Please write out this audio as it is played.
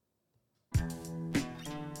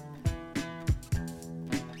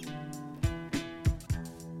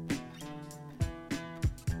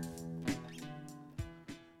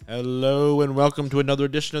Hello and welcome to another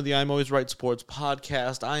edition of the I'm Always Right Sports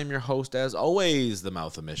Podcast. I am your host, as always, the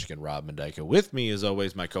Mouth of Michigan, Rob Mendyka. With me, as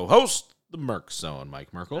always, my co-host, the Merc Zone,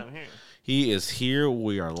 Mike Merkel. I'm here. He is here.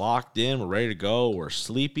 We are locked in. We're ready to go. We're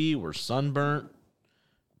sleepy. We're sunburnt.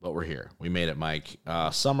 But we're here. We made it, Mike.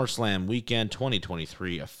 SummerSlam weekend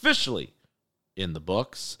 2023 officially in the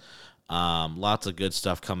books. Lots of good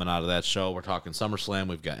stuff coming out of that show. We're talking SummerSlam.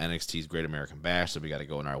 We've got NXT's Great American Bash, so we got to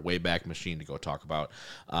go in our Wayback Machine to go talk about.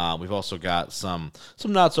 We've also got some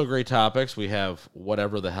not so great topics. We have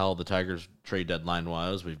whatever the hell the Tigers trade deadline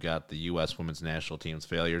was. We've got the U.S. Women's National Team's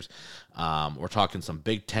failures. We're talking some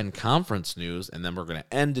Big Ten Conference news, and then we're going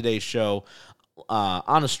to end today's show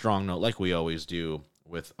on a strong note, like we always do,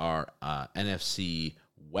 with our NFC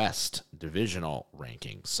West Divisional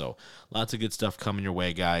Rankings. So lots of good stuff coming your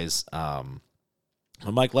way, guys.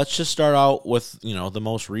 Mike, let's just start out with, the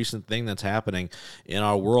most recent thing that's happening in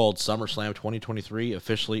our world. SummerSlam 2023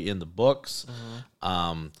 officially in the books.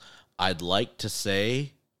 I'd like to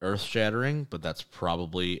say earth-shattering, but that's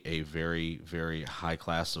probably a very, very high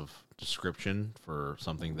class of description for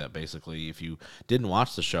something that basically, if you didn't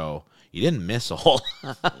watch the show, you didn't miss a whole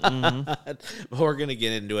lot. But we're going to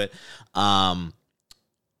get into it.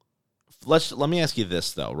 Let me ask you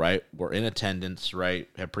this, though, right? We're in attendance, right?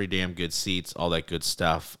 Have pretty damn good seats, all that good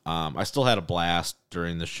stuff. I still had a blast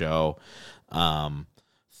during the show.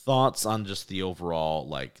 Thoughts on just the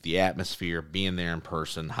overall, the atmosphere, being there in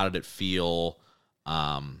person. How did it feel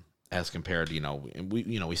as compared to,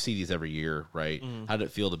 we see these every year, right? How did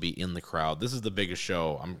it feel to be in the crowd? This is the biggest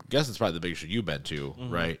show. I'm guessing it's probably the biggest show you've been to,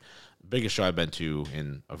 right? Biggest show I've been to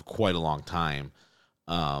in quite a long time.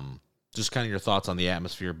 Just kind of your thoughts on the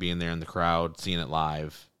atmosphere, being there in the crowd, seeing it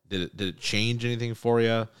live. Did it change anything for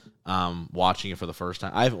you watching it for the first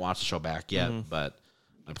time? I haven't watched the show back yet, but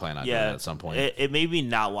I plan on doing it at some point. It made me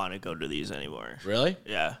not want to go to these anymore. Really?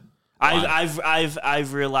 Yeah.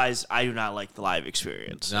 I've realized I do not like the live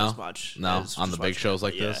experience as much. No, on the big shows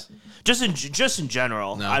like this. Just in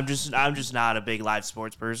general. No. I'm just not a big live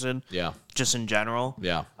sports person. Yeah. Just in general.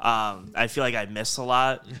 Yeah. I feel like I miss a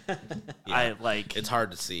lot. Yeah. It's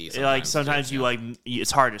hard to see. Sometimes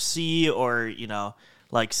it's hard to see, or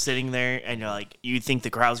sitting there and you think the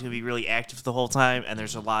crowd's gonna be really active the whole time, and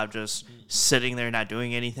there's a lot of just sitting there not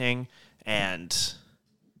doing anything, and.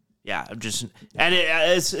 Yeah,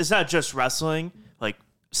 it's not just wrestling.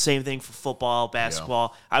 Same thing for football,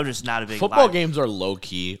 basketball. Yeah. I'm just not a big football games are low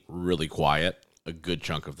key, really quiet a good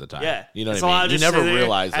chunk of the time. Yeah, you know what I mean. You never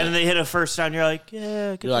realize it. And then they hit a first down. You're like,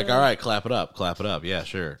 yeah. You're like, all right, clap it up. Yeah,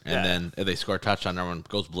 sure. And then if they score a touchdown, everyone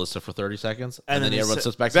goes ballistic for 30 seconds, and then everyone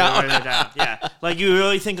sits back down. Yeah, you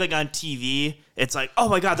really think on TV, it's like, oh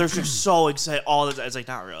my god, they're just so excited all the time. It's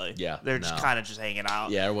not really. Yeah, they're just kind of just hanging out.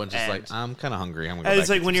 Yeah, everyone's just I'm kind of hungry. I'm gonna go and it's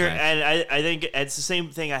back when you're, snacks. and I think it's the same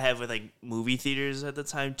thing I have with movie theaters at the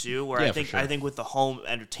time too, where I think with the home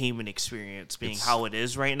entertainment experience being how it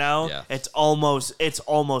is right now, it's almost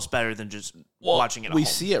better than just watching it at home. We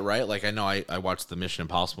see it, right? I know I watched the Mission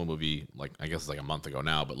Impossible movie, I guess it's a month ago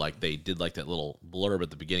now, but they did that little blurb at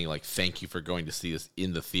the beginning, thank you for going to see this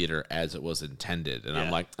in the theater as it was intended. And I'm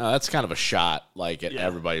like, oh, that's kind of a shot.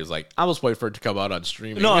 Everybody was like, I'll just wait for it to come out on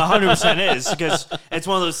streaming. No, 100% is, because it's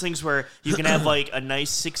one of those things where you can have a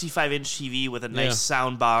nice 65-inch TV with a nice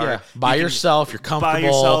sound bar. Yeah. By yourself, you're comfortable. By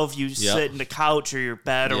yourself, you sit in the couch or your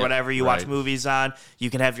bed or whatever you watch movies on.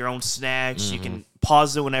 You can have your own snacks. You can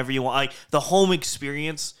pause it whenever you want. The home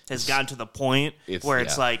experience has gotten to the point where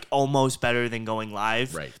it's almost better than going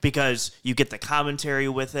live, right? Because you get the commentary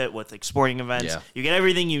with it, with sporting events. Yeah. You get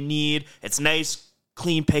everything you need. It's nice,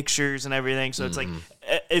 clean pictures and everything. So it's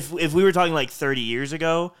if we were talking 30 years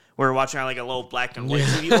ago, we were watching on a little black and white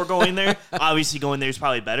TV or going there. Obviously, going there is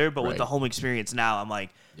probably better. But with the home experience now, I'm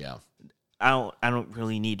I don't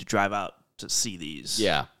really need to drive out to see these.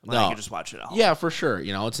 Yeah. I can just watch it at home. Yeah, for sure.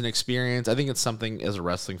 It's an experience. I think it's something as a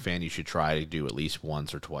wrestling fan you should try to do at least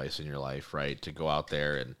once or twice in your life, right? To go out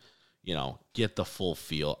there and, get the full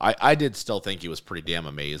feel. I did still think it was pretty damn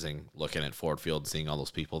amazing looking at Ford Field and seeing all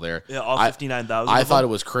those people there. Yeah, all 59,000. I thought it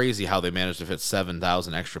was crazy how they managed to fit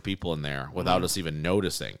 7,000 extra people in there without us even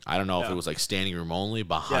noticing. I don't know if it was standing room only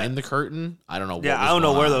behind the curtain. I don't know what I don't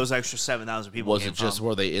know where those extra 7,000 people came from.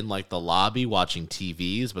 Were they in the lobby watching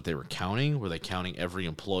TVs, but they were counting? Were they counting every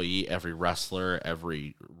employee, every wrestler,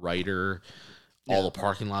 every writer? all the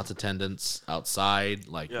parking lots attendance outside.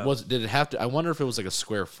 Like, did it have to? I wonder if it was like a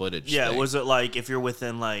square footage. Yeah, thing. was it like if you're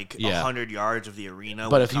within like 100 yards of the arena?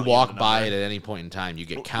 But if you walk by it at any point in time, you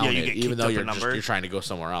get counted, you get even though you're you're trying to go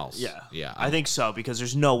somewhere else. Yeah. I think so, because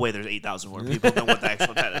there's no way there's 8,000 more people than what the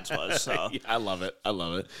actual attendance was. So I love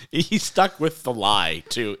it. He stuck with the lie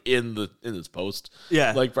too in this post.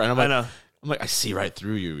 Yeah, like I know. I'm like, I see right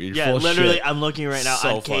through you. You're yeah, full of literally, shit. I'm looking right now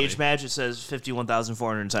So on Cage funny. Match. It says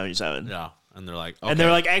 51,477. Yeah, and they're like, and they're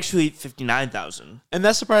like, actually 59,000. And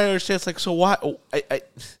that's the part I understand. It's like, so why? Oh,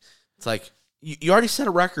 it's like you already set a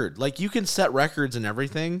record. Like, you can set records and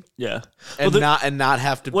everything. Yeah, and not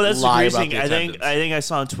have to. Well, that's lie the crazy about the thing. I think I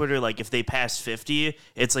saw on Twitter, like, if they pass 50,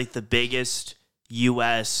 it's like the biggest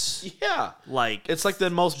U.S. like it's like the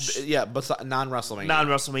most but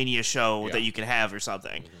non-WrestleMania show that you can have or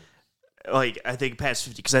something. Like, I think past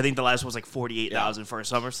 50, because I think the last one was like 48,000 for a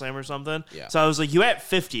SummerSlam or something. Yeah. So I was like, you at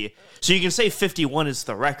 50, so you can say 51 is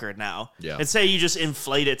the record now. Yeah. And say you just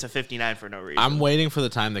inflate it to 59 for no reason. I'm waiting for the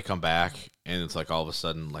time they come back, and it's like all of a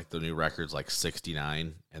sudden, like, the new record's like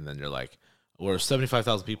 69, and then you're like, well, there's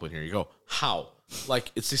 75,000 people in here. You go, how?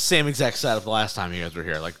 Like, it's the same exact setup the last time you guys were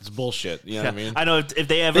here. Like, it's bullshit. You know what I mean? I know if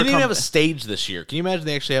they ever They didn't even have a stage this year. Can you imagine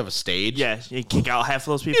they actually have a stage? Yeah, you kick out half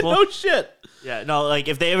of those people. No shit. Yeah, no, like,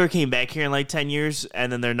 if they ever came back here in like 10 years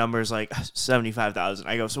and then their number's like 75,000,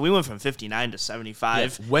 I go, so we went from 59 to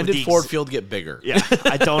 75. Yeah. When did Ford Field get bigger? Yeah,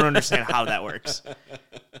 I don't understand how that works.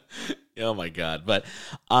 Oh my god! But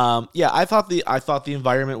I thought the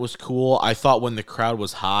environment was cool. I thought when the crowd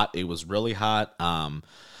was hot, it was really hot.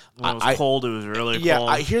 When it was cold, it was really cold.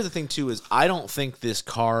 Yeah, here's the thing too is I don't think this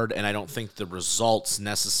card and I don't think the results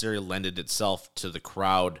necessarily lended itself to the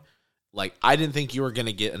crowd. Like, I didn't think you were going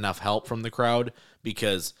to get enough help from the crowd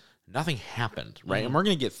because nothing happened, right? And we're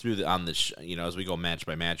going to get through on this, as we go match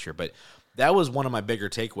by match here. But that was one of my bigger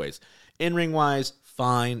takeaways. In-ring wise,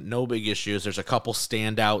 fine, no big issues. There's a couple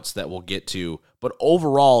standouts that we'll get to. But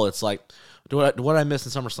overall, it's like, what did I miss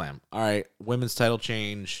in SummerSlam? All right, women's title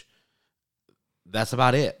change. That's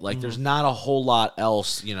about it. Like, there's not a whole lot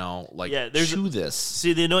else, to this.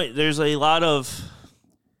 See, there's a lot of...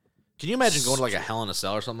 Can you imagine going to like a Hell in a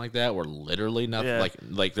Cell or something like that, where literally nothing,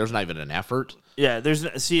 like there's not even an effort? Yeah,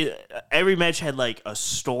 every match had like a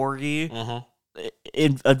story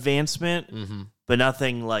in advancement, but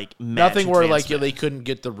nothing like nothing where like they couldn't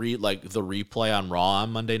get the replay on Raw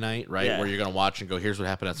on Monday night, right? Yeah. Where you're gonna watch and go, here's what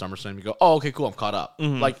happened at SummerSlam. You go, oh, okay, cool, I'm caught up.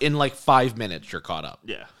 Like in like 5 minutes, you're caught up.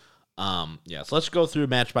 Yeah. So let's go through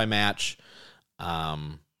match by match.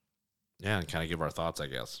 And kind of give our thoughts, I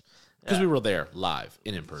guess. Because we were there live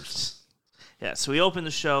and in person. Yeah, so we opened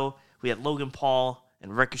the show. We had Logan Paul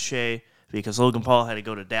and Ricochet because Logan Paul had to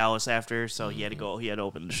go to Dallas after, so he had to go. He had to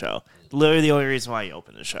open the show. Literally the only reason why he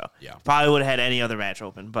opened the show. Yeah, probably would have had any other match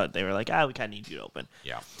open, but they were like, we kind of need you to open.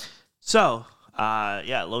 Yeah. So,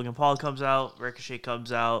 Logan Paul comes out. Ricochet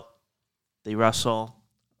comes out. They wrestle.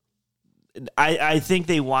 I think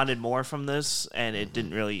they wanted more from this, and it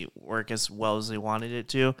didn't really work as well as they wanted it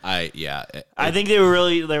to. I think they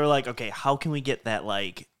were like, okay, how can we get that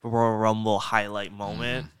like Royal Rumble highlight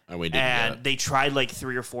moment? And we didn't get it. They tried like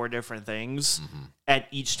 3 or 4 different things, and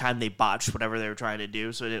each time they botched whatever they were trying to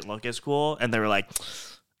do, so it didn't look as cool. And they were like,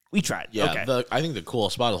 we tried. Yeah, okay. I think the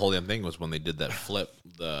coolest spot of the whole damn thing was when they did that flip,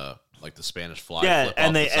 the Spanish fly. Yeah, flip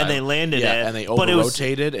and they landed it. And they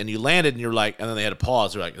over-rotated, and you landed, and you're like, and then they had to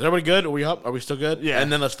pause. They're like, is everybody good? Are we up? Are we still good? Yeah.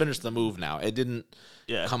 And then let's finish the move now. It didn't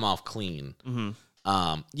come off clean.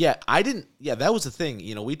 I didn't. Yeah, that was the thing.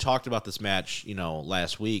 We talked about this match,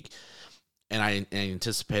 last week, and I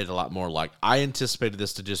anticipated a lot more. Like, I anticipated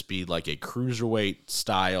this to just be like a cruiserweight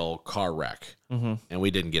style car wreck, and we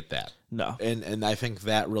didn't get that. No. And I think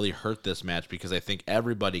that really hurt this match because I think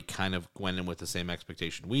everybody kind of went in with the same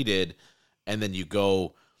expectation we did, and then you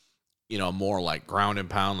go, more like ground and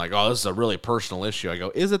pound, like, oh, this is a really personal issue. I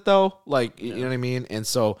go, is it though? Like, you know what I mean? And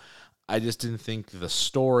so I just didn't think the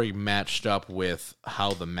story matched up with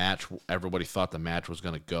how everybody thought the match was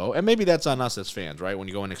going to go. And maybe that's on us as fans, right? When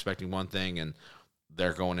you go in expecting one thing and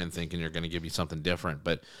they're going in thinking they're going to give you something different.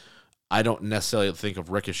 But I don't necessarily think of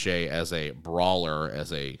Ricochet as a brawler,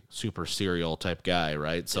 as a super serial type guy,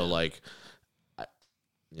 right? So, like,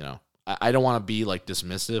 I don't want to be, like,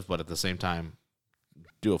 dismissive, but at the same time,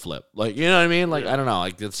 do a flip. Like, you know what I mean? Like, I don't know.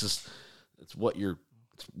 Like, it's what you're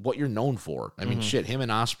known for. I mean, shit, him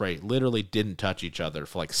and Ospreay literally didn't touch each other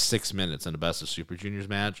for, like, 6 minutes in the Best of Super Juniors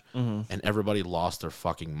match, and everybody lost their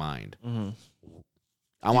fucking mind.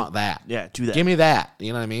 I want that. Yeah, do that. Give me that.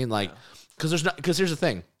 You know what I mean? Like, because here's the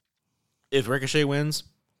thing. If Ricochet wins,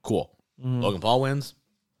 cool. Logan Paul wins,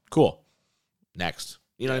 cool. Next.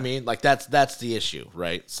 You know what I mean? Like, that's the issue,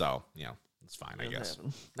 right? So, It's fine, I guess.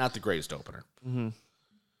 Not the greatest opener. Mm-hmm.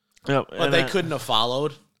 Yep, but they couldn't have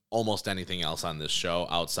followed almost anything else on this show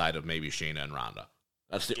outside of maybe Shayna and Ronda.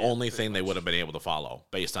 That's the only thing they would have been able to follow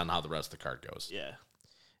based on how the rest of the card goes. Yeah.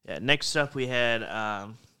 Yeah. Next up, we had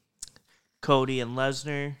Cody and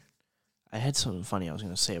Lesnar. I had something funny I was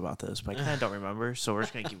going to say about this, but I kind of don't remember, so we're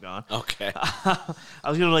just going to keep going. Okay. I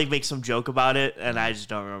was going to make some joke about it, and I just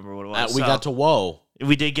don't remember what it was. We got to whoa.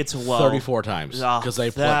 We did get to whoa 34 times because they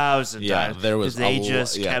 1,000 times. There was they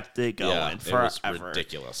just kept it going forever. It was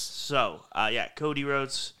ridiculous. So Cody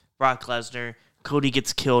Rhodes, Brock Lesnar. Cody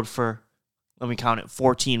gets killed for, let me count it,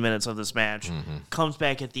 14 minutes of this match. Mm-hmm. Comes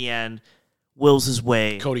back at the end, wills his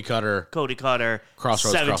way. Cody Cutter.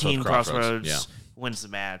 Crossroads. 17 crossroads. Yeah. Wins the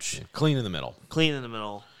match. Yeah. Clean in the middle.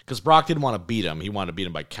 Because Brock didn't want to beat him. He wanted to beat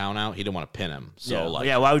him by count out. He didn't want to pin him. So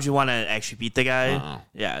why would you want to actually beat the guy?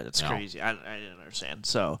 Yeah, that's crazy. I didn't understand.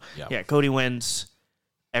 So Cody wins.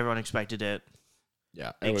 Everyone expected it.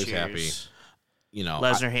 Yeah, everybody's happy.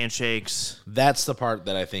 Lesnar handshakes. That's the part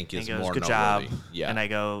that I think is more good noteworthy. Job. Yeah, and I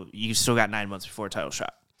go, you still got 9 months before a title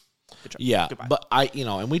shot. Good job. Yeah, Goodbye. but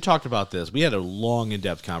and we talked about this. We had a long,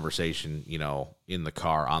 in-depth conversation, in the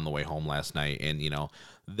car on the way home last night, and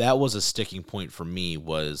that was a sticking point for me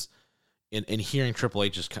was in hearing Triple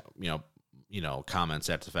H's comments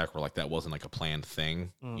after the fact were like that wasn't like a planned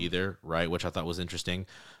thing either, right? Which I thought was interesting.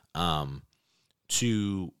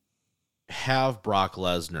 To have Brock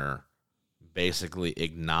Lesnar basically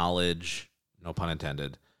acknowledge, no pun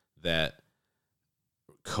intended, that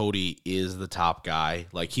Cody is the top guy.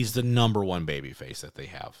 Like, he's the number one babyface that they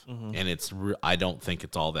have. Mm-hmm. And I don't think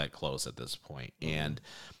it's all that close at this point. Mm-hmm. And,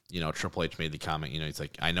 Triple H made the comment, he's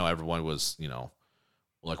like, I know everyone was,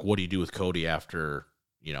 like, what do you do with Cody after,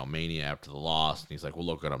 Mania, after the loss? And he's like, well,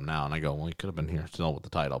 look at him now. And I go, well, he could have been here still with the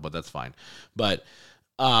title, but that's fine. But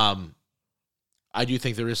I do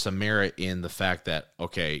think there is some merit in the fact that,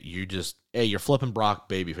 okay, you're flipping Brock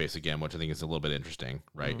babyface again, which I think is a little bit interesting,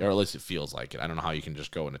 right? Mm-hmm. Or at least it feels like it. I don't know how you can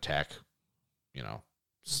just go and attack,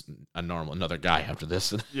 another guy after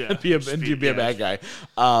this and be a bad guy.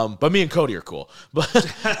 But me and Cody are cool. But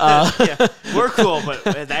we're cool, but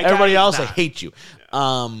that everybody else, not. I hate you.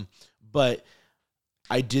 Yeah. But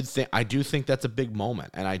I do think that's a big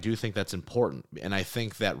moment, and I do think that's important, and I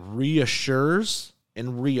think that reassures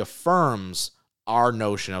and reaffirms our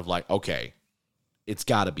notion of like, okay, it's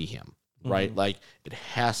got to be him, right? Mm-hmm. Like, it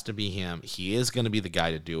has to be him. He is going to be the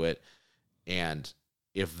guy to do it. And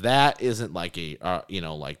if that isn't like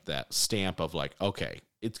like that stamp of like, okay,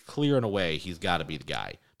 it's clear in a way he's got to be the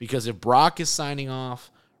guy. Because if Brock is signing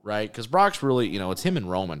off, right? Because Brock's really, it's him and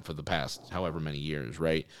Roman for the past however many years,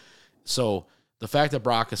 right? So the fact that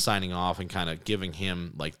Brock is signing off and kind of giving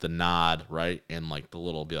him like the nod, right? And like the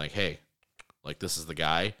little be like, hey, like this is the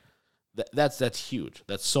guy. That's huge.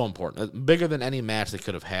 That's so important. Bigger than any match they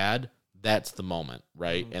could have had. That's the moment,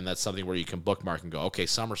 right? Mm-hmm. And that's something where you can bookmark and go, okay,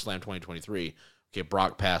 SummerSlam 2023. Okay,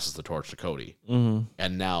 Brock passes the torch to Cody,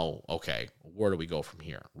 and now, okay, where do we go from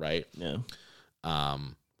here, right? Yeah.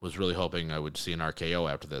 Was really hoping I would see an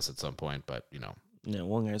RKO after this at some point, but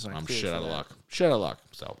one guy's not. I'm shit out of luck. Shit out of luck.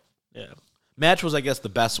 So yeah, match was, I guess,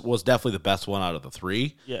 definitely the best one out of the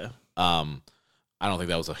three. Yeah. I don't think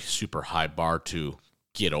that was a super high bar to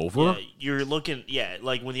get over. Yeah, you're looking,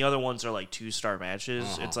 like when the other ones are like 2-star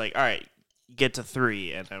matches, it's like, all right, get to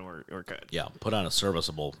 3 and then we're good. Yeah, put on a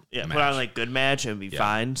serviceable match. Put on like good match and be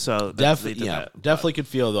fine. So definitely could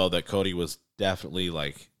feel though that Cody was definitely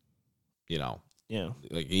like,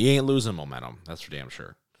 like he ain't losing momentum. That's for damn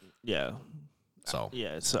sure. Yeah. So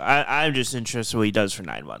I'm just interested in what he does for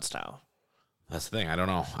 9 months now. That's the thing. I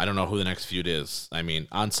don't know who the next feud is. I mean,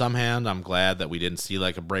 on some hand, I'm glad that we didn't see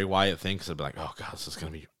like a Bray Wyatt thing because I'd be like, oh god, this is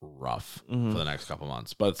gonna be rough for the next couple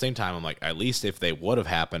months. But at the same time, I'm like, at least if they would have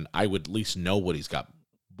happened, I would at least know what he's got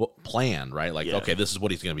planned, right? Like, okay, this is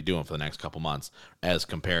what he's gonna be doing for the next couple months, as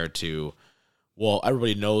compared to, well,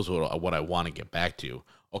 everybody knows what I want to get back to.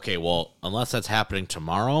 Okay, well, unless that's happening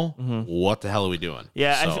tomorrow, what the hell are we doing?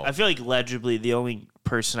 Yeah, I feel like legibly the only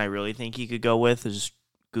person I really think he could go with is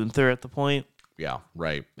Gunther at the point. Yeah,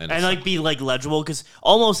 right. And like be like legible, because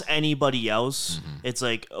almost anybody else, it's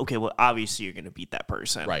like, okay, well, obviously you're going to beat that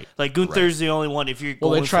person. Right. Like Gunther's the only one. If you're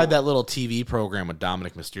they tried that little TV program with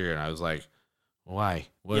Dominic Mysterio, and I was like, why?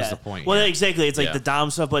 What is the point? Well, exactly. It's like the Dom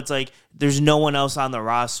stuff, but it's like there's no one else on the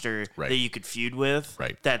roster that you could feud with.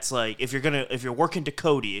 Right. That's like if you're working to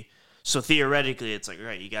Cody, so theoretically it's like,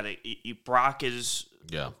 right, Brock is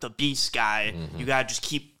the beast guy. You got to just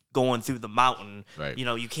keep going through the mountain. Right.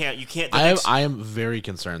 You can't. I am very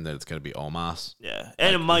concerned that it's going to be Omos. Yeah,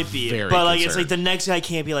 and it might be, but like it's like the next guy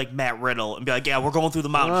can't be like Matt Riddle and be like, yeah, we're going through the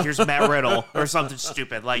mountain. Here's Matt Riddle or something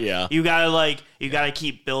stupid. Like you gotta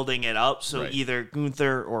keep building it up. So either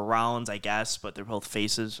Gunther or Rollins, I guess, but they're both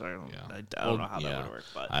faces. I don't know how that would work,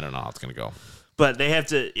 but I don't know how it's going to go. But they have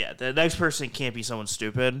to, the next person can't be someone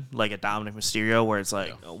stupid, like a Dominic Mysterio, where it's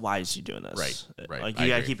like, why is he doing this? Right. Like, you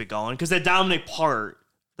got to keep it going. Because the Dominic part,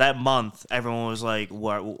 that month, everyone was like,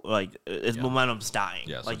 what? Like, momentum's dying.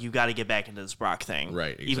 Yeah, like, you got to get back into this Brock thing.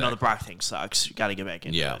 Right, exactly. Even though the Brock thing sucks, you got to get back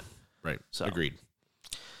into it. Right. So, agreed.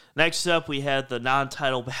 Next up, we had the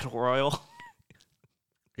non-title Battle Royal.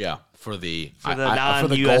 Yeah, for the US,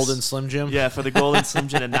 Golden Slim Jim. Yeah, for the Golden Slim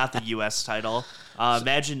Jim and not the U.S. title.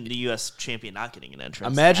 Imagine the U.S. champion not getting an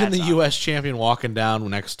entrance. Imagine the U.S. champion walking down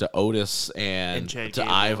next to Otis and to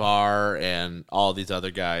Ivar and all these other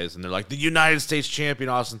guys, and they're like, the United States champion,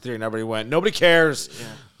 Austin Theory, and everybody went, nobody cares.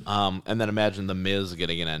 Yeah. And then imagine the Miz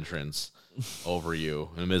getting an entrance over you,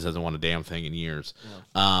 and the Miz hasn't won a damn thing in years.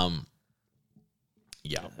 Yeah.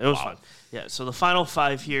 It was fun. Yeah, so the final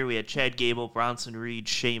 5 here, we had Chad Gable, Bronson Reed,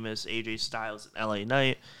 Sheamus, AJ Styles, and LA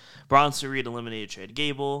Knight. Bronson Reed eliminated Chad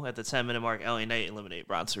Gable. At the 10-minute mark, LA Knight eliminated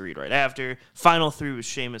Bronson Reed right after. Final 3 was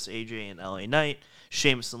Sheamus, AJ, and LA Knight.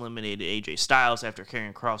 Sheamus eliminated AJ Styles after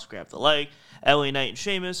Karrion Kross grabbed the leg. LA Knight and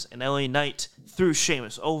Sheamus, and LA Knight threw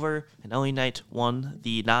Sheamus over, and LA Knight won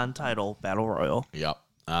the non-title Battle Royal. Yep.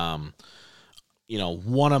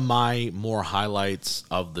 One of my more highlights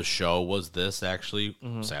of the show was this, actually,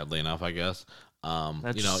 sadly enough, I guess.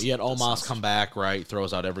 You had Omos come back, right?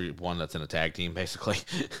 Throws out everyone that's in a tag team, basically,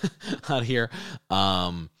 out here.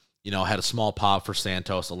 Had a small pop for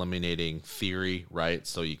Santos eliminating Theory, right?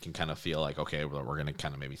 So you can kind of feel like, okay, we're going to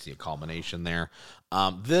kind of maybe see a culmination there.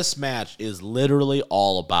 This match is literally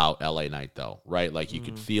all about LA Knight, though, right? Like, you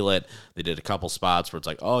could feel it. They did a couple spots where it's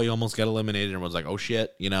like, oh, you almost got eliminated. And everyone's like, oh,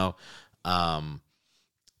 shit,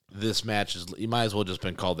 This match you might as well just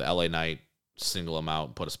been called the LA Knight, single him out,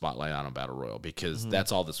 and put a spotlight on a Battle Royal, because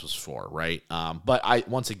that's all this was for, right? But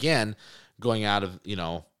once again, going out of,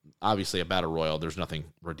 obviously a Battle Royal, there's nothing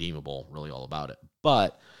redeemable really all about it.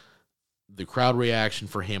 But the crowd reaction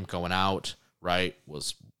for him going out, right,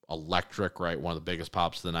 was electric, right? One of the biggest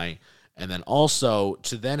pops of the night. And then also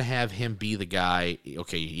to then have him be the guy,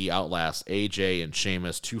 okay, he outlasts AJ and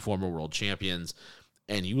Sheamus, 2 former world champions,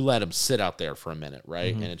 and you let him sit out there for a minute,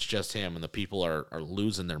 right? And it's just him, and the people are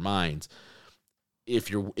losing their minds.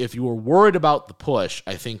 If you were worried about the push,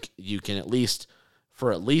 I think you can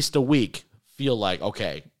for at least a week feel like,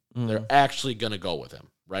 okay, they're actually going to go with him,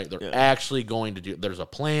 right? They're actually going to there's a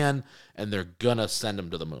plan, and they're going to send him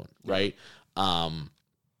to the moon, right?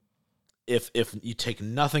 If you take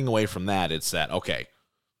nothing away from that, it's that, okay,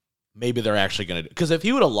 maybe they're actually going to do, because if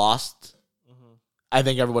he would have lost, I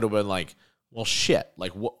think everybody would have been like, well, shit,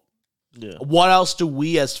 like what? Yeah. What else do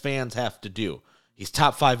we as fans have to do? He's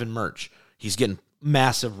top 5 in merch. He's getting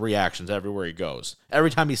massive reactions everywhere he goes.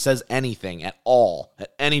 Every time he says anything at all,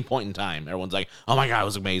 at any point in time, everyone's like, oh my God, it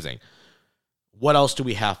was amazing. What else do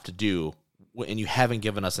we have to do? And you haven't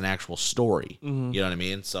given us an actual story. You know what I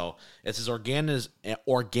mean? So it's as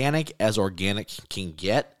organic as organic can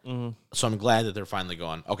get. So I'm glad that they're finally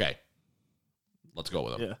going, okay, let's go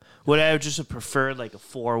with him. Yeah. Would I have just preferred like a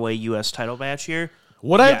 4-way U.S. title match here?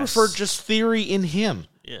 Would I prefer just Theory in him?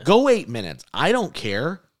 Yeah. Go 8 minutes. I don't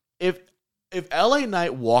care. If LA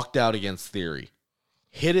Knight walked out against Theory,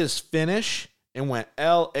 hit his finish, and went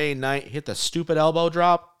LA Knight, hit the stupid elbow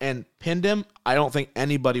drop, and pinned him, I don't think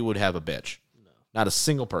anybody would have a bitch. No. Not a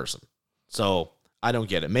single person. So I don't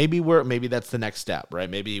get it. Maybe that's the next step, right?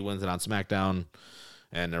 Maybe he wins it on SmackDown,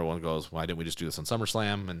 and everyone goes, why didn't we just do this on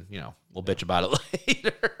SummerSlam? And, we'll bitch about it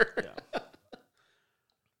later.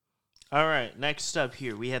 All right, next up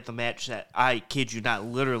here, we had the match that, I kid you not,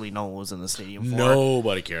 literally no one was in the stadium for.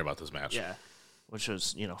 Nobody cared about this match. Yeah, which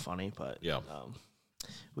was, funny, but... Yeah.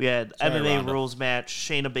 We had MMA rules match,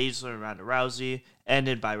 Shayna Baszler and Ronda Rousey,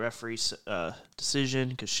 ended by referee decision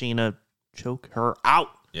because Shayna choked her out.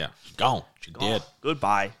 Yeah, she's gone. She did.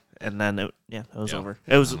 Goodbye. And then, it was over.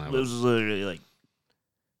 It was literally like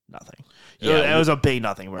nothing. Yeah, it was a big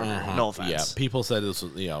nothing burger. No offense. Yeah, people said this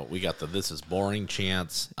was, we got the this is boring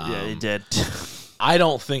chance. Yeah, they did.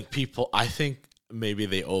 I think maybe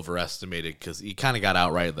they overestimated because he kind of got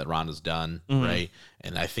outright that Ronda's done, right?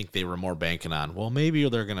 And I think they were more banking on, well, maybe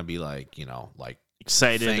they're going to be like,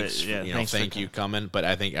 excited. Thank you coming. But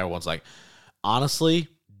I think everyone's like, honestly,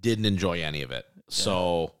 didn't enjoy any of it. Yeah.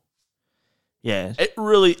 So, yeah. It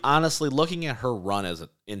really, honestly, looking at her run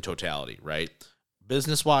in totality, right?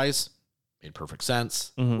 Business-wise, Made perfect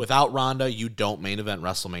sense. Without Ronda, you don't main event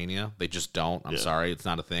WrestleMania. They just don't. I'm sorry. It's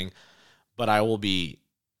not a thing. But I will be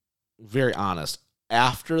very honest.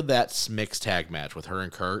 After that mixed tag match with her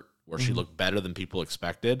and Kurt, where she looked better than people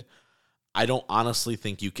expected, I don't honestly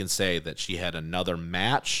think you can say that she had another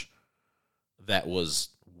match that was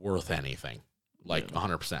worth anything. Like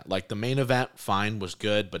 100%. Like the main event, fine, was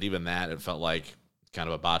good, but even that, it felt like kind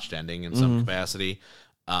of a botched ending in some capacity.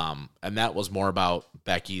 And that was more about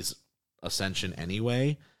Becky's ascension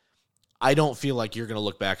anyway. I don't feel like you're going to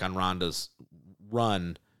look back on Ronda's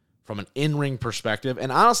run from an in-ring perspective,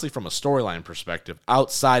 and honestly from a storyline perspective,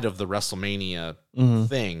 outside of the WrestleMania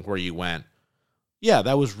thing where you went, yeah,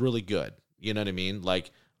 that was really good. You know what I mean?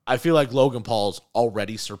 Like, I feel like Logan Paul's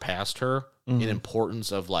already surpassed her in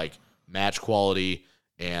importance of, like, match quality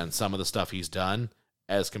and some of the stuff he's done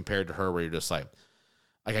as compared to her, where you're just like,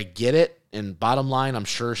 I get it, and bottom line, I'm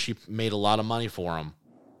sure she made a lot of money for him,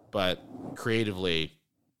 but creatively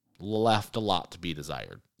left a lot to be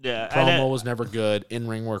desired. Yeah, promo was never good.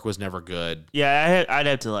 In-ring work was never good. Yeah, I'd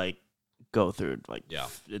have to like go through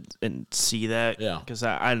and see that. Yeah, because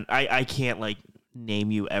I can't like name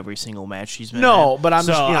you every single match she's been. No, in. but I'm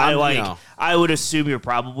so just I would assume you're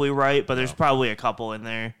probably right, but there's probably a couple in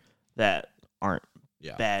there that aren't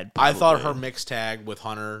bad. Probably. I thought her mixed tag with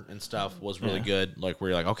Hunter and stuff was really good. Like where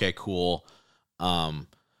you're like, okay, cool. But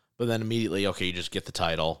then immediately, okay, you just get the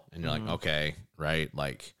title, and you're like, okay, right,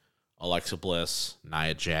 like. Alexa Bliss,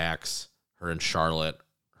 Nia Jax, her and Charlotte,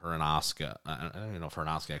 her and Asuka. I don't even know if her and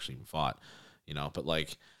Asuka actually even fought, but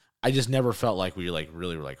like, I just never felt like we like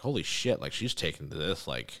really were like, holy shit, like she's taken to this,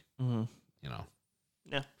 like,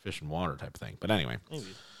 fish and water type of thing. But anyway,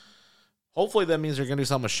 hopefully that means they're gonna do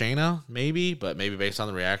something with Shayna, maybe, but maybe based on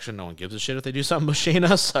the reaction, no one gives a shit if they do something with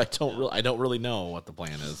Shayna. So I don't really know what the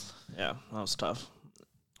plan is. Yeah, that was tough.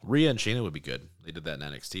 Rhea and Shayna would be good. They did that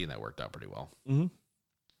in NXT, and that worked out pretty well.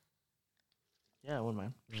 Yeah, I wouldn't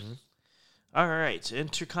mind. All right,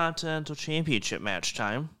 Intercontinental Championship match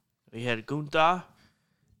time. We had Gunther.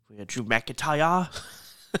 We had Drew McIntyre.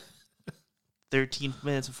 13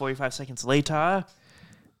 minutes and 45 seconds later,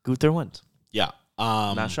 Gunther wins. Yeah.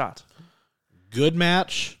 Not shot. Good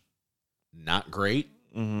match. Not great.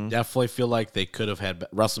 Definitely feel like they could have had...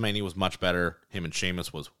 WrestleMania was much better. Him and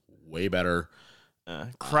Sheamus was way better.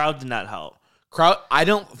 Crowd did not help.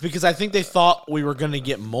 Because I think they thought we were going to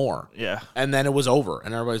get more. Yeah. And then it was over.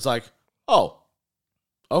 And everybody's like, oh,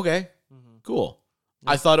 okay, cool.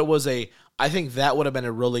 I thought it was I think that would have been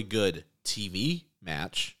a really good TV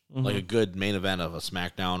match, like a good main event of a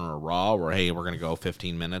SmackDown or a Raw where, hey, we're going to go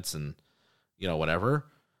 15 minutes and, whatever.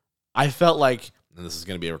 I felt like, and this is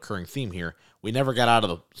going to be a recurring theme here, we never got out of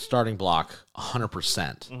the starting block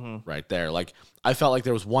 100% right there. Like, I felt like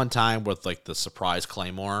there was one time with, like, the surprise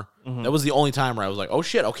Claymore. That was the only time where I was like, oh,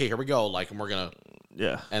 shit, okay, here we go. Like, and we're going to...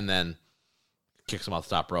 Yeah. And then kicks him off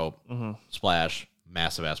the top rope, splash,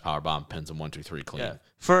 massive-ass powerbomb, pins him 1, 2, 3 clean. Yeah.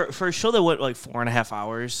 For a show that went, like, 4.5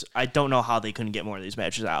 hours, I don't know how they couldn't get more of these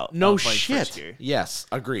matches out. No shit. Yes,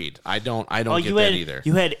 agreed. I don't get that either.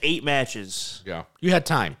 You had 8 matches. Yeah. You had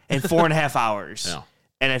time. And 4.5 hours. Yeah.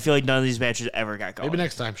 And I feel like none of these matches ever got going. Maybe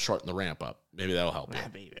next time, shorten the ramp up. Maybe that'll help.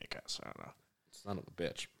 Maybe, I guess. I don't know. Son of a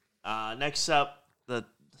bitch. Next up, the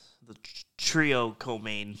trio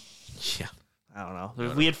co-main. Yeah. I don't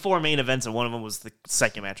know. We had 4 main events, and one of them was the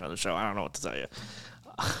second match on the show. I don't know what to tell you.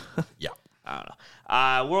 Yeah. I don't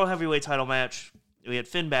know. World Heavyweight title match. We had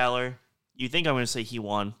Finn Balor. You think I'm going to say he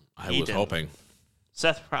won. I was hoping.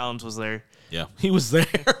 Seth Rollins was there. Yeah. He was there.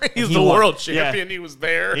 He's the world champion. Yeah. He was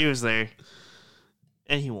there. He was there.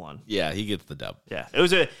 And he won. Yeah, he gets the dub. Yeah.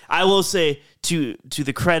 I will say, to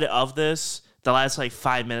the credit of this, the last,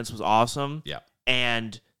 5 minutes was awesome. Yeah.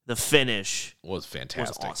 And the finish was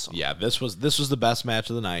fantastic. Was awesome. Yeah, this was the best match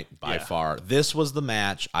of the night by far. This was the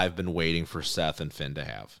match I've been waiting for Seth and Finn to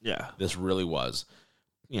have. Yeah. This really was.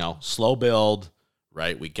 Slow build,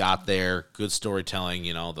 right? We got there, good storytelling,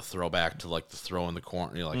 the throwback to the throw in the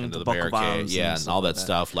corner, into the barricade. Yeah, and all that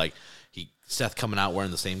stuff. Seth coming out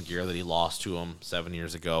wearing the same gear that he lost to him 7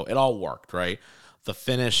 years ago. It all worked, right? The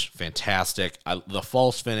finish, fantastic. The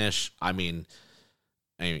false finish, I mean,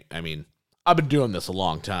 I've been doing this a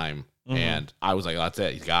long time, and I was like, that's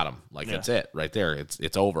it. He's got him. That's it right there.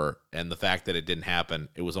 It's over. And the fact that it didn't happen,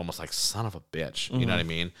 it was almost like, son of a bitch. You know what I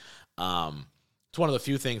mean? It's one of the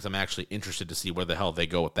few things I'm actually interested to see where the hell they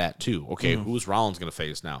go with that, too. Okay, who's Rollins going to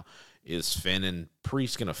face now? Is Finn and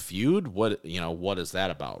Priest going to feud? What is that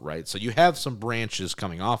about, right? So you have some branches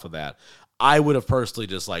coming off of that. I would have personally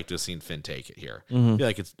just liked to have seen Finn take it here. I feel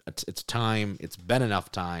like it's time. It's been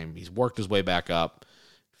enough time. He's worked his way back up.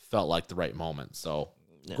 Felt like the right moment. So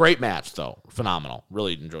Yeah. Great match, though. Phenomenal.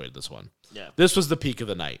 Really enjoyed this one. Yeah. This was the peak of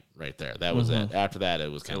the night right there. That was it. After that,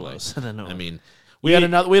 it was kind of like, I mean, we had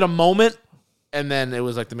a moment, and then it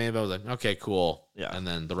was like the main event was like, okay, cool. Yeah. And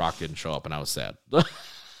then The Rock didn't show up, and I was sad.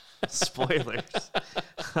 Spoilers.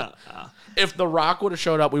 If The Rock would have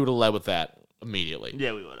showed up, we would have led with that immediately.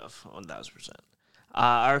 Yeah, we would have, 1,000%.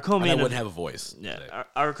 Our co-main I wouldn't have a voice. Yeah,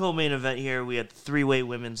 our co-main event here, we had the three-way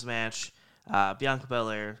women's match. Bianca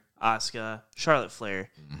Belair, Asuka, Charlotte Flair.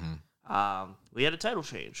 Mm-hmm. We had a title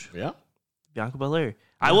change. Yeah. Bianca Belair. Yeah.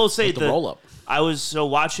 I will say the roll-up. I was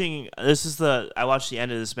watching. I watched the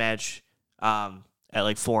end of this match at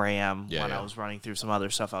like 4 a.m. when I was running through some other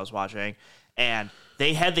stuff I was watching, and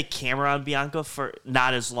they had the camera on Bianca for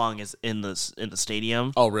not as long as in the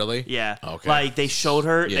stadium. Oh, really? Yeah. Okay. Like they showed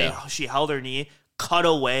her. She held her knee, cut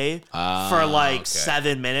away for like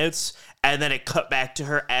 7 minutes, and then it cut back to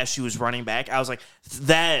her as she was running back. I was like,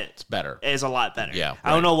 that's better. Is a lot better. Yeah. Right.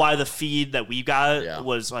 I don't know why the feed that we got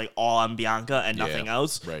was like all on Bianca and nothing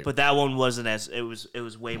else. Right. But that one wasn't as it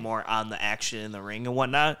was way more on the action in the ring and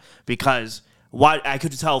whatnot, because what I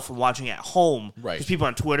could tell from watching at home, because people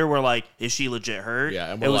on Twitter were like, "Is she legit hurt?"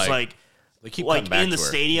 Yeah, and it was like they keep like back in the to her.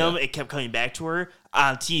 stadium, it kept coming back to her.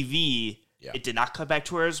 On TV, it did not cut back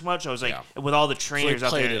to her as much. I was like, with all the trainers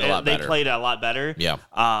out there, they played it a lot better. Yeah.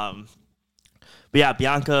 But yeah,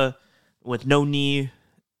 Bianca with no knee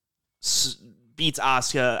beats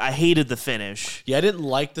Asuka. I hated the finish. Yeah, I didn't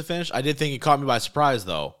like the finish. I did think it caught me by surprise,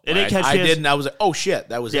 though. It didn't catch I didn't. I was like, oh shit,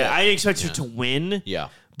 that was it. Yeah, I didn't expect her to win. Yeah.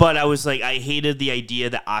 But I was like, I hated the idea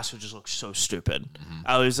that Asuka just looked so stupid. Mm-hmm.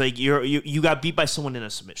 I was like, you got beat by someone in a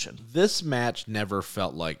submission. This match never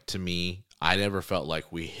felt like, to me, I never felt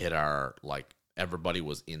like we hit our, like, everybody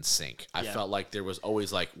was in sync. I felt like there was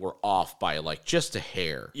always, like, we're off by, like, just a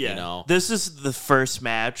hair, you know? This is the first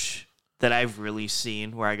match that I've really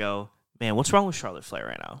seen where I go, man, what's wrong with Charlotte Flair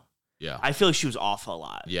right now? Yeah. I feel like she was off a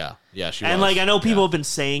lot. Yeah, she was. And, like, I know people have been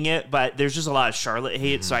saying it, but there's just a lot of Charlotte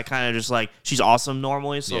hate, so I kind of just, like, she's awesome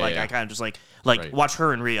normally, so, I kind of just, like watch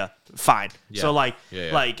her and Rhea, fine. Yeah. So,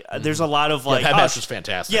 there's a lot of, like... that match was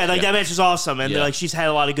fantastic. Yeah, that match is awesome, and, like, she's had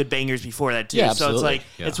a lot of good bangers before that, too. Yeah, so it's, like,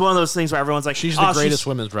 it's one of those things where everyone's like... She's the greatest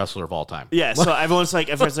women's wrestler of all time. Yeah, so everyone's like,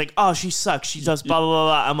 oh, she sucks, she does blah, blah, blah,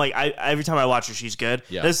 blah. I'm like, every time I watch her, she's good.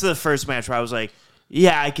 Yeah. This is the first match where I was like,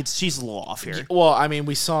 yeah, she's a little off here. Well, I mean,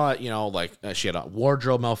 we saw, she had a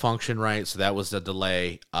wardrobe malfunction, right? So that was the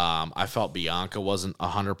delay. I felt Bianca wasn't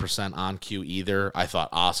 100% on cue either. I thought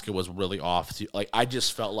Asuka was really off. I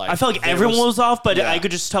just felt like... I felt like everyone was off, but I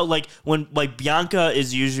could just tell, like, when, like, Bianca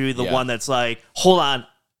is usually the one that's like, hold on,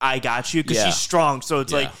 I got you, because she's strong. So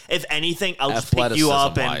it's like, if anything, I'll just pick you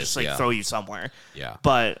up and just like throw you somewhere. Yeah.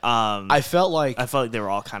 But I felt like they were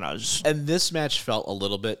all kind of just... And this match felt a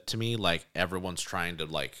little bit to me like everyone's trying to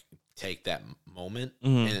like take that moment,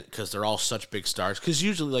 and because they're all such big stars. Because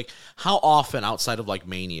usually, like, how often outside of like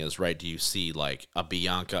Manias, right, do you see like a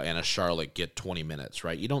Bianca and a Charlotte get 20 minutes,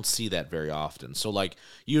 right? You don't see that very often. So like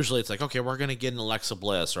usually it's like, okay, we're gonna get an Alexa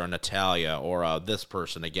Bliss or a Natalia or this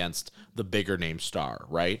person against the bigger name star,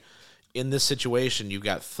 right? In this situation, you've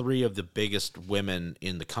got three of the biggest women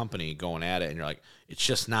in the company going at it, and you're like, it's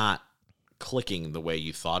just not clicking the way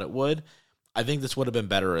you thought it would. I think this would have been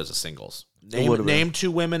better as a singles. Name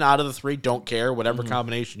two women out of the three, don't care, whatever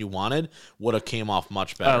combination you wanted, would have came off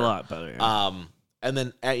much better. A lot better. Yeah. And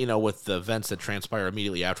then, with the events that transpire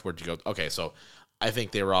immediately afterwards, you go, okay, so I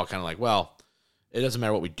think they were all kind of like, well, it doesn't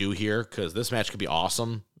matter what we do here, because this match could be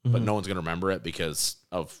awesome, but no one's going to remember it because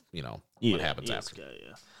of, what happens after.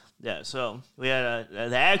 Yeah, so we had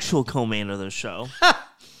the actual co-main of the show.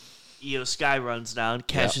 Io Sky runs down,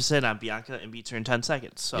 cashes in on Bianca, and beats her in 10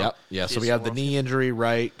 seconds. So so we have the knee injury,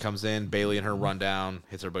 right? Comes in, Bailey and her run down,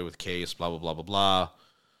 hits everybody with case, blah, blah, blah, blah, blah.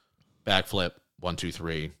 Backflip, 1, 2,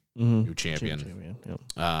 3, new champion.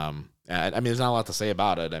 I mean, there's not a lot to say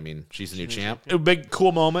about it. I mean, she's the new champ. A big,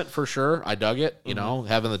 cool moment for sure. I dug it.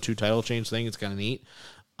 Having the 2 title change thing, it's kind of neat.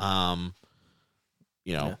 It's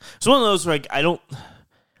one of those where, like, I don't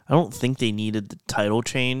think they needed the title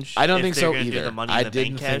change. I don't think so either. I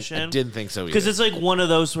didn't think so either. Because it's like one of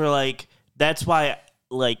those where, like, that's why,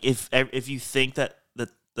 like, if you think that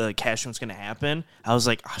the cash in's going to happen, I was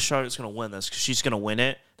like, Charlotte's going to win this because she's going to win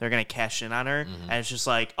it. They're going to cash in on her. And it's just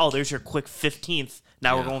like, oh, there's your quick 15th.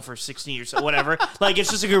 Now we're going for 16 or so, whatever. Like, it's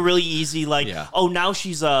just like a really easy, like, oh, now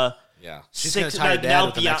she's a... Yeah, she's going to tie her dad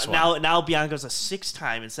with the next one. Now Bianca's a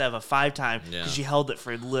 6-time instead of a 5-time because she held it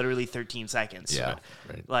for literally 13 seconds. Yeah,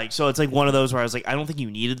 right. Like, so it's like one of those where I was like, I don't think you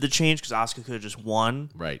needed the change because Asuka could have just won.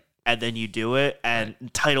 Right. And then you do it, and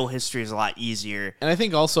title history is a lot easier. And I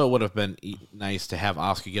think also it would have been nice to have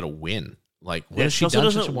Asuka get a win Like, what has she also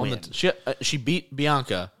done? doesn't She beat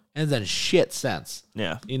Bianca and then shit since.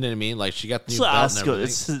 Yeah. You know what I mean? Like, she got the new So belt and everything.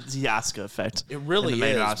 It's the Asuka effect. It really in the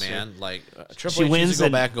main is, roster. man. Like, Triple H needs to go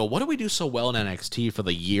back and go, what did we do so well in NXT for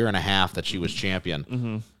the year and a half that she was champion?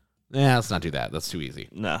 Mm-hmm. Yeah, let's not do that. That's too easy.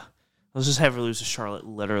 No. Let's just have her lose to Charlotte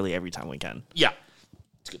literally every time we can. Yeah.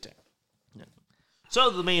 It's a good thing. Yeah. So,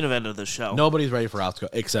 the main event of the show. Nobody's ready for Asuka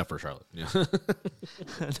except for Charlotte. Yeah.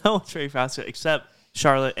 No one's ready for Asuka except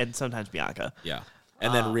Charlotte and sometimes Bianca. Yeah.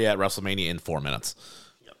 And then Rhea at WrestleMania in 4 minutes.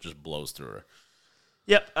 Yep. Just blows through her.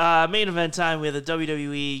 Yep. Main event time. We have the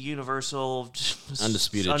WWE Universal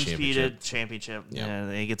Undisputed Championship. Yep.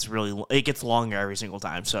 And it gets longer every single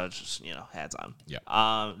time. So it's just, hats on.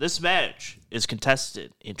 Yeah. This match is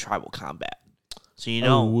contested in tribal combat. So the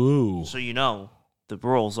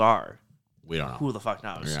rules are. We don't know. Who the fuck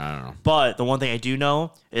knows? Yeah, I don't know. But the one thing I do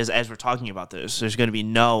know is, as we're talking about this, there's going to be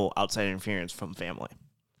no outside interference from family.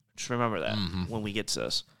 Just remember that when we get to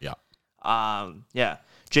this. Yeah. Yeah.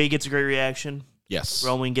 Jay gets a great reaction. Yes.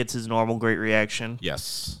 Roman gets his normal great reaction.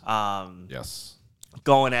 Yes. Yes.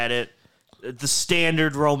 Going at it. The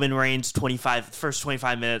standard Roman Reigns first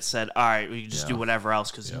 25 minutes said, all right, we can just do whatever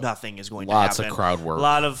else because nothing is going to happen. Lots of crowd work. A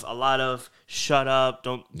lot of shut up,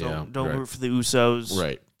 don't root for the Usos.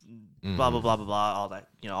 Right. Blah blah blah blah blah,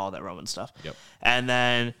 all that Roman stuff. Yep. And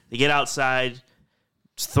then they get outside,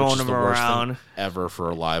 just throwing them around. Ever for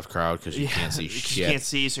a live crowd because you can't see shit. You can't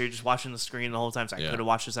see, so you're just watching the screen the whole time. So I could have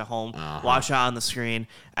watched this at home, watch it on the screen,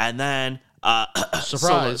 and then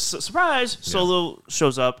surprise, Solo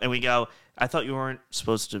shows up, and we go. I thought you weren't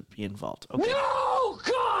supposed to be involved. Okay. No,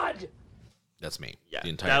 God. That's me. Yeah, the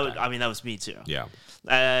entire time. that was me too. Yeah.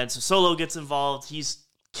 And so Solo gets involved. He's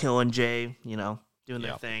killing Jay. Doing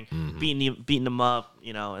their thing, beating him up,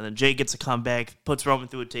 and then Jay gets a comeback, puts Roman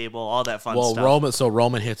through a table, all that fun stuff.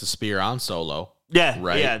 Roman hits a spear on Solo. Yeah,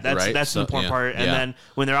 right. Yeah, that's the important part. And then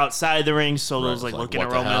when they're outside the ring, Solo's looking at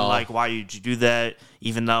Roman like, "Why did you do that?"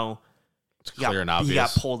 Even though it's clear and obvious. He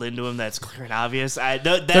got pulled into him. That's clear and obvious.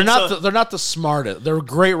 They're not the smartest. They're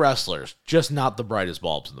great wrestlers, just not the brightest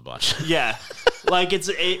bulbs in the bunch. Yeah, like it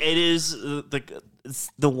is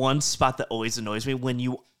the one spot that always annoys me when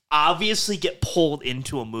you obviously get pulled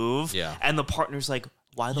into a move, and the partner's like,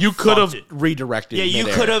 "Why the you fuck could have redirected? Yeah, you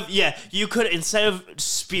could have instead of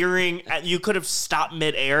spearing, you could have stopped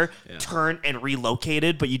midair, turned and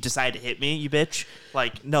relocated, but you decided to hit me, you bitch."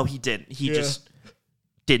 Like, no, he didn't. He just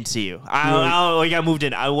didn't see you. I got moved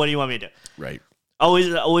in. What do you want me to do? Right. Always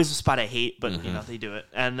a spot I hate, but they do it,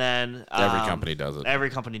 and then every company does it. Every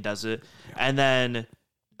company does it, and then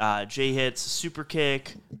Jay hits super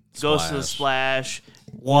kick, goes to the splash.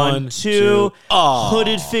 1, 2.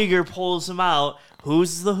 Hooded figure pulls him out.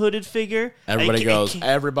 Who's the hooded figure? Everybody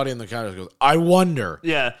in the crowd goes, I wonder.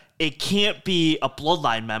 Yeah. It can't be a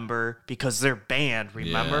Bloodline member because they're banned,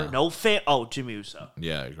 remember? Yeah. No fan. Oh, Jimmy Uso.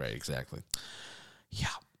 Yeah, right, exactly. Yeah.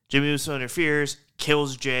 Jimmy Uso interferes,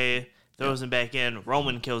 kills Jay, throws him back in.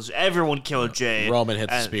 Roman kills. Everyone killed Jay. Roman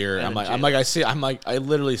hits the spear. I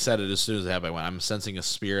literally said it as soon as it happened. I'm sensing a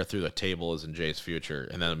spear through the table is in Jay's future,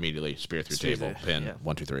 and then immediately spear through table, pin,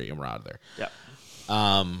 1, 2, 3, and we're out of there. Yeah.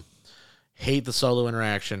 Hate the Solo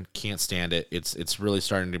interaction. Can't stand it. It's really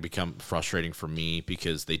starting to become frustrating for me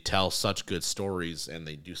because they tell such good stories and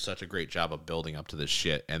they do such a great job of building up to this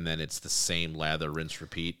shit, and then it's the same lather, rinse,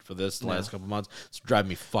 repeat for the last couple months. It's driving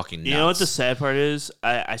me fucking nuts. You know what the sad part is?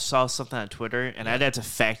 I saw something on Twitter, and I'd have to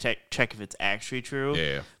fact check if it's actually true.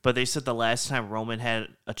 Yeah. But they said the last time Roman had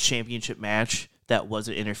a championship match that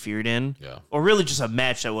wasn't interfered in, or really just a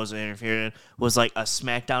match that wasn't interfered in, was like a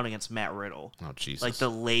SmackDown against Matt Riddle. Oh Jesus! Like the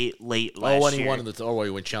late last when year. He won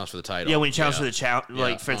when he challenged for the title. Yeah, when he challenged for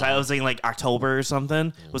the for the title, it was like October or something.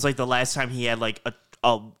 It was like the last time he had like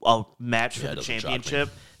a match for the championship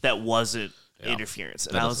that wasn't interference,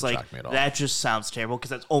 and I was like, that just sounds terrible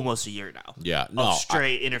because that's almost a year now. Yeah, of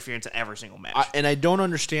straight interference in every single match. And I don't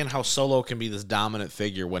understand how Solo can be this dominant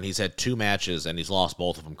figure when he's had 2 matches and he's lost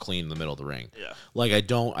both of them clean in the middle of the ring. Yeah, like I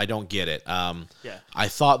don't get it. I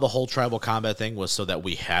thought the whole tribal combat thing was so that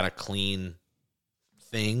we had a clean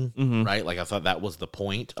thing, right? Like I thought that was the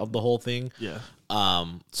point of the whole thing. Yeah.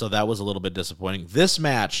 So that was a little bit disappointing. This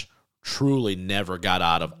match truly never got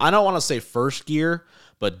out of, I don't want to say first gear,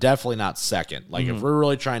 but definitely not second. Like if we're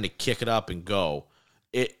really trying to kick it up and go,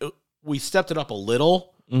 we stepped it up a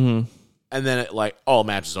little, and then it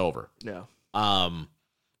match is over. Yeah.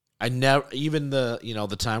 I never, even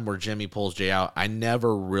the time where Jimmy pulls Jay out, I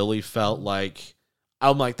never really felt like,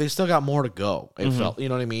 I'm like, they still got more to go. It felt, you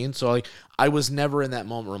know what I mean? So I was never in that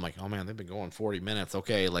moment where I'm like, oh man, they've been going 40 minutes.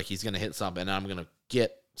 Okay, like he's gonna hit something, and I'm gonna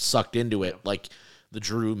get sucked into it. Like the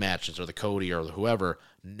Drew matches or the Cody or whoever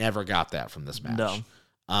never got that from this match. No.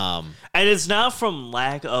 And it's not from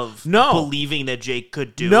lack of No. believing that Jake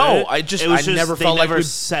could do it. No, I never felt like we'd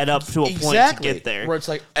set up to a point to get there. Where it's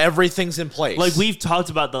like everything's in place. Like we've talked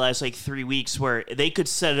about the last 3 weeks where they could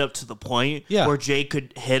set it up to the point where Jake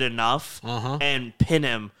could hit enough and pin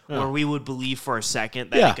him where we would believe for a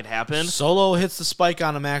second that it could happen. Solo hits the spike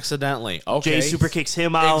on him accidentally. Okay. Jay super kicks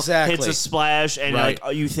him out, Exactly. hits a splash, and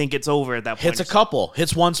you think it's over at that point. Hits a couple,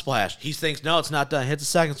 hits one splash. He thinks, no, it's not done. Hits a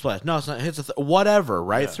second splash. No, it's not. Hits whatever,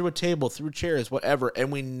 right? Through a table, through chairs, whatever.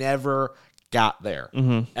 And we never got there.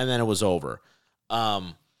 And then it was over.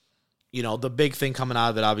 The big thing coming out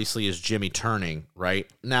of it, obviously, is Jimmy turning, right?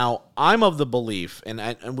 Now, I'm of the belief,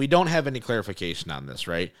 and we don't have any clarification on this,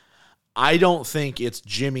 right? I don't think it's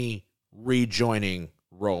Jimmy rejoining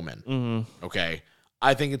Roman. Okay?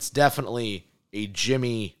 I think it's definitely a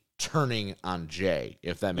Jimmy turning on Jay,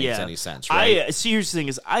 if that makes any sense, right? Serious thing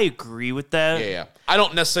is, I agree with that. Yeah. I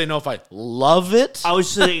don't necessarily know if I love it. I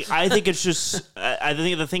was saying, I think it's just, I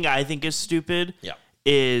think the thing I think is stupid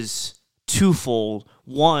is twofold.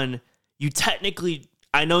 One, you technically,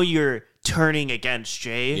 I know you're turning against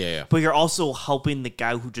Jay, but you're also helping the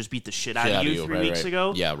guy who just beat the shit out of you 3 weeks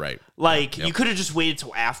ago. Yeah, right. Like, you could have just waited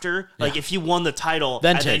till after. Like, if he won the title,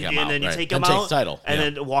 then take him out. Then you take him take out, the title. and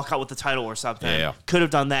then walk out with the title or something. Yeah. Could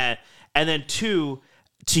have done that. And then two,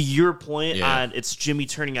 to your point on it's Jimmy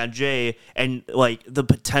turning on Jay and like the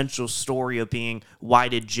potential story of being, why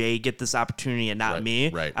did Jay get this opportunity and not me?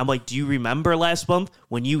 Right. I'm like, do you remember last month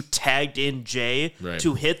when you tagged in Jay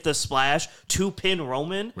to hit the splash to pin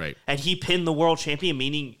Roman? Right. And he pinned the world champion,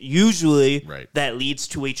 meaning usually that leads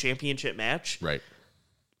to a championship match. Right.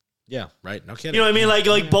 Yeah, right. No kidding. You know what I mean?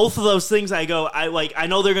 Like both of those things I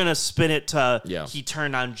know they're gonna spin it to he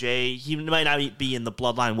turned on Jay. He might not be in the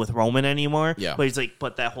bloodline with Roman anymore. Yeah. But he's like,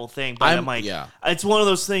 but that whole thing. But I'm like, it's one of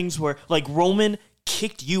those things where like Roman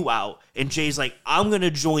kicked you out and Jay's like, I'm gonna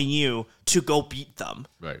join you to go beat them.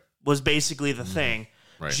 Right. Was basically the thing.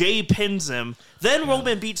 Right. Jay pins him, then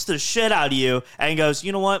Roman beats the shit out of you and goes,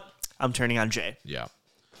 you know what? I'm turning on Jay. Yeah.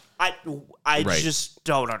 I just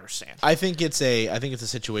don't understand. I think it's a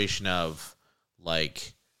situation of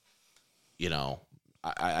like,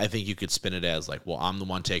 I think you could spin it as like, well, I'm the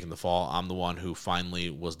one taking the fall. I'm the one who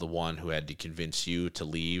finally was the one who had to convince you to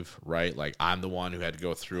leave, right? Like I'm the one who had to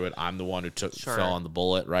go through it. I'm the one who fell on the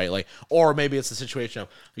bullet, right? Like, or maybe it's a situation of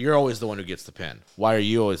you're always the one who gets the pin. Why are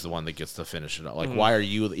you always the one that gets to finish it up? Like, why are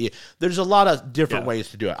you? There's a lot of different ways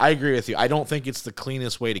to do it. I agree with you. I don't think it's the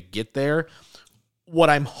cleanest way to get there. What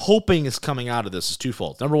I'm hoping is coming out of this is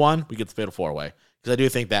twofold. Number one, we get the Fatal 4-Way, because I do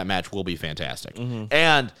think that match will be fantastic.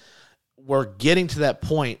 And we're getting to that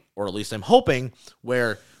point, or at least I'm hoping,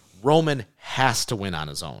 where Roman has to win on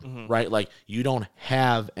his own, right? Like, you don't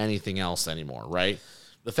have anything else anymore, right?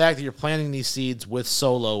 The fact that you're planting these seeds with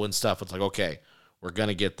Solo and stuff, it's like, okay, we're going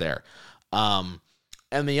to get there. And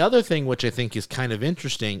the other thing, which I think is kind of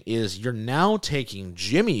interesting, is you're now taking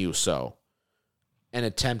Jimmy Uso and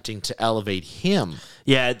attempting to elevate him.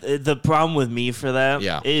 Yeah, the problem with me for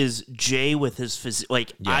that is Jay with his physique.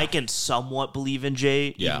 Like, I can somewhat believe in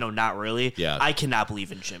Jay, even though not really. Yeah. I cannot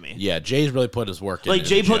believe in Jimmy. Yeah, Jay's really put his work in. Like,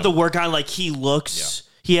 Jay put the work on. Like, he looks...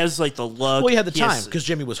 He has, like, the look. Well, he had the time, because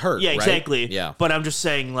Jimmy was hurt, Yeah, exactly. Right? Yeah. But I'm just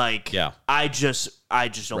saying, like, I just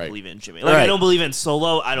don't believe in Jimmy. Like, I don't believe in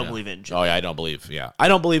Solo. I don't believe in Jimmy. Oh, yeah, I don't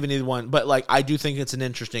believe in either one. But, like, I do think it's an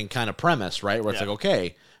interesting kind of premise, right? Where it's like,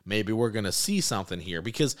 okay, maybe we're going to see something here.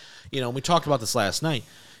 Because, we talked about this last night.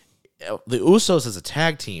 The Usos as a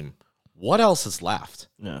tag team, what else is left?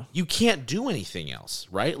 No. You can't do anything else,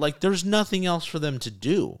 right? Like, there's nothing else for them to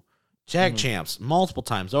do. Tag champs multiple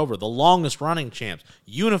times over, the longest running champs,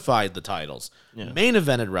 unified the titles, main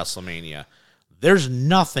evented WrestleMania. There's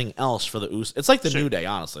nothing else for the Usos. It's like the New Day,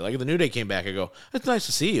 honestly. Like if the New Day came back, I go, it's nice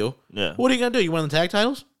to see you. Yeah. What are you gonna do? You win the tag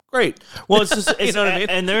titles? Great. Well, it's just you know what I mean?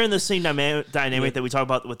 And they're in the same dynamic that we talk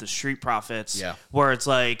about with the Street Profits, where it's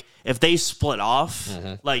like if they split off,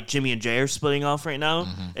 like Jimmy and Jay are splitting off right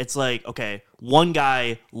now, it's like, okay, one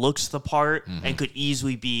guy looks the part and could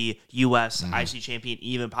easily be U.S. IC champion,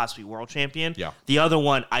 even possibly world champion. Yeah. The other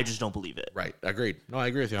one, I just don't believe it. Right. Agreed. No, I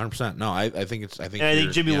agree with you 100%. No, I think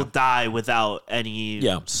Jimmy will die without any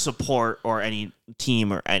support or any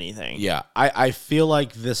team or anything. Yeah. I feel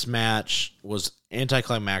like this match was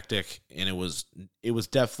anticlimactic, and it was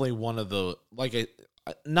definitely one of the, like, it's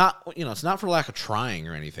not for lack of trying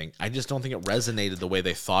or anything. I just don't think it resonated the way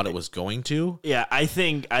they thought it was going to. Yeah, I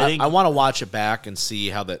think I want to watch it back and see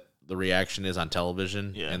how the reaction is on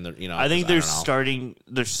television. Yeah. And I think they're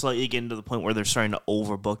slightly getting to the point where they're starting to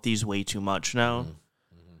overbook these way too much now.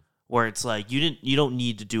 where it's like you don't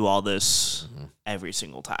need to do all this every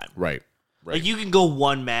single time. Right. Like you can go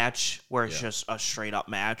one match where it's just a straight up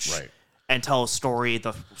match. Right. And tell a story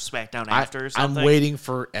the SmackDown after or something. I'm waiting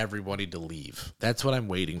for everybody to leave. That's what I'm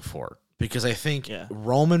waiting for. Because I think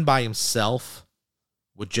Roman by himself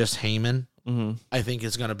with just Heyman, I think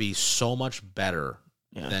is going to be so much better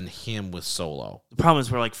than him with Solo. The problem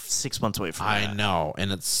is we're like 6 months away from that. I know,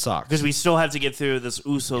 and it sucks. Because we still have to get through this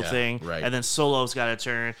Uso thing, right. and then Solo's got to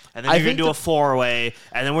turn, and then you're going to do a 4-way,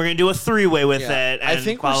 and then we're going to do a 3-way with it. And I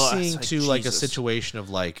think we're seeing, like, too, like a situation of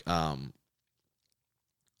like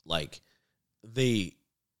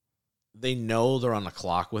they know they're on the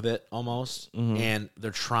clock with it almost, and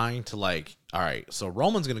they're trying to like, all right, so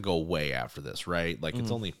Roman's going to go away after this, right? Like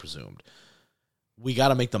it's only presumed. We got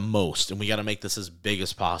to make the most, and we got to make this as big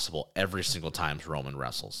as possible every single time Roman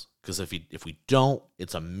wrestles. Because if we don't,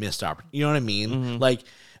 it's a missed opportunity. You know what I mean? Like,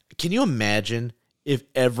 can you imagine if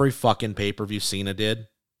every fucking pay-per-view Cena did,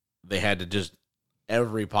 they had to just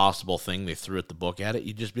every possible thing they threw at the book at it,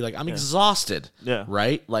 you'd just be like, I'm exhausted. Yeah.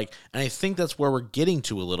 Right? Like, and I think that's where we're getting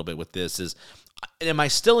to a little bit with this is, am I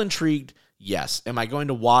still intrigued? Yes. Am I going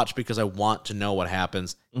to watch because I want to know what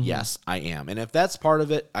happens? Yes, I am. And if that's part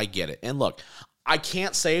of it, I get it. And look, I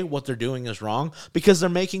can't say what they're doing is wrong because they're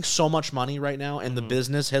making so much money right now and the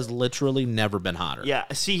business has literally never been hotter. Yeah.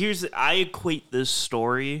 See, I equate this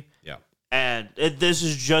story. Yeah. And this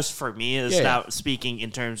is just for me. It's not speaking in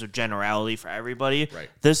terms of generality for everybody. Right.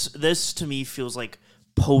 This to me feels like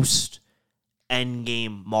post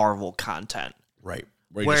Endgame Marvel content. Right.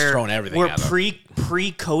 Where you're just throwing everything at them.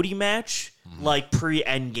 Pre Cody match, like pre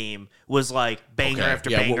Endgame, was like banger after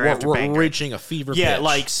banger after banger. We're reaching a fever pitch. Yeah,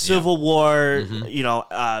 like Civil War,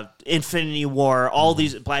 Infinity War, all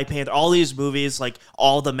these Black Panther, all these movies, like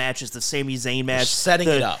all the matches, the Sami Zayn match, setting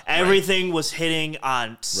it up. Everything was hitting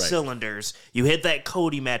on cylinders. You hit that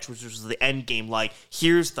Cody match, which was the end game. Like,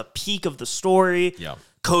 here's the peak of the story. Yeah.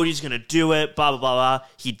 Cody's going to do it, blah, blah, blah, blah.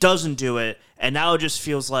 He doesn't do it. And now it just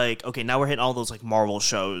feels like, okay, now we're hitting all those like Marvel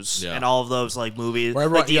shows and all of those like movies,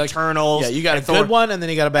 like the Eternals. Yeah, you got a good one and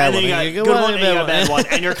then you got a bad one. And then you got a good one and you got a bad one.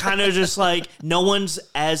 And you're kind of just like, no one's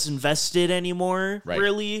as invested anymore,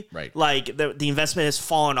 really. Right. Like the investment has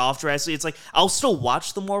fallen off drastically. It's like, I'll still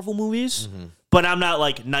watch the Marvel movies, but I'm not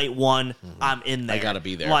like night one, I'm in there. I got to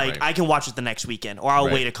be there. Like, I can watch it the next weekend, or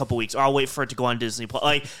I'll wait a couple weeks, or I'll wait for it to go on Disney+.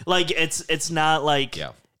 Like it's not like...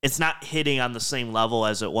 Yeah. It's not hitting on the same level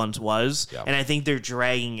as it once was, and I think they're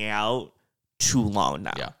dragging it out too long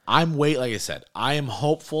now. Yeah, like I said, I am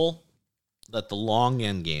hopeful that the long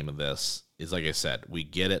end game of this is, like I said, we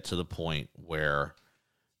get it to the point where,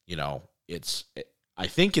 I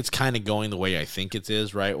think it's kind of going the way I think it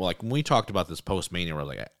is, right? Well, like when we talked about this post-Mania, we're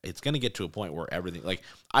like, it's going to get to a point where everything, like,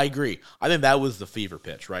 I agree. I think that was the fever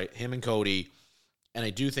pitch, right? Him and Cody. And I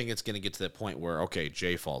do think it's going to get to that point where, okay,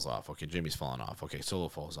 Jay falls off. Okay, Jimmy's falling off. Okay, Solo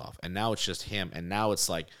falls off. And now it's just him. And now it's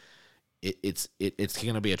like it's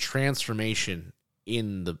going to be a transformation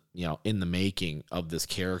in the making of this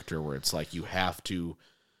character where it's like you have to,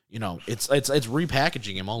 it's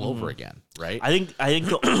repackaging him all over again, right? I think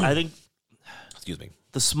excuse me.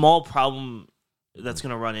 The small problem that's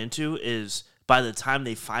going to run into is by the time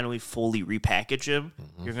they finally fully repackage him,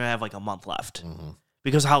 you're going to have like a month left.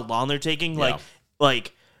 Because how long they're taking,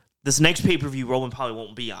 like this next pay-per-view, Roman probably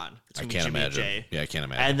won't be on. It's I gonna can't be Jimmy imagine. And Jay. Yeah, I can't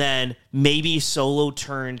imagine. And then maybe Solo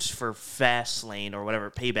turns for Fastlane or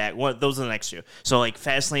whatever, Payback. Those are the next two. So like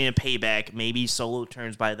Fastlane and Payback, maybe Solo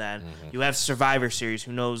turns by then. You have Survivor Series.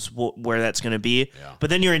 Who knows where that's going to be? Yeah.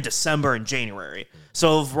 But then you're in December and January.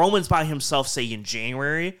 So if Roman's by himself, say in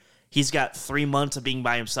January, he's got 3 months of being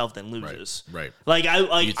by himself, then loses. Right. Like I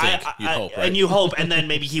hope, right? And you hope, and then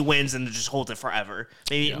maybe he wins and just holds it forever.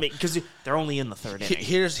 Maybe because they're only in the third inning.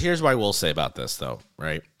 Here's what I will say about this, though.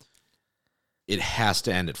 Right, it has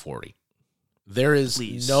to end at 40. There is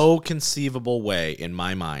no conceivable way in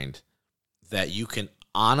my mind that you can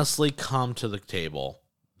honestly come to the table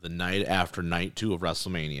the night after night 2 of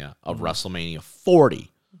WrestleMania WrestleMania 40.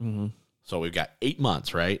 So we've got 8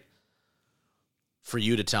 months, right? For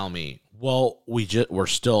you to tell me, well, we're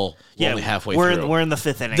still only halfway through. We're in the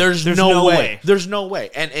 5th inning. There's no way. There's no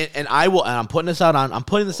way. And I will. And I'm putting this out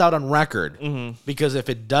on record because if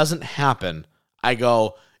it doesn't happen, I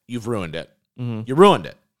go, you've ruined it. You ruined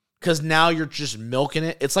it because now you're just milking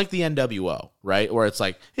it. It's like the NWO, right? Where it's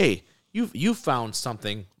like, hey, you found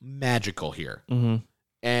something magical here,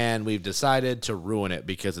 and we've decided to ruin it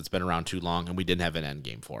because it's been around too long and we didn't have an end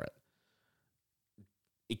game for it.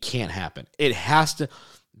 It can't happen. It has to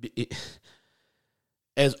be.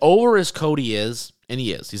 As over as Cody is, and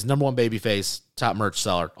he's the number one babyface, top merch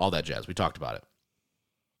seller, all that jazz. We talked about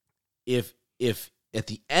it. If at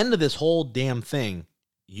the end of this whole damn thing,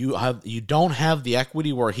 you don't have the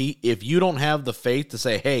equity where if you don't have the faith to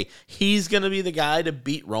say, hey, he's going to be the guy to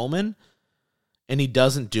beat Roman, and he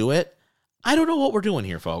doesn't do it, I don't know what we're doing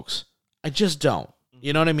here, folks. I just don't.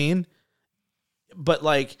 You know what I mean? But,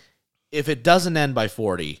 like, if it doesn't end by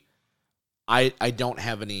 40, I don't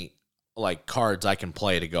have any, like, cards I can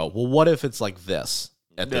play to go, well, what if it's like this?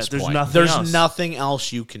 At this point, there's nothing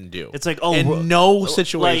else you can do. It's like, no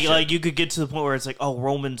situation. Like you could get to the point where it's like,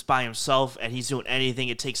 Roman's by himself and he's doing anything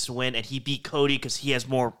it takes to win, and he beat Cody because he has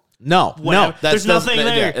more. No, there's nothing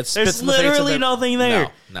there. Yeah, there's literally nothing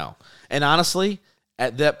there. No. And honestly,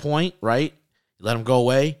 at that point, right, you let him go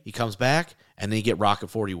away. He comes back, and then you get Rock at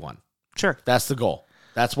 41. Sure, that's the goal.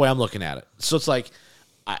 That's the way I'm looking at it. So it's like,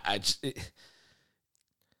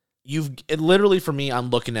 literally for me, I'm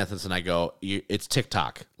looking at this and I go, it's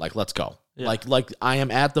TikTok. Like, let's go. Yeah. Like I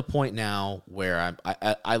am at the point now where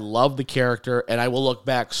I love the character, and I will look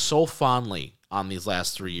back so fondly on these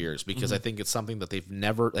last 3 years because I think it's something that they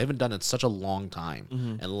haven't done in such a long time,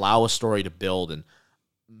 and allow a story to build and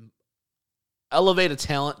elevate a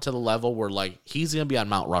talent to the level where, like, he's going to be on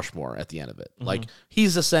Mount Rushmore at the end of it. Like,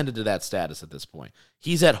 he's ascended to that status at this point.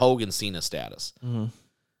 He's at Hogan Cena status.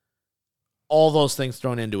 All those things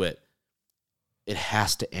thrown into it, it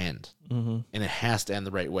has to end. And it has to end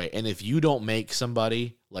the right way. And if you don't make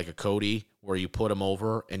somebody like a Cody where you put him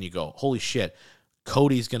over and you go, holy shit,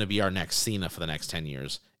 Cody's going to be our next Cena for the next 10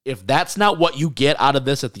 years. If that's not what you get out of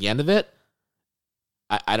this at the end of it,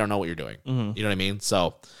 I don't know what you're doing. You know what I mean?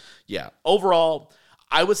 So, yeah. Overall,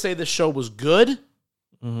 I would say this show was good.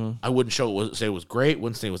 I wouldn't say it was great.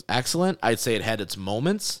 Wouldn't say it was excellent. I'd say it had its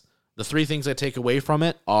moments. The three things I take away from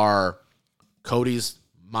it are Cody's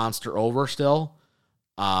monster over still.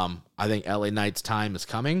 I think LA Knight's time is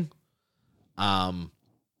coming. And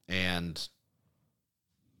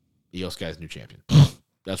Io Sky's new champion.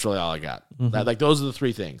 That's really all I got. Those are the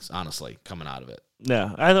three things, honestly, coming out of it.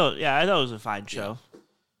 Yeah, I thought it was a fine show.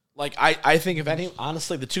 Like, I think if any,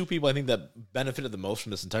 honestly, the two people I think that benefited the most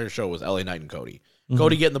from this entire show was LA Knight and Cody.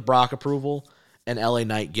 Cody getting the Brock approval, and LA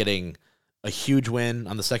Knight getting a huge win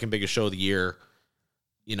on the second biggest show of the year,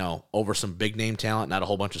 you know, over some big name talent, not a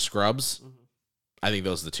whole bunch of scrubs. I think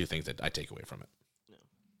those are the two things that I take away from it. Yeah.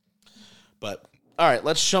 But, all right,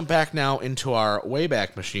 let's jump back now into our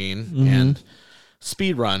Wayback Machine and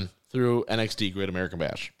speed run through NXT Great American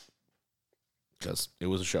Bash. Because it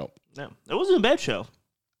was a show. No, it wasn't a bad show.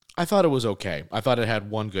 I thought it was okay. I thought it had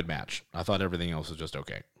one good match. I thought everything else was just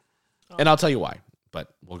okay. And I'll tell you why,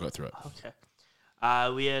 but we'll go through it.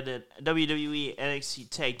 Okay. We had a WWE NXT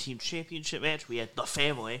Tag Team Championship match. We had The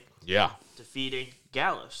Family. Yeah. Defeating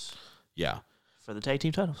Gallus. Yeah. For the tag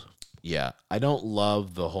team titles. Yeah. I don't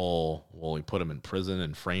love the whole, well, we put him in prison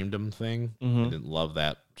and framed him thing. I didn't love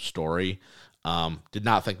that story. Did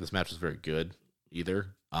not think this match was very good either.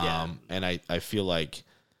 And I feel like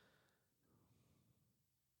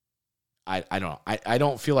I don't know. I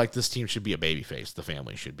don't feel like this team should be a babyface. The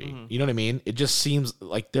Family should be. You know what I mean? It just seems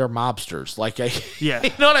like they're mobsters. You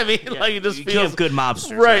know what I mean? Yeah. Like, it just feels can't have good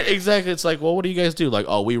mobsters. Right, exactly. It's like, well, what do you guys do? Like,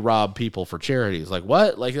 oh, we rob people for charities. Like,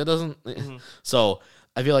 what? Like, that doesn't. So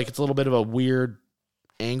I feel like it's a little bit of a weird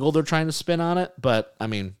angle they're trying to spin on it. But I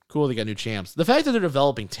mean, cool. They got new champs. The fact that they're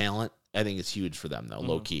developing talent, I think, is huge for them, though.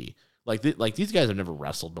 Low key. Like these guys have never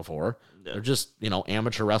wrestled before. Yeah. They're just,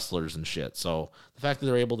 amateur wrestlers and shit. So the fact that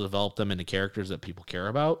they're able to develop them into characters that people care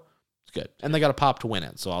about, it's good. And they got a pop to win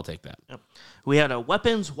it, so I'll take that. Yep. We had a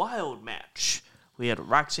Weapons Wild match. We had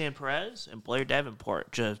Roxanne Perez and Blair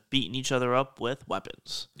Davenport just beating each other up with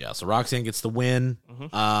weapons. Yeah, so Roxanne gets the win.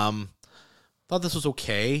 Thought this was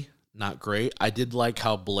okay, not great. I did like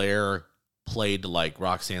how Blair played like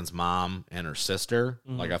Roxanne's mom and her sister.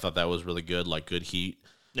 Like, I thought that was really good, like good heat.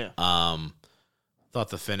 Yeah. Thought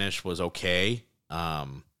the finish was okay. I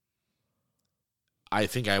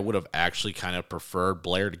think I would have actually kind of preferred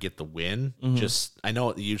Blair to get the win. Just, I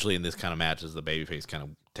know usually in this kind of matches the babyface kind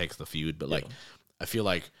of takes the feud, but like, I feel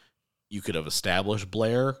like you could have established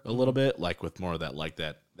Blair a little bit, like with more of that, like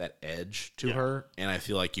that edge to her. And I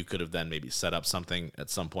feel like you could have then maybe set up something at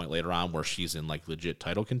some point later on where she's in like legit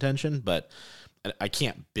title contention, but I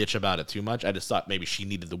can't bitch about it too much. I just thought maybe she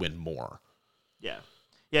needed to win more. Yeah.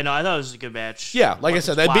 Yeah, no, I thought it was a good match. Yeah, like I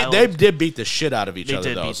said, they did beat the shit out of each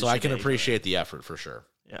other, though, so I can appreciate the effort for sure.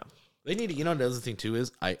 Yeah. They need to, the other thing, too,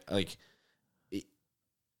 is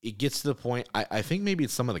it gets to the point, I think maybe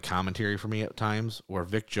it's some of the commentary for me at times, where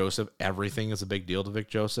Vic Joseph, everything is a big deal to Vic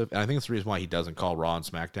Joseph, and I think it's the reason why he doesn't call Raw and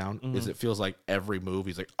SmackDown, is it feels like every move,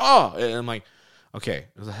 he's like, oh, and I'm like, okay,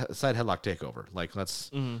 it was a side headlock takeover. Like, let's,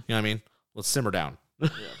 you know what I mean? Let's simmer down.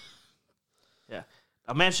 Yeah.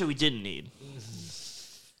 A match that we didn't need.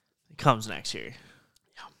 It comes next year.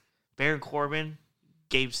 Yeah. Baron Corbin,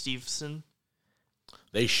 Gabe Stevenson.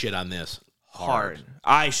 They shit on this Hard.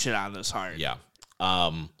 I shit on this hard. Yeah.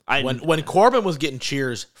 When Corbin was getting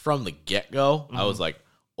cheers from the get-go, I was like,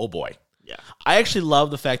 oh boy. Yeah. I actually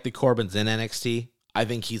love the fact that Corbin's in NXT. I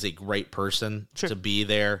think he's a great person to be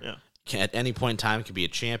there. Yeah. At any point in time can be a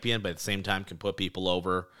champion, but at the same time can put people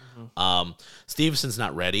over. Stevenson's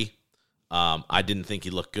not ready. I didn't think he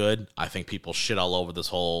looked good. I think people shit all over this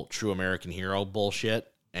whole true American hero bullshit.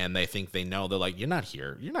 And they think they know. They're like, you're not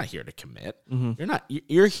here. You're not here to commit.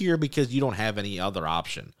 You're here because you don't have any other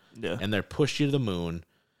option. Yeah. And they're pushed you to the moon.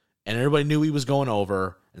 And everybody knew he was going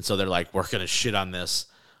over. And so they're like, we're going to shit on this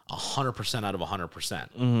 100% out of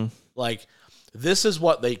 100%. Like, this is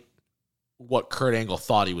what Kurt Angle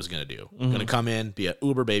thought he was going to do. Going to come in, be an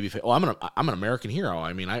uber babyface. Oh, I'm an American hero.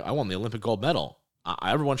 I mean, I won the Olympic gold medal.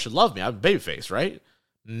 Everyone should love me. I'm a babyface, right?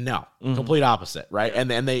 No, complete opposite, right?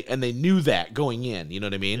 And they knew that going in. You know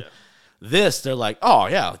what I mean? Yeah. They're like, oh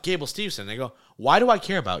yeah, Gable Stevenson. They go, why do I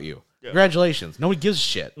care about you? Yeah. Congratulations. Nobody gives a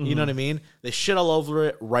shit. You know what I mean? They shit all over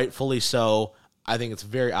it, rightfully so. I think it's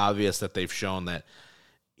very obvious that they've shown that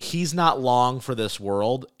he's not long for this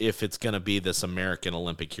world if it's going to be this American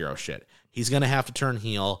Olympic hero shit. He's going to have to turn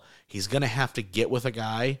heel. He's going to have to get with a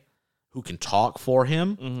guy who can talk for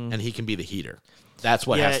him, and he can be the heater. That's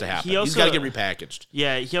what has to happen. He's got to get repackaged.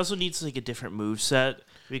 Yeah, he also needs like a different moveset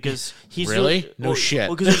because he's really shit.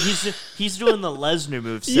 Well, because he's doing the Lesnar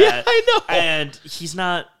moveset. Yeah, I know, and he's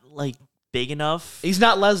not like big enough. He's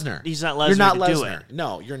not Lesnar. He's not Lesnar. You're not to Lesnar. Do it.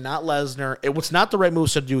 No, you're not Lesnar. It's not the right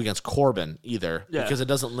moveset to do against Corbin either because it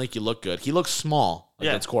doesn't make you look good. He looks small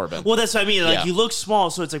against Corbin. Well, that's what I mean. Like you look small,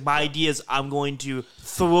 so it's like my idea is I'm going to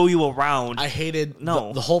throw you around. I hated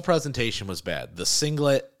the whole presentation was bad. The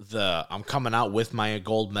singlet, I'm coming out with my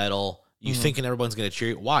gold medal. You thinking everyone's going to cheer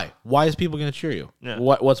you? Why? Why is people going to cheer you? Yeah.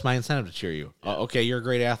 What's my incentive to cheer you? Yeah. Okay, you're a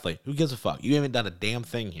great athlete. Who gives a fuck? You haven't done a damn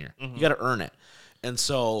thing here. You got to earn it. And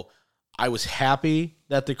so I was happy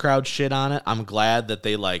that the crowd shit on it. I'm glad that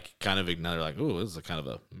they like kind of ignore. Like, ooh, this is a kind of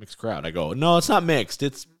a mixed crowd. I go, no, it's not mixed.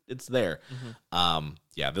 It's there.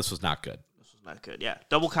 Yeah, this was not good. This was not good. Yeah,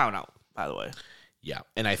 double count out. By the way. Yeah,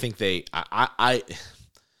 and I think I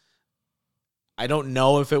don't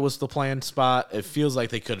know if it was the planned spot. It feels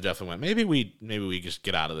like they could have definitely went. Maybe we just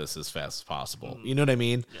get out of this as fast as possible. You know what I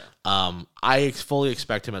mean? Yeah. I fully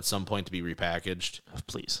expect him at some point to be repackaged.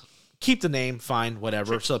 Please. Keep the name, fine,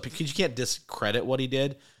 whatever. Sure. So because you can't discredit what he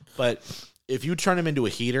did, but if you turn him into a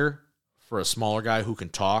heater for a smaller guy who can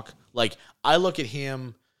talk, like I look at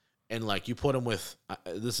him and like you put him with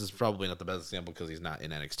this is probably not the best example because he's not in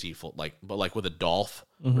NXT but like with a Dolph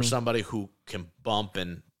or somebody who can bump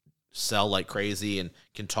and sell like crazy and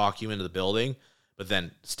can talk you into the building, but then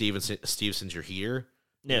Stevenson's your heater.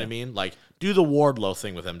 You know what I mean? Like, do the Wardlow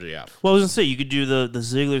thing with MJF. Well, I was going to say, you could do the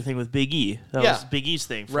Ziggler thing with Big E. That was Big E's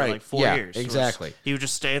thing for like 4 years. Exactly. He would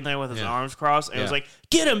just stand there with his arms crossed, and it was like,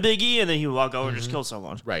 get him, Big E, and then he would walk over and just kill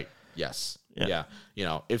someone. Right. Yes. Yeah. You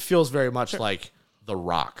know, it feels very much like The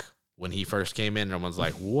Rock when he first came in. Everyone's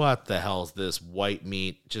like, what the hell is this white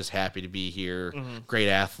meat? Just happy to be here. Great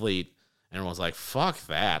athlete. And everyone's like, fuck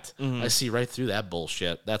that. I see right through that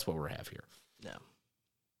bullshit. That's what we have here. Yeah.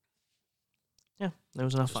 Yeah, it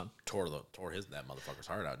was enough fun. Tore that motherfucker's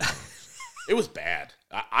heart out. It was bad.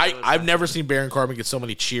 I've never seen Baron Corbin get so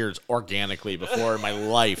many cheers organically before in my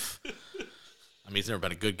life. I mean, he's never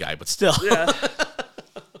been a good guy, but still. Yeah.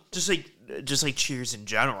 just like cheers in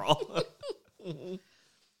general.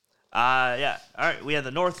 Yeah. All right. We had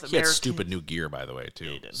the North American. He had stupid new gear, by the way, too.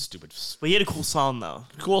 Yeah, he did. Stupid. But he had a cool song, though.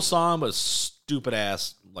 Cool song, but stupid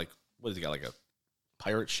ass. Like, what has he got? Like a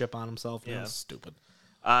pirate ship on himself? Yeah. Stupid.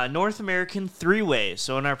 North American 3-way.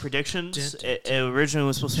 So in our predictions, it originally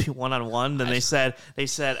was supposed to be 1-on-1. Then they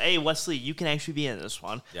said, "Hey Wesley, you can actually be in this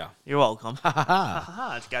one." Yeah, you're welcome.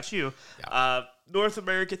 Ha got you. Yeah. North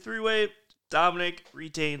American 3-way. Dominic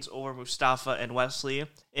retains over Mustafa and Wesley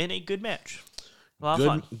in a good match. A lot of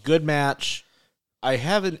fun. Good match. I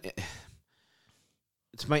haven't.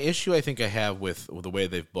 It's my issue. I think I have with the way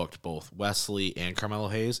they've booked both Wesley and Carmelo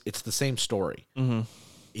Hayes. It's the same story.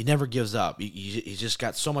 He never gives up. He's just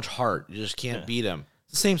got so much heart. You just can't beat him.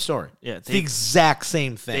 It's the same story. Yeah, it's the exact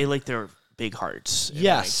same thing. They like their big hearts.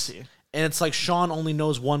 Yes. And it's like Sean only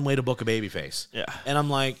knows one way to book a babyface. Yeah. And I'm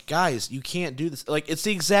like, guys, you can't do this. Like, it's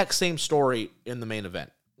the exact same story in the main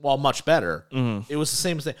event. Well, much better. It was the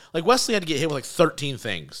same thing. Like, Wesley had to get hit with like 13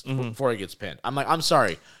 things before he gets pinned. I'm like, I'm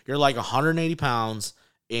sorry. You're like 180 pounds,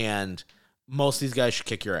 and most of these guys should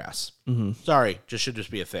kick your ass. Sorry. Should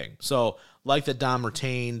just be a thing. So, like that Dom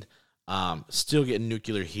retained. Still getting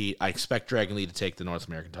nuclear heat. I expect Dragon Lee to take the North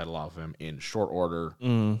American title off of him in short order.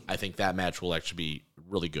 I think that match will actually be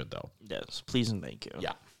really good, though. Yes, please and thank you.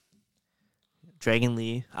 Yeah. Dragon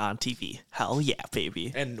Lee on TV. Hell yeah,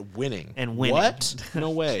 baby. And winning. What? No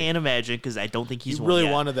way. Can't imagine, because I don't think he's won really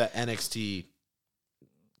yet. Wanted that NXT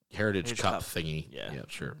Heritage Cup thingy. Yeah,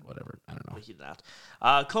 sure, whatever. I don't know. But he's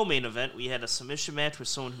not. Co-main event, we had a submission match with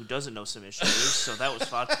someone who doesn't know submission moves, so that was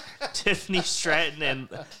fun. Tiffany Stratton and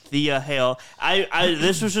Thea Hale.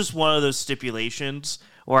 This was just one of those stipulations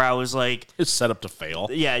where I was like, it's set up to fail.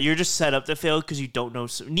 Yeah, you're just set up to fail because you don't know.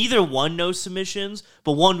 Neither one knows submissions,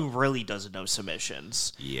 but one really doesn't know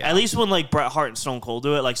submissions. Yeah. At least when like Bret Hart and Stone Cold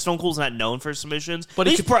do it, like Stone Cold's not known for submissions, but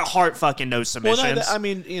at least Bret Hart fucking knows submissions. Well, I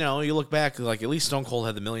mean, you look back, like at least Stone Cold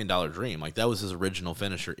had the $1 Million Dream. Like that was his original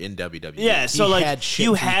finisher in WWE. Yeah, so like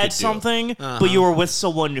you had something, but you were with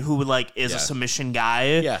someone who like is a submission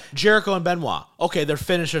guy. Yeah, Jericho and Benoit. Okay, their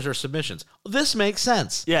finishers are submissions. This makes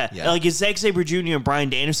sense. Yeah. Like if Zack Sabre Jr. and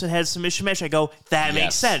Bryan Danielson had a submission match, I go, that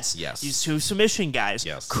makes sense. Yes. These two submission guys.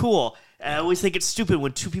 Yes. Cool. I always think it's stupid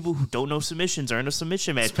when two people who don't know submissions are in a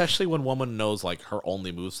submission match. Especially when woman knows like her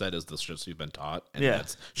only moveset is the shit she's been taught. And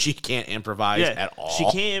she can't improvise at all. She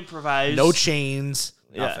can't improvise. No chains.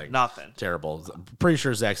 Nothing. Yeah, nothing. Terrible. Pretty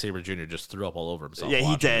sure Zack Sabre Jr. just threw up all over himself. Yeah,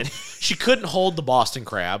 he did. She couldn't hold the Boston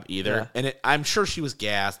Crab either. Yeah. And I'm sure she was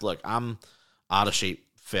gassed. Look, I'm out of shape,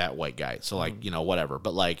 fat white guy. So like, whatever.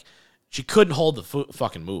 But like, she couldn't hold the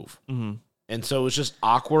fucking move. Mm-hmm. And so it was just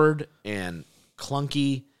awkward and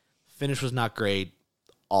clunky. Finish was not great.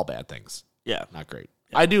 All bad things. Yeah. Not great.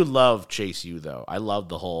 Yeah. I do love Chase U, though. I love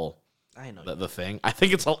the whole the thing. I just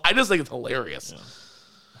think it's hilarious. Yeah.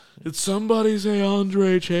 Did somebody say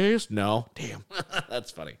Andre Chase? No. Damn.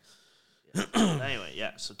 That's funny. Yeah. Anyway,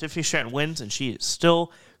 yeah. So Tiffany Stratton wins, and she is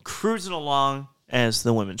still cruising along as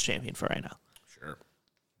the women's champion for right now. Sure.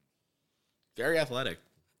 Very athletic.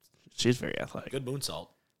 She's very athletic. Good moonsault.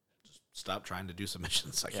 Just stop trying to do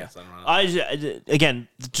submissions, I guess. I don't know. Again,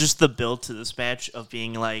 just the build to this match of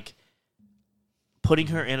being like putting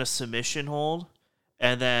her in a submission hold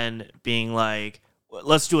and then being like,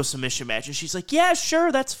 let's do a submission match. And she's like, yeah,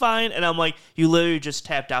 sure, that's fine. And I'm like, you literally just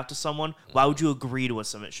tapped out to someone. Why would you agree to a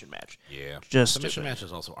submission match? Yeah. Just submission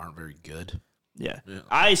matches also aren't very good. Yeah.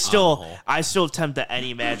 I still attempt at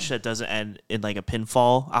any match that doesn't end in like a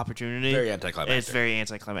pinfall opportunity. Very anticlimactic. It's very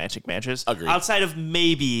anticlimactic matches. Agreed. Outside of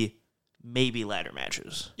maybe ladder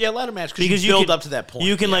matches. Yeah, ladder match because you build up to that point.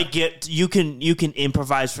 You can you can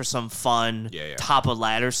improvise for some fun top of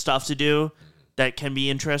ladder stuff to do that can be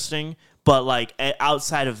interesting. But like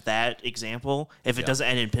outside of that example, if it doesn't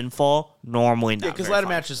end in pinfall, normally not. Yeah, because ladder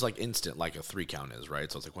match is like instant, like a 3 count is,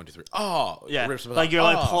 right? So it's like 1, 2, 3. Oh, yeah. Like you're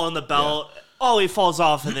like pulling the belt. Yeah. Oh, he falls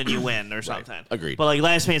off and then you win or something. Right. Agreed. But like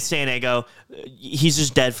last man standing, I go, he's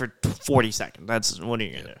just dead for 40 seconds. That's what are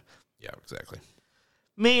you gonna do? Yeah, exactly.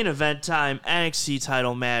 Main event time, NXT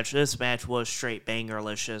title match. This match was straight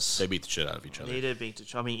bangerlicious. They beat the shit out of each other. They did beat the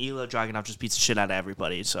shit. I mean, Ilya Dragunov just beats the shit out of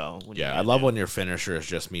everybody. So I love when your finisher is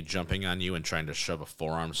just me jumping on you and trying to shove a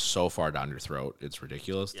forearm so far down your throat. It's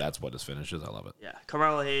ridiculous. Yeah. That's what his finish is. I love it. Yeah,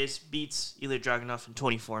 Carmelo Hayes beats Ilya Dragunov in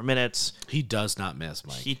 24 minutes. He does not miss,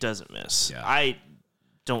 Mike. He doesn't miss. Yeah. I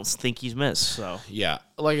don't think he's missed. So yeah,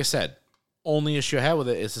 like I said, only issue I had with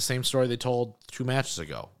it is the same story they told 2 matches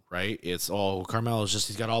ago. Right? It's Carmelo's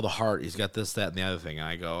he's got all the heart. He's got this, that, and the other thing. And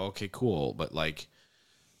I go, okay, cool. But like,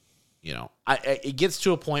 it gets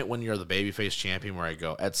to a point when you're the babyface champion where I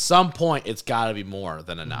go, at some point, it's got to be more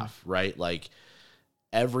than enough, right? Like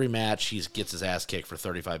every match, he gets his ass kicked for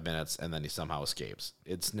 35 minutes and then he somehow escapes.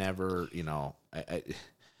 It's never, I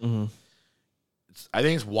think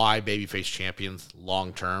it's why babyface champions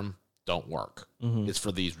long term don't work. It's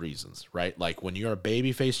for these reasons, right? Like when you're a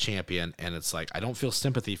babyface champion and it's like I don't feel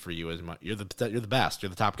sympathy for you as much. You're the best. You're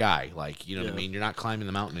the top guy. Like what I mean. You're not climbing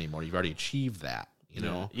the mountain anymore. You've already achieved that. You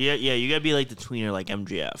know. Yeah. You gotta be like the tweener, like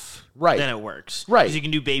MJF. Right. Then it works. Right. Because you can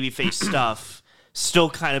do babyface stuff, still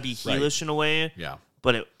kind of be heelish in a way. Yeah.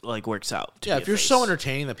 But it like works out. Yeah. If you're so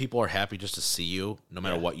entertaining that people are happy just to see you, no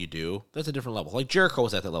matter what you do, that's a different level. Like Jericho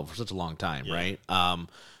was at that level for such a long time, right?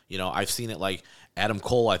 I've seen it like. Adam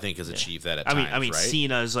Cole, I think, has achieved that at times. I mean, right?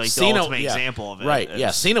 Cena is like the ultimate example of it. Right,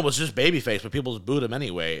 yeah. Cena was just babyface, but people just booed him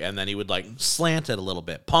anyway, and then he would like slant it a little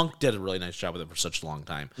bit. Punk did a really nice job with it for such a long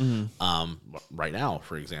time. Right now,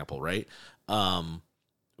 for example, right?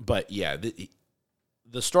 But yeah,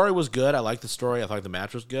 the story was good. I like the story. I thought the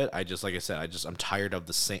match was good. Like I said, I'm tired of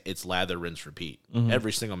the same. It's lather, rinse, repeat.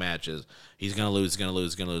 Every single match is he's gonna lose.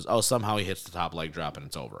 Oh, somehow he hits the top leg drop and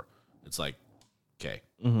it's over. It's like, okay,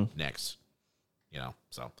 next.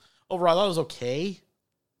 So overall, I thought it was okay.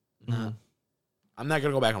 I'm I'm not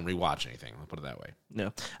gonna go back and rewatch anything. I'll put it that way.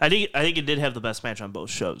 No, I think it did have the best match on both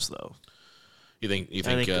shows, though. You think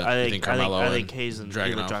Carmelo I think Hayes and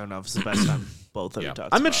Dragunov is the best on both of you.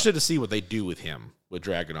 I'm interested to see what they do with him with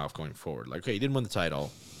Dragunov going forward. Like, okay, he didn't win the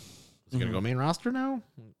title. Is he gonna go main roster now?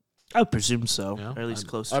 I would presume so, or at least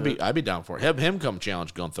close to it. I'd be down for it. Have him come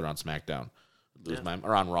challenge Gunther on SmackDown.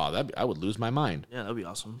 Or on Raw. I would lose my mind. Yeah, that'd be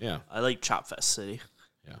awesome. Yeah. I like Chopfest City.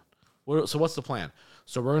 Yeah. So what's the plan?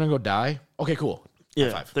 So we're going to go die? Okay, cool.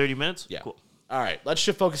 Yeah. 30 minutes? Yeah. Cool. All right. Let's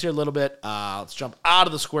shift focus here a little bit. Let's jump out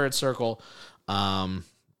of the squared circle.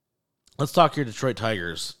 Let's talk your Detroit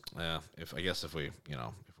Tigers. If we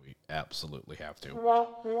absolutely have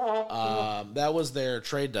to. That was their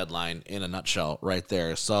trade deadline in a nutshell right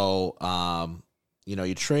there. So,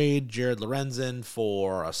 you trade Jared Lorenzen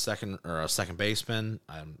for a second baseman.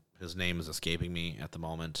 His name is escaping me at the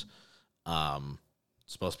moment.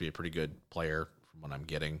 Supposed to be a pretty good player from what I'm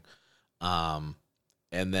getting. And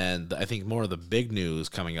then I think more of the big news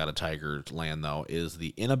coming out of Tigers land, though, is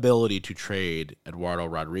the inability to trade Eduardo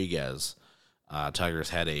Rodriguez. Tigers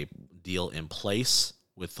had a deal in place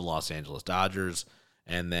with the Los Angeles Dodgers,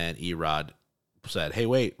 and then Erod said, hey,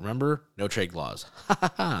 wait, remember? No trade clause.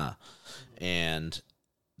 And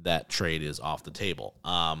that trade is off the table.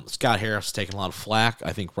 Scott Harris has taken a lot of flack,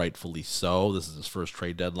 I think rightfully so. This is his first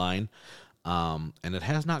trade deadline, and it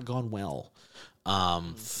has not gone well.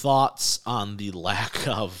 Thoughts on the lack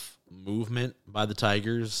of movement by the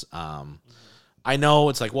Tigers? I know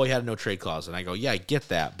it's like, well, he had a no trade clause, and I go, yeah, I get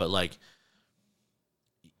that, but like,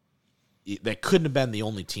 that couldn't have been the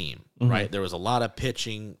only team, right? There was a lot of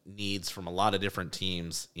pitching needs from a lot of different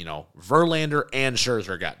teams. Verlander and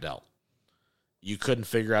Scherzer got dealt. You couldn't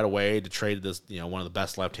figure out a way to trade this, one of the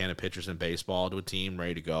best left-handed pitchers in baseball to a team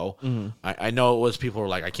ready to go. I know it was people were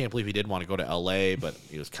like, I can't believe he didn't want to go to L.A., but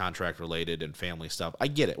it was contract-related and family stuff. I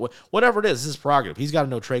get it. Whatever it is, this is prerogative. He's got a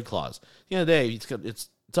no-trade clause. At the end of the day, it's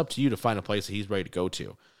up to you to find a place that he's ready to go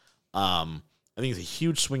to. I think it's a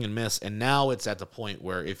huge swing and miss, and now it's at the point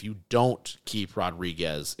where if you don't keep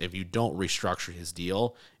Rodriguez, if you don't restructure his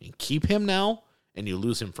deal and keep him now, and you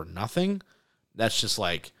lose him for nothing, that's just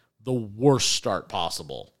like the worst start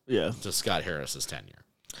possible to Scott Harris's tenure.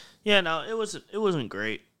 Yeah, no, it wasn't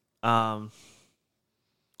great. I mean,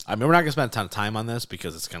 we're not going to spend a ton of time on this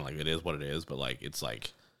because it's kind of like it is what it is, but like it's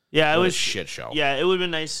like it was a shit show. Yeah, it would have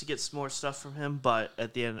been nice to get some more stuff from him, but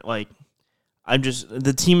at the end, like,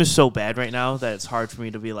 the team is so bad right now that it's hard for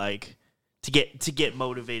me to be like to get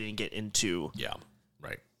motivated and get into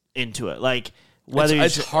into it. Like whether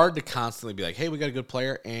it's hard to constantly be like, hey, we got a good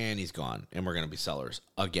player and he's gone and we're gonna be sellers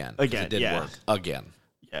again. It didn't work again.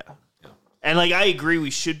 Yeah. And like I agree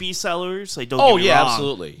we should be sellers. Like don't get me wrong,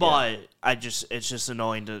 absolutely. But it's just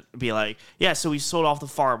annoying to be like, so we sold off the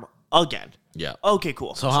farm again. Yeah. Okay,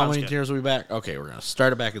 cool. So how many tiers are we back? Okay, we're gonna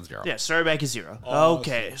start it back at 0. Yeah, start it back at 0.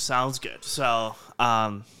 Okay, sounds good. So,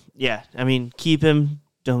 I mean, keep him,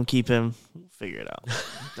 don't keep him, figure it out.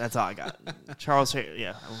 That's all I got. Charles,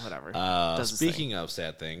 whatever. Speaking of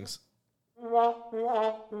sad things, U.S.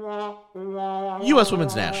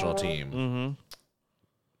 Women's National Team. Mm-hmm.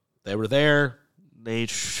 They were there. They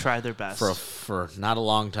tried their best for not a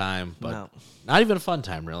long time, but not even a fun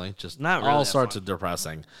time, really. Just not really all sorts of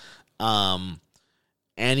depressing.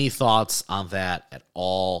 Any thoughts on that at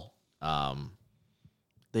all?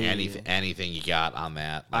 Anything you got on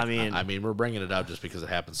that? Like, I mean, we're bringing it up just because it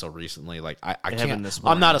happened so recently. Like, I can't.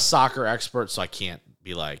 I'm not a soccer expert, so I can't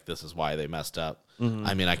be like, this is why they messed up. Mm-hmm.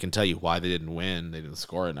 I mean, I can tell you why they didn't win. They didn't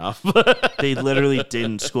score enough. They literally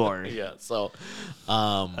didn't score. Yeah, so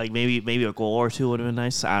like maybe a goal or two would have been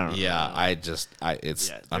nice. I don't know. Yeah, it's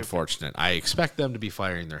unfortunate. I expect them to be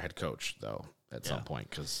firing their head coach though at some point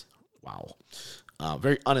because. Wow.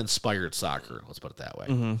 Very uninspired soccer, let's put it that way.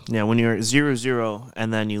 Mm-hmm. Yeah, when you're 0-0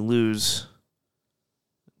 and then you lose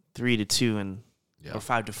 3-2 or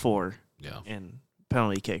 5-4 in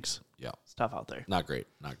penalty kicks. Yeah. It's tough out there. Not great.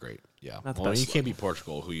 Yeah. Well, you can't beat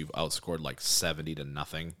Portugal, who you've outscored like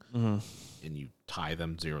 70-0, and you tie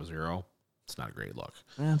them 0-0. It's not a great look.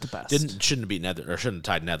 Not the best. Shouldn't have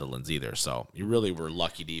tied Netherlands either, so you really were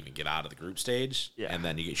lucky to even get out of the group stage, and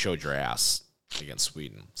then you showed your ass against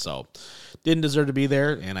Sweden. So didn't deserve to be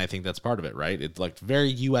there, and I think that's part of it, right? It looked very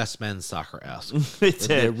U.S. men's soccer-esque.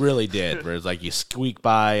 It really did, where it's like you squeak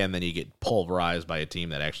by and then you get pulverized by a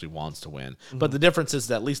team that actually wants to win. Mm-hmm. But the difference is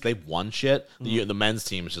that at least they've won shit. The men's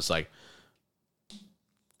team is just like,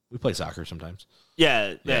 we play soccer sometimes.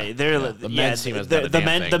 Yeah, they're the men's team is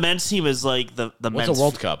the men's team is like the What's men's a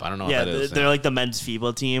World Cup? I don't know what that is. They're like the men's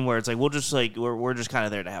FIBA team where it's like we're just kind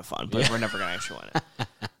of there to have fun, but we're never gonna actually win it.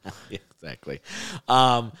 Exactly. Exactly.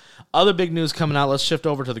 Other big news coming out. Let's shift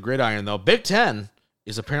over to the gridiron, though. Big Ten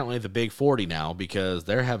is apparently the Big 40 now because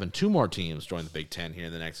they're having 2 more teams join the Big Ten here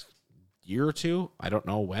in the next year or 2. I don't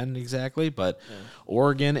know when exactly, but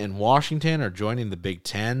Oregon and Washington are joining the Big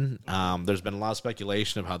Ten. There's been a lot of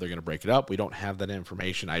speculation of how they're going to break it up. We don't have that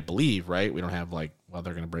information, I believe, right? We don't have they're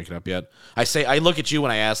going to break it up yet. I look at you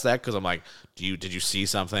when I ask that because I'm like, did you see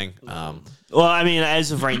something? Well, I mean,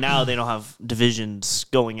 as of right now, they don't have divisions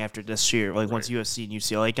going after this year. Like once USC and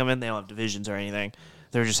UCLA come in, they don't have divisions or anything.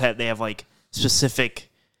 They have specific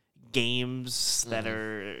games that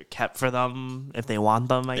are kept for them if they want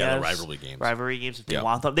them, I guess. The rivalry games if they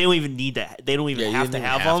want them. They don't even need that. They don't even have to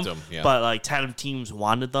have them. But 10 teams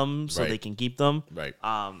wanted them, so they can keep them. Right.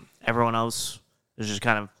 Everyone else is just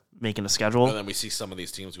kind of making a schedule. And then we see some of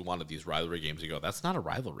these teams who wanted these rivalry games. You go, that's not a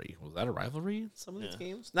rivalry. Was that a rivalry in some of these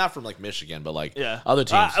games? Not from Michigan, but other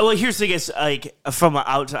teams. Well, here's the thing: is from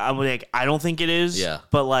outside, I'm like, I don't think it is. Yeah.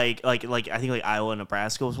 But I think Iowa and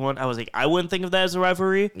Nebraska was one. I was like, I wouldn't think of that as a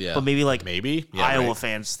rivalry. Yeah. But maybe Iowa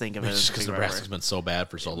fans think of it as because Nebraska's been so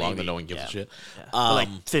bad for so long that no one gives a shit. Yeah. But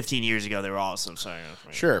 15 years ago, they were awesome. So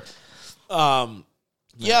sure.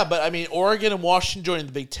 Yeah, but I mean, Oregon and Washington joining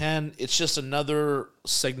the Big Ten, it's just another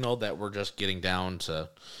signal that we're just getting down to.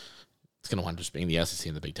 It's going to wind up just being the SEC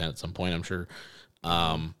and the Big Ten at some point, I'm sure.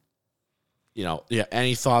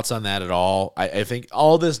 Any thoughts on that at all? I think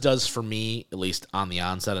all this does for me, at least on the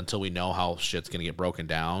onset, until we know how shit's going to get broken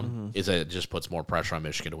down, is that it just puts more pressure on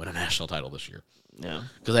Michigan to win a national title this year. Yeah,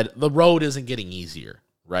 because the road isn't getting easier,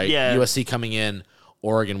 right? Yeah, USC coming in,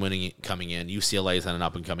 Oregon coming in, UCLA is an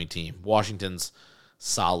up and coming team. Washington's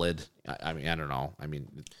solid. I mean, I don't know. I mean,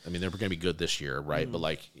 they're going to be good this year, right?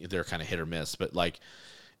 But they're kind of hit or miss. But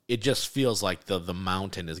it just feels like the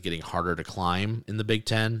mountain is getting harder to climb in the Big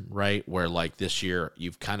Ten, right? Where this year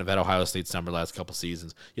you've kind of had Ohio State's number the last couple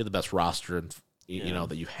seasons. You have the best roster, that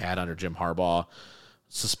you've had under Jim Harbaugh,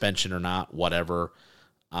 suspension or not, whatever.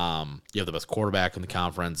 You have the best quarterback in the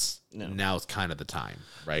conference. No. Now it's kind of the time,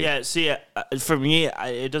 right? Yeah, see, for me,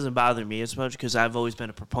 it doesn't bother me as much because I've always been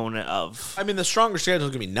a proponent of... I mean, the stronger schedule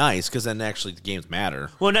is going to be nice because then actually the games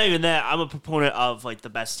matter. Well, not even that. I'm a proponent of, the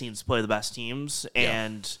best teams play the best teams,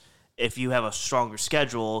 and if you have a stronger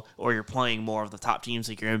schedule or you're playing more of the top teams,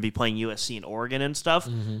 like you're going to be playing USC and Oregon and stuff,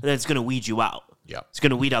 then it's going to weed you out. Yeah. It's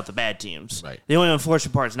going to weed out the bad teams. Right. The only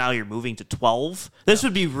unfortunate part is now you're moving to 12. This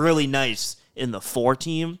would be really nice in the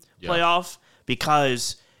 4-team playoff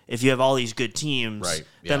because if you have all these good teams,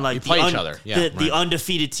 then you play each other. The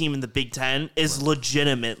undefeated team in the Big Ten is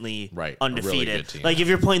legitimately undefeated. Really if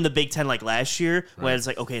you're playing the Big Ten last year, when it's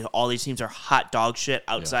okay, all these teams are hot dog shit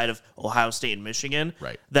outside of Ohio State and Michigan,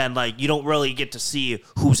 then you don't really get to see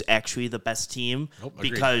who's actually the best team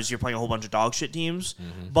because you're playing a whole bunch of dog shit teams.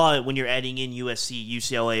 But when you're adding in USC,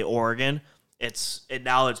 UCLA, Oregon,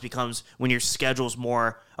 it becomes when your schedule's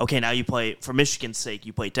more now you play, for Michigan's sake,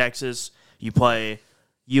 you play Texas, you play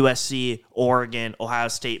USC, Oregon, Ohio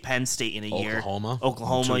State, Penn State in a year.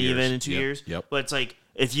 Oklahoma even in 2 years. Yep. But it's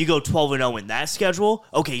if you go 12-0 in that schedule,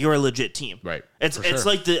 you're a legit team. Right. It's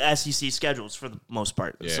like the SEC schedules for the most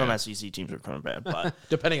part. Yeah. Some SEC teams are kind of bad, but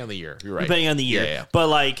depending on the year. You're right. Depending on the year. Yeah.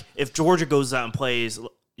 But if Georgia goes out and plays,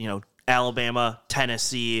 Alabama,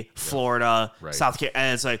 Tennessee, Florida, South Carolina,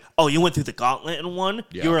 and it's you went through the gauntlet and won,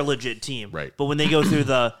 you're a legit team. Right. But when they go through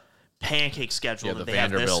the pancake schedule that the they have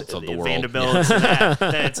Vanderbilts of the world. Vanderbilts and that,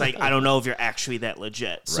 then it's I don't know if you're actually that legit.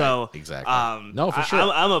 Right, so exactly. No, for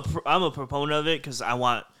sure. I'm a proponent of it because I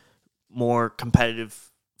want more competitive,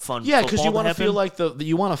 fun. Yeah, because you want to feel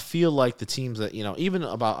like the teams that even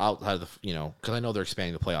about outside of the because I know they're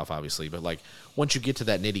expanding the playoff obviously, but once you get to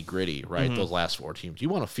that nitty gritty, right, those last 4 teams, you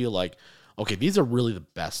want to feel like. Okay, these are really the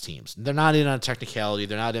best teams. They're not in on technicality.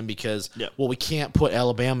 They're not in because, we can't put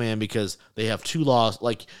Alabama in because they have 2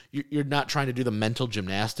 losses. You're not trying to do the mental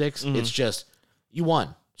gymnastics. It's just, you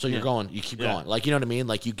won. So you're going, you keep going. You know what I mean?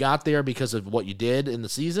 You got there because of what you did in the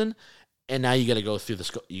season, and now you got to go through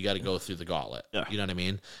the gauntlet. Yeah. You know what I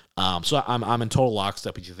mean? So I'm in total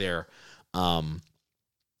lockstep with you there.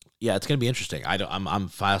 Yeah, it's going to be interesting. I'm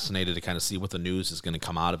fascinated to kind of see what the news is going to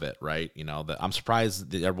come out of it, right? That I'm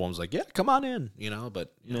surprised that everyone's like, yeah, come on in,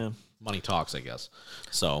 but money talks, I guess.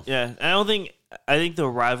 So yeah, I think the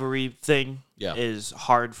rivalry thing is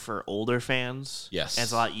hard for older fans. Yes, and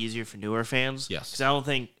it's a lot easier for newer fans. Yes, because I don't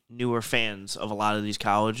think newer fans of a lot of these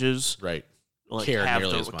colleges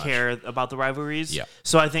care about the rivalries. Yeah,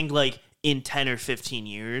 so I think in 10 or 15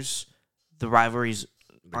 years, the rivalries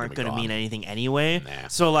aren't going to mean anything anyway. Nah.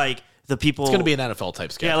 So the people. It's going to be an NFL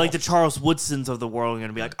type schedule. Yeah, like the Charles Woodsons of the world are going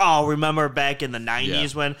to be like, oh, remember back in the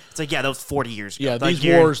 90s when it's like, yeah, that was 40 years ago. Yeah, like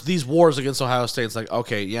these wars against Ohio State. It's like,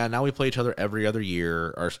 okay, yeah, now we play each other every other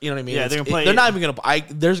year, or you know what I mean? Yeah, they're going to play. They're not even going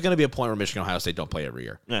to. There's going to be a point where Michigan and Ohio State don't play every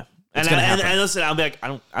year. Yeah. And listen, I'll be like,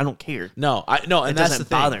 I don't care. No, and that's the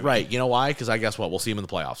thing, right? You know why? Because I guess what we'll see them in the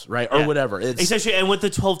playoffs, right, or whatever. Essentially, and with the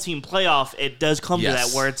 12-team playoff, it does come to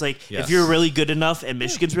that where it's like, if you're really good enough and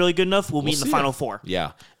Michigan's really good enough, we'll meet in the Final Four.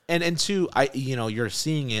 Yeah, and two, you're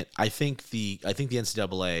seeing it. I think the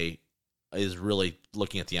NCAA is really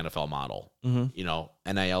looking at the NFL model. Mm-hmm. You know,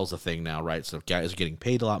 NIL is a thing now, right? So guys are getting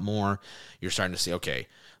paid a lot more. You're starting to see, okay,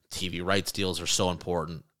 TV rights deals are so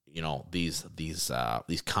important. You know, these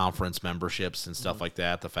conference memberships and stuff like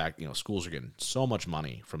that. The fact, schools are getting so much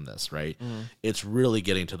money from this, right? It's really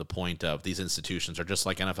getting to the point of these institutions are just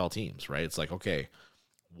like NFL teams, right? It's like, okay,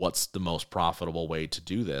 what's the most profitable way to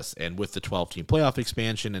do this? And with the 12-team playoff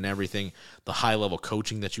expansion and everything, the high-level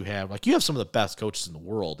coaching that you have, like you have some of the best coaches in the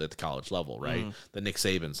world at the college level, right? The Nick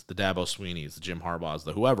Sabans, the Dabo Sweeneys, the Jim Harbaughs,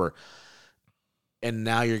 the whoever. And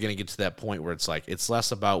now you're going to get to that point where it's like, it's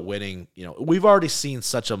less about winning. We've already seen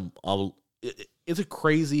such it's a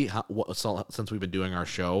crazy, since we've been doing our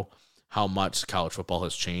show, how much college football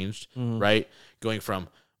has changed, right? Going from,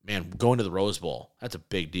 going to the Rose Bowl, that's a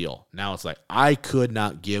big deal. Now it's like, I could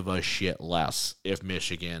not give a shit less if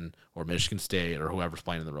Michigan or Michigan State or whoever's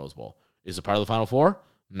playing in the Rose Bowl. Is it part of the Final Four?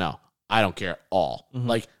 No, I don't care at all.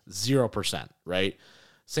 Like 0%, right?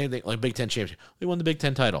 Same thing, like Big Ten championship. We won the Big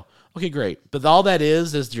Ten title. Okay, great. But all that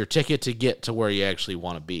is your ticket to get to where you actually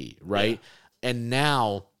want to be, right? Yeah. And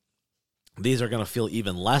now these are going to feel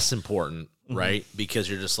even less important, right? Because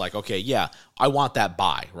you're just like, okay, yeah, I want that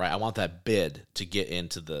bye, right? I want that bid to get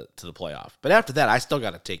into the playoff. But after that, I still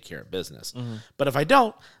got to take care of business. But if I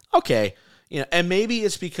don't, okay, and maybe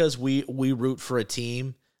it's because we root for a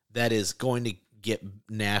team that is going to get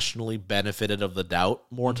nationally benefited of the doubt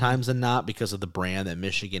more times than not because of the brand that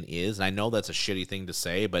Michigan is. And I know that's a shitty thing to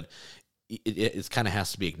say, but it kind of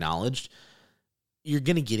has to be acknowledged. You're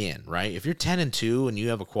going to get in, right? If you're 10-2 and you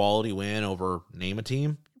have a quality win over name a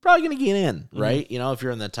team, you're probably going to get in, right? If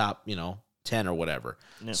you're in the top, 10 or whatever.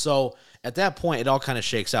 Yeah. So at that point, it all kind of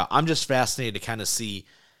shakes out. I'm just fascinated to kind of see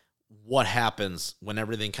what happens when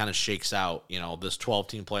everything kind of shakes out, this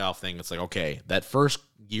 12-team playoff thing. It's like, okay, that first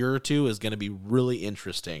year or two is going to be really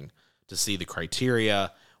interesting to see the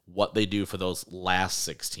criteria, what they do for those last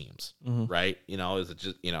 6 teams, right? Is it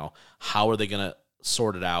just, how are they going to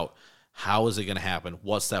sort it out? How is it going to happen?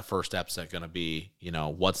 What's that first upset going to be?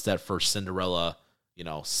 What's that first Cinderella, in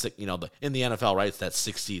the NFL, right? It's that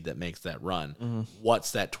 6 seed that makes that run.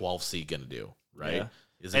 What's that 12 seed going to do, right? Yeah.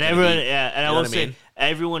 And everyone, and I will say,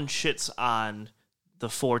 everyone shits on the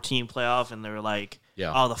 4-team playoff, and they're like,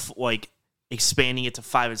 expanding it to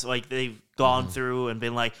 5 and like they've gone through and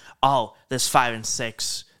been like, oh, this 5 and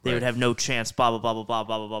 6, they would have no chance, blah blah blah blah blah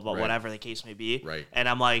blah blah blah, whatever the case may be. Right. And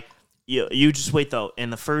I'm like, you just wait though. In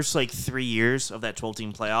the first 3 years of that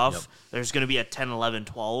 12-team playoff, there's going to be a 10, 11,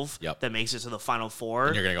 12 that makes it to the Final Four,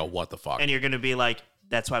 and you're going to go, what the fuck? And you're going to be like,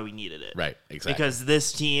 that's why we needed it. Right, exactly. Because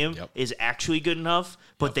this team is actually good enough,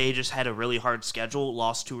 but they just had a really hard schedule,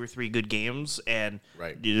 lost 2 or 3 good games, and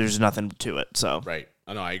there's nothing to it. So right.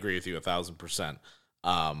 I know, I agree with you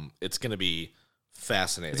 1,000%. It's going to be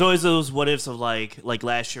fascinating. It's always those what ifs of like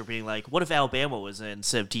last year being like, what if Alabama was in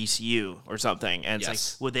instead of TCU or something? And it's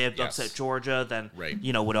like, would they have upset Georgia? Then,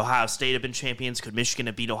 would Ohio State have been champions? Could Michigan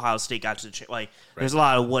have beat Ohio State, got to the there's a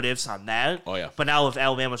lot of what ifs on that. Oh, yeah. But now if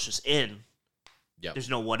Alabama's just in,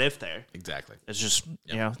 there's no what if there. Exactly. It's just,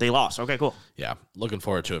 they lost. Okay, cool. Yeah, looking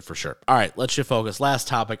forward to it for sure. All right, let's shift focus. Last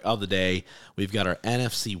topic of the day. We've got our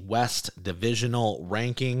NFC West Divisional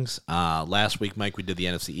Rankings. Last week, Mike, we did the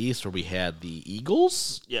NFC East where we had the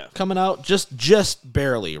Eagles coming out just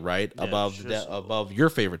barely, right? Yeah, above your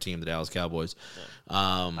favorite team, the Dallas Cowboys.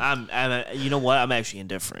 Yeah. You know what? I'm actually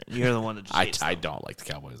indifferent. You're the one that just I don't like the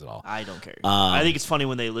Cowboys at all. I don't care. I think it's funny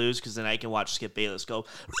when they lose because then I can watch Skip Bayless go,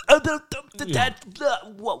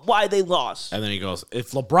 why they lost. And then he goes,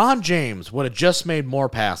 if LeBron James would have just made more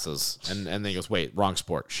passes. And then he goes, wait, wrong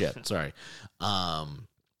sport. Shit, sorry.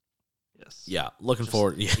 Yes. Yeah, looking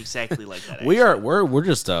forward. Yeah. Exactly like that. Actually.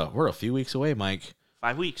 We're a few weeks away, Mike.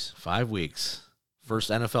 5 weeks. 5 weeks. First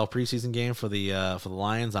NFL preseason game for the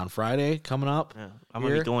Lions on Friday coming up. Yeah, I'm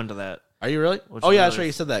going to be going to that. Are you really? That's right.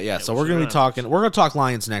 You said that. Yeah. So we're going to be talking. We're going to talk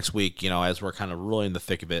Lions next week. As we're kind of really in the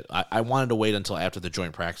thick of it. I wanted to wait until after the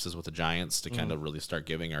joint practices with the Giants to kind of really start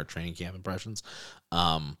giving our training camp impressions.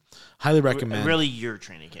 Highly recommend. Really, your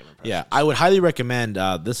training camp impressions. Yeah, I would highly recommend.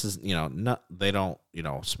 This is they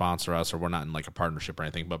don't sponsor us, or we're not in like a partnership or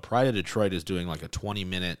anything. But Pride of Detroit is doing like a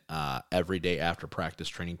 20-minute every day after practice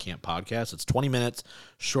training camp podcast. It's 20 minutes,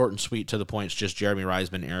 short and sweet, to the point. It's just Jeremy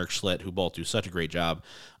Reisman, Eric Schlitt, who both do such a great job.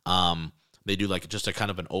 They do like just a kind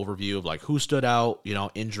of an overview of like who stood out,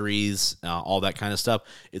 injuries, all that kind of stuff.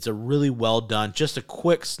 It's a really well done, just a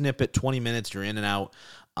quick snippet, 20 minutes, you're in and out.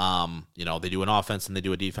 They do an offense and they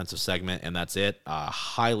do a defensive segment, and that's it.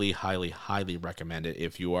 Highly, highly, highly recommend it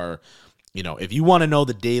if you are, if you want to know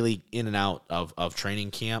the daily in and out of training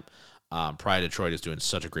camp. Pride of Detroit is doing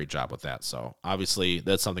such a great job with that. So obviously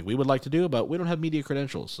that's something we would like to do, but we don't have media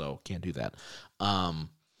credentials, so can't do that. I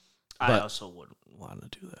also wouldn't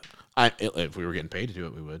want to do that. If we were getting paid to do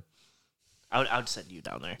it, we would. I would send you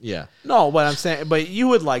down there. Yeah. No, what I'm saying, but you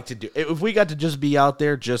would like to do, if we got to just be out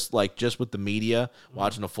there just with the media,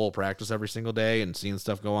 watching a full practice every single day and seeing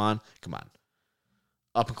stuff go on, come on.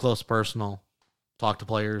 Up and close, personal, talk to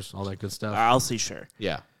players, all that good stuff. I'll see, sure.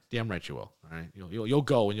 Yeah. Damn right you will. All right. You'll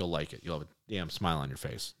go and you'll like it. You'll have a damn smile on your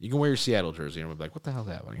face. You can wear your Seattle jersey and we'll be like, what the hell's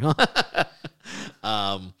happening?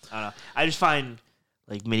 I don't know. I just find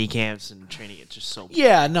like mini camps and training, it's just so.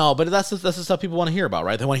 Yeah, no, but that's the stuff people want to hear about,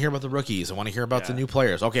 right? They want to hear about the rookies. They want to hear about the new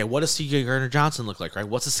players. Okay, what does C.J. Gardner-Johnson look like, right?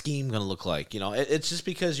 What's the scheme going to look like? It's just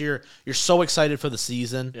because you're so excited for the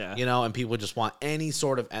season, and people just want any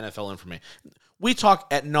sort of NFL information. We talk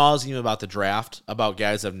ad nauseum about the draft, about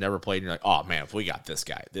guys that have never played, and you're like, oh, man, if we got this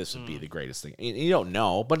guy, this would be the greatest thing. And you don't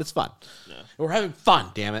know, but it's fun. Yeah. We're having fun,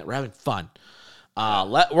 damn it. We're having fun.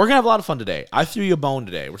 We're going to have a lot of fun today. I threw you a bone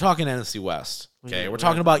today. We're talking NFC West. Okay, we're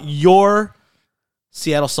talking about your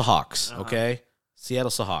Seattle Seahawks, okay? Seattle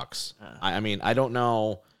Seahawks. I mean, I don't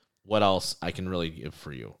know what else I can really give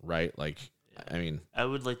for you, right? Like, I mean, I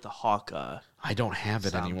would like the Hawk. I don't have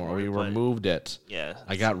it anymore. We removed it. Yeah.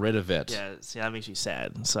 I got rid of it. Yeah, see, that makes me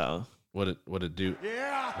sad, so. What it do?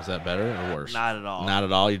 Yeah. Was that better or worse? Not at all. Not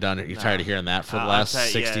at all? You're tired of hearing that for the last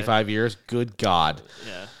 65 years? Good God.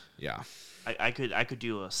 Yeah. Yeah. I could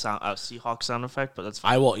do a Seahawks sound effect, but that's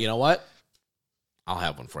fine. I will. You know what? I'll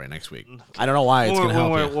have one for you next week. Okay. I don't know why it's going to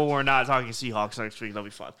help you. When we're not talking Seahawks next week, that'll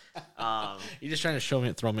be fun. You're just trying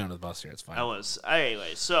to throw me on the bus here. It's fine. I was.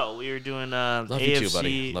 Anyway, so we were doing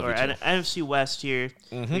AFC or NFC West here.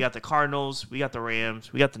 Mm-hmm. We got the Cardinals. We got the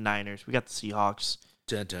Rams. We got the Niners. We got the Seahawks.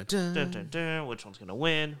 Dun, dun, dun. Dun, dun, dun. Which one's going to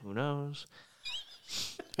win? Who knows?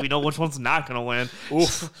 We know which one's not going to win.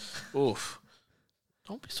 Oof.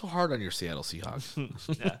 Don't be so hard on your Seattle Seahawks.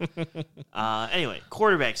 Anyway,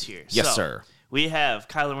 quarterbacks here. Yes, sir. We have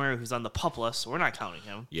Kyler Murray, who's on the PUP list, so we're not counting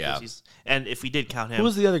him. Yeah. And if we did count him, who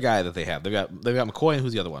was the other guy that they have? They've got McCoy, and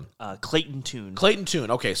who's the other one? Clayton Tune. Clayton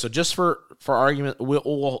Tune. Okay, so just for argument,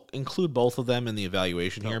 we'll include both of them in the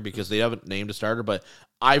evaluation here because they haven't named a starter. But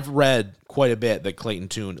I've read quite a bit that Clayton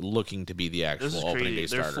Tune looking to be the actual opening day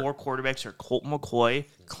starter. Their four quarterbacks are Colt McCoy,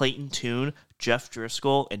 Clayton Tune, Jeff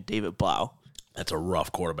Driscoll, and David Blau. That's a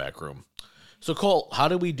rough quarterback room. So, Colt, how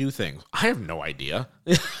do we do things? I have no idea.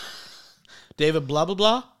 David blah, blah,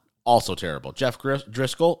 blah, also terrible. Jeff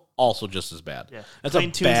Driscoll, also just as bad. Yeah.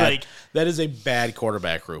 That is a bad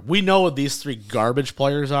quarterback room. We know what these three garbage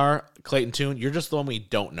players are. Clayton Tune, you're just the one we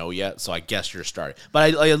don't know yet, so I guess you're starting.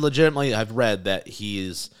 But I legitimately have read that he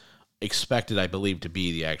is expected, I believe, to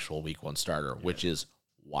be the actual week one starter, which is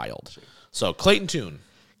wild. Sure. So, Clayton Tune.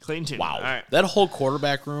 Wow. All right. That whole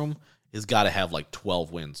quarterback room has got to have like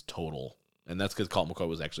 12 wins total. And that's because Colt McCoy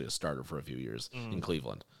was actually a starter for a few years in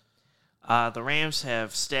Cleveland. The Rams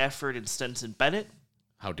have Stafford and Stetson Bennett.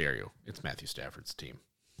 How dare you? It's Matthew Stafford's team.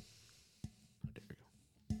 How dare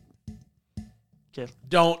you? Okay.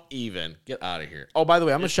 Don't even. Get out of here. Oh, by the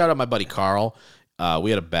way, I'm going to shout out my buddy Carl.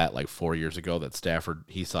 We had a bet like 4 years ago that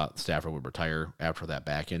he thought Stafford would retire after that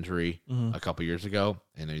back injury a couple years ago.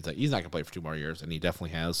 And he's like, he's not going to play for 2 more years. And he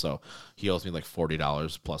definitely has. So he owes me like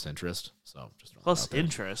 $40 plus interest. So just plus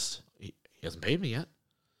interest? He hasn't paid me yet.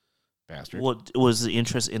 Bastard. What was the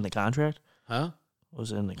interest in the contract? Huh?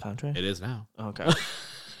 Was it in the contract? It is now. Okay.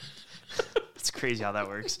 It's crazy how that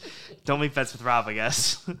works. Don't make bets with Rob, I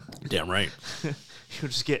guess. Damn right. You'll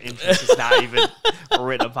just get interest that's not even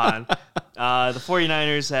written upon. The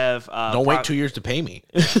 49ers have... Don't wait 2 years to pay me.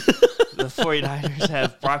 The 49ers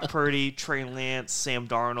have Brock Purdy, Trey Lance, Sam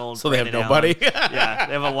Darnold. So Brandon they have nobody? Yeah,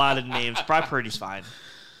 they have a lot of names. Brock Purdy's fine.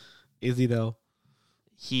 Is he, though?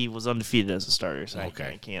 He was undefeated as a starter, so I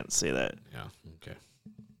can't say that. Yeah, okay.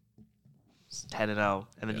 10-0,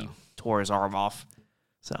 and then he tore his arm off.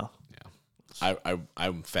 So yeah,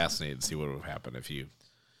 I'm fascinated to see what would have happened if you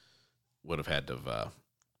would have had to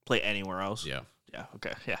play anywhere else. Yeah. Yeah.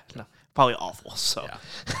 Okay. Yeah. No. probably awful. So,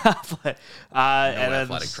 but, no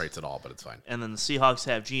athletic traits at all, but it's fine. And then the Seahawks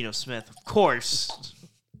have Geno Smith, of course,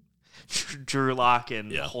 Drew Lock,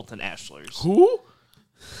 and Holton Ashlers. Who?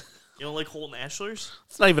 You don't like Holton Ashlers?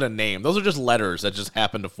 It's not even a name. Those are just letters that just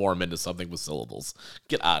happen to form into something with syllables.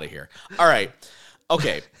 Get out of here. All right.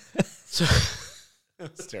 Okay. So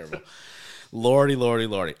it's terrible. Lordy.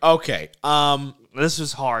 Okay. This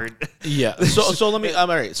was hard. Yeah. So let me. All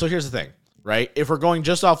right. So here's the thing, right? If we're going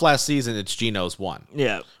just off last season, it's Geno's one.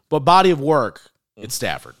 Yeah. But body of work, it's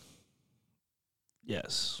Stafford.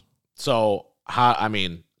 Yes. So I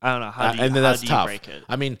mean, I don't know how. That's tough. Break it?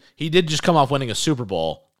 I mean, he did just come off winning a Super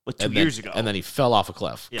Bowl. 2 years ago. And then he fell off a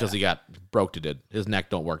cliff because he got broke to did. His neck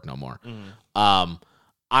don't work no more.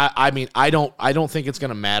 I mean, I don't think it's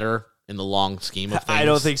gonna matter in the long scheme of things. I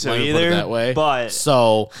don't think so either. Put it that way. But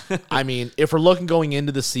so I mean, if we're looking going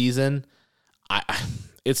into the season,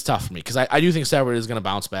 it's tough for me because I do think Stafford is gonna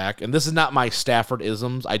bounce back. And this is not my Stafford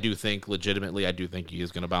isms. I do think legitimately he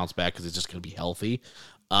is gonna bounce back because he's just gonna be healthy.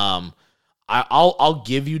 I'll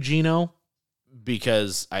give you Geno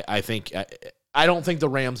because I think. I don't think the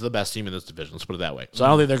Rams are the best team in this division. Let's put it that way. So I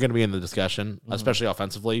don't think they're going to be in the discussion, especially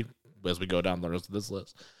offensively, as we go down the rest of this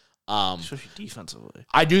list. Especially defensively.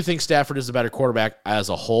 I do think Stafford is a better quarterback as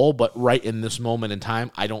a whole, but right in this moment in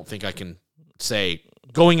time, I don't think I can say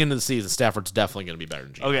going into the season, Stafford's definitely going to be better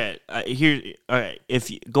than Geno. Okay, all right. If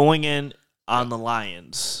going in on the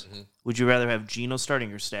Lions, would you rather have Geno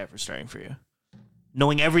starting or Stafford starting for you?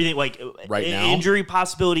 Knowing everything, like right now, injury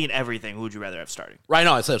possibility and everything, who would you rather have starting? Right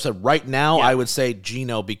now, I said right now, I would say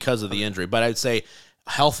Geno because of the injury, but I'd say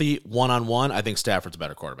healthy one-on-one, I think Stafford's a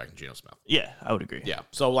better quarterback than Geno Smith. Yeah, I would agree. Yeah,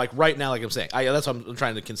 so like right now, like I'm saying, that's what I'm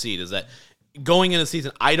trying to concede is that going into the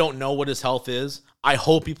season, I don't know what his health is. I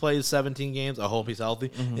hope he plays 17 games. I hope he's healthy,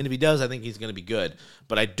 and if he does, I think he's going to be good.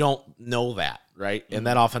 But I don't know that, right? And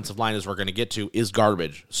that offensive line, as we're going to get to, is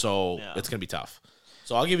garbage, so it's going to be tough.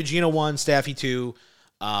 So I'll give you Geno 1, Staffy 2.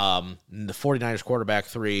 The 49ers quarterback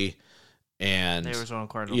 3, and Arizona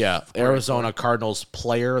Cardinals. Yeah, Arizona Cardinals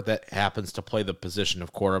player that happens to play the position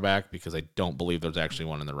of quarterback because I don't believe there's actually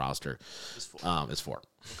one in the roster. Is 4.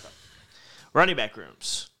 Okay. Running back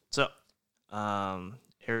rooms. So,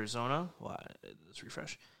 Arizona. Let's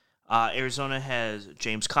refresh. Arizona has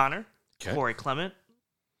James Conner, Corey Clement.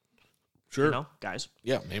 Sure, guys.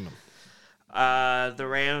 Yeah, name them. The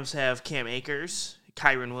Rams have Cam Akers.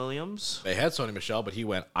 Kyron Williams. They had Sony Michel, but he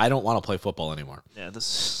went, I don't want to play football anymore. Yeah, the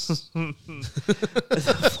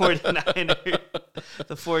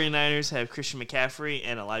 49ers have Christian McCaffrey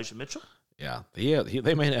and Elijah Mitchell. Yeah,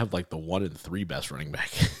 they might have like the 1 and 3 best running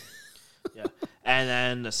back. Yeah, and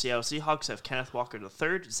then the Seattle Seahawks have Kenneth Walker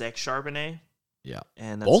III, Zach Charbonnet. Yeah,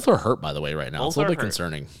 and both are hurt, by the way, right now. It's a little bit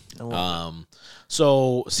concerning. So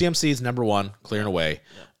CMC is number 1, clearing away.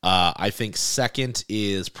 Yeah. I think second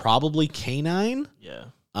is probably K9. Yeah.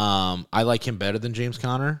 I like him better than James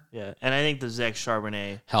Conner. Yeah, and I think the Zach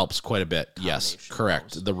Charbonnet helps quite a bit. Yes,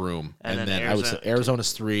 correct. Helps. The room, and then I would say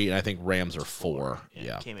Arizona's 3, and I think Rams are 4.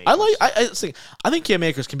 Yeah. I think Cam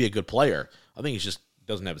Akers can be a good player. I think he just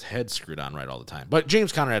doesn't have his head screwed on right all the time. But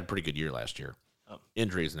James Conner had a pretty good year last year.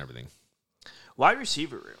 Injuries and everything. Wide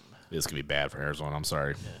receiver room. This could be bad for Arizona. I'm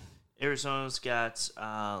sorry. Yeah. Arizona's got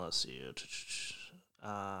let's see.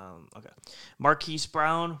 Okay. Marquise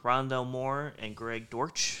Brown, Rondell Moore, and Greg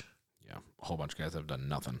Dortch. Yeah, a whole bunch of guys have done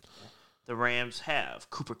nothing. The Rams have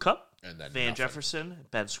Cooper Kupp, and then Van Jefferson,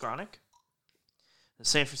 Ben Skronik. The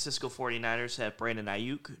San Francisco 49ers have Brandon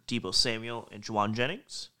Ayuk, Deebo Samuel, and Juwan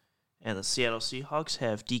Jennings. And the Seattle Seahawks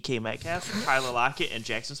have DK Metcalf, Tyler Lockett, and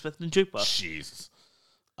Jackson Smith-Njigba. Jesus.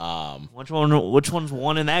 Which one's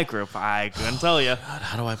one in that group? I couldn't tell you. God,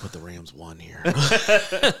 how do I put the Rams 1 here?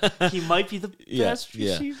 He might be the best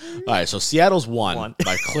receiver. All right, so Seattle's 1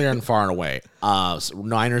 by clear and far and away.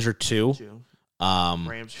 Niners are 2.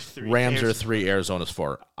 Rams are 3. Arizona's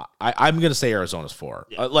 4. I'm going to say Arizona's 4.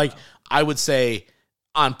 Yeah, I would say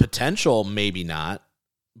on potential, maybe not,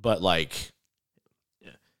 but like.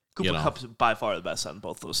 Cooper Kupp's by far the best on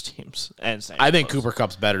both those teams. And I think Cooper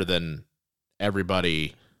Kupp's better than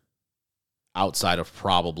everybody outside of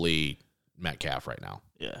probably Metcalf right now.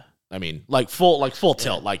 Yeah. I mean, full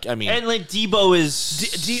tilt. And Debo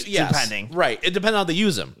is depending. Right. It depends on how they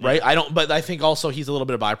use him, right? But I think also he's a little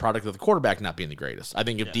bit of a byproduct of the quarterback not being the greatest. I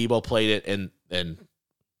think if Debo played it in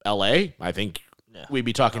LA, I think we'd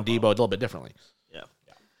be talking Debo a little bit differently. Yeah.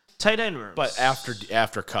 Tight end rooms. But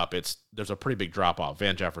after Kupp, there's a pretty big drop off.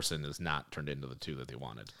 Van Jefferson is not turned into the 2 that they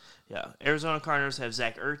wanted. Yeah. Arizona Cardinals have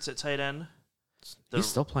Zach Ertz at tight end. He's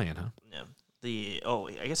still playing, huh? Yeah.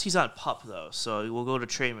 I guess he's on PUP though, so we'll go to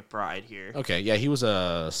Trey McBride here. Okay, yeah, he was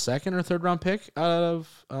a second or third round pick out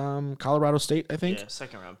of Colorado State, I think. Yeah,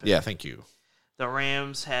 second round pick. Yeah, thank you. The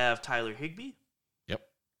Rams have Tyler Higbee. Yep,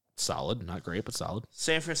 solid, not great, but solid.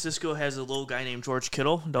 San Francisco has a little guy named George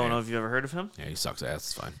Kittle. Don't know if you've ever heard of him. Yeah, he sucks ass.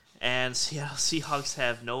 It's fine. And Seattle Seahawks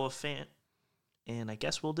have Noah Fant, and I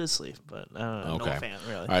guess Will Dissly, but I don't know. Okay. Noah Fant,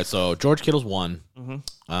 really. All right, so George Kittle's one.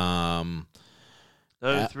 Mm-hmm. The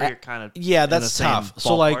other three are kind of that's tough.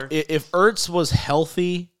 So like if Ertz was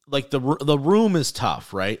healthy, like the room is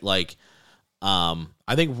tough, right? Like I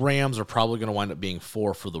think Rams are probably going to wind up being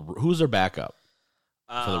 4 for the who's their backup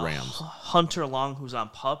for the Rams? Hunter Long, who's on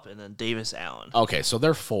PUP, and then Davis Allen. Okay, so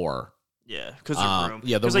they're 4. Yeah, because their room.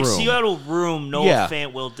 Yeah, the room. Like Seattle room, Noah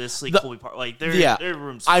Fant, Will Dissly, Colby Park. Like their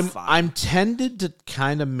room's fine. I'm tempted to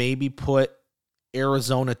kind of maybe put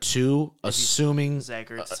Arizona 2, assuming Zach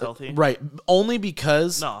Ertz is healthy. Right. Only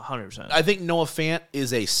because 100%. I think Noah Fant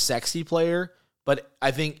is a sexy player, but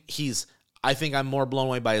I think I'm more blown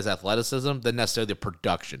away by his athleticism than necessarily the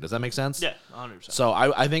production. Does that make sense? Yeah, 100%. So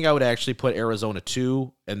I think I would actually put Arizona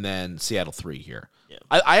 2 and then Seattle 3 here. Yeah.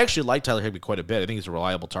 I actually like Tyler Higbee quite a bit. I think he's a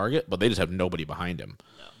reliable target, but they just have nobody behind him.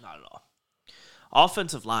 No, not at all.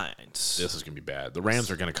 Offensive lines. This is going to be bad. The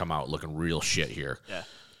Rams are going to come out looking real shit here. Yeah.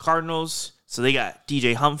 Cardinals. So they got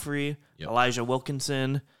DJ Humphrey, Elijah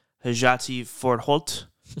Wilkinson, Hajati Ford Holt,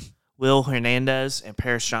 Will Hernandez, and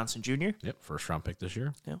Paris Johnson Jr. Yep, first round pick this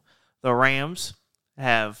year. Yep. The Rams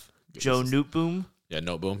have Joe Newtboom. Yeah,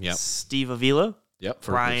 Noteboom. Yep. Steve Avila. Yep.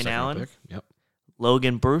 Brian Allen. Pick. Yep.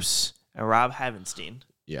 Logan Bruce and Rob Havenstein.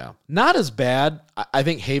 Yeah. Not as bad. I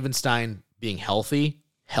think Havenstein being healthy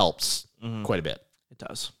helps quite a bit. It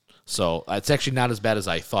does. So it's actually not as bad as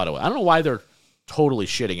I thought it would. I don't know why they're totally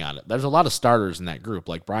shitting on it. There's a lot of starters in that group.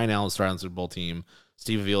 Like Brian Allen's starting on the Super Bowl team.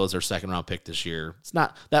 Steve Avila is their second round pick this year. It's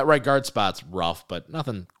not that right guard spot's rough, but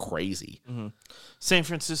nothing crazy. Mm-hmm. San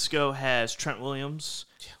Francisco has Trent Williams,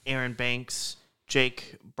 Aaron Banks,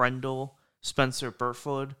 Jake Brendel, Spencer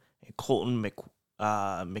Burford, and Colton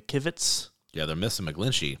McKivitz. Yeah, they're missing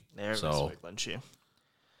McGlinchey. They're missing McGlinchey.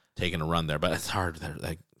 Taking a run there, but it's hard.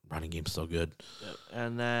 That running game's so good. Yep.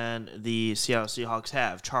 And then the Seattle Seahawks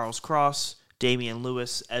have Charles Cross, Damian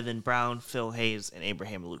Lewis, Evan Brown, Phil Hayes, and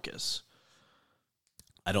Abraham Lucas.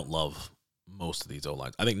 I don't love most of these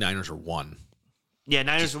O-lines. I think Niners are 1. Yeah,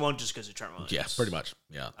 Niners are 1 just because of Trent Williams. Yeah, pretty much.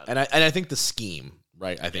 Yeah, and I think the scheme,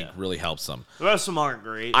 right, I think really helps them. The rest of them aren't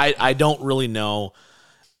great. I don't really know.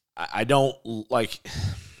 I don't like.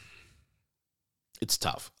 It's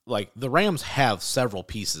tough. Like the Rams have several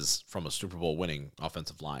pieces from a Super Bowl winning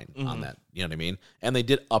offensive line on that. You know what I mean? And they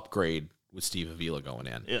did upgrade with Steve Avila going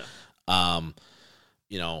in. Yeah.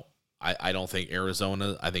 You know, I don't think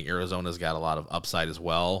Arizona. I think Arizona's got a lot of upside as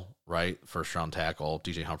well, right? First round tackle.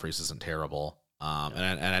 DJ Humphries isn't terrible. And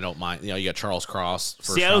I don't mind. You know, you got Charles Cross.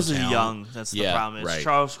 Seattle's is young. That's the problem. Is right.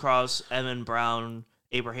 Charles Cross, Evan Brown,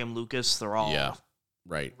 Abraham Lucas. They're all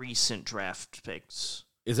recent draft picks.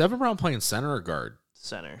 Is Evan Brown playing center or guard?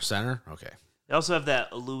 Center. Center. Okay. They also have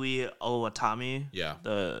that Louis Oluwatimi. Yeah.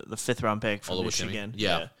 The 5th round pick from Michigan.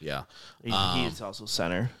 Yeah. He's also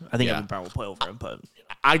center. I think Evan Brown will play over him, but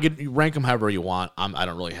I could rank them however you want.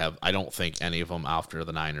 I don't think any of them after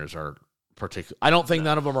the Niners are particular. I don't think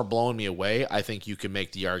none of them are blowing me away. I think you can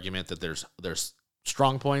make the argument that there's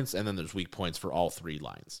strong points and then there's weak points for all 3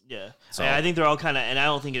 lines. Yeah. So I think they're all kind of, and I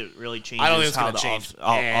don't think it really changes. I don't think it's going to change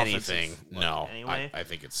anything. No. Anyway. I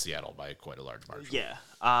think it's Seattle by quite a large margin. Yeah.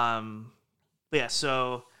 But yeah,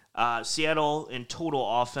 so Seattle in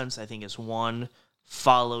total offense, I think, is 1,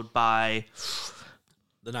 followed by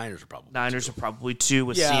the Niners are probably 2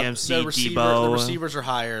 with CMC, Debo. The receivers are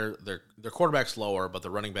higher. Their quarterback's lower, but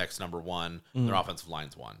the running back's number 1. Their offensive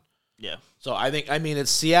line's 1. Yeah. So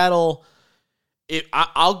it's Seattle.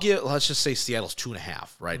 Let's just say Seattle's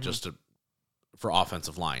 2.5, right? Just for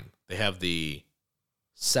offensive line. They have the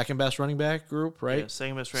second best running back group, right? Yeah,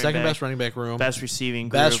 second best running back room. Best receiving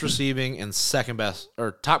group. Best receiving and second best,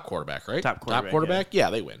 or top quarterback, right? Top quarterback.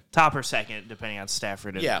 Yeah, they win. Top or second, depending on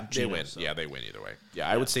Stafford and they win. So. Yeah, they win either way. Yeah,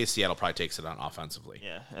 I would say Seattle probably takes it on offensively.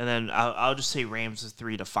 Yeah, and then I'll just say Rams is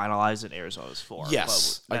 3 to finalize it. Arizona's 4.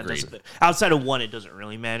 Yes, agreed. Outside of 1, it doesn't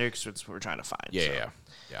really matter because we're trying to find. Yeah.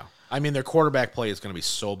 I mean, their quarterback play is going to be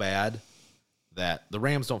so bad that the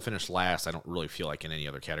Rams don't finish last. I don't really feel like in any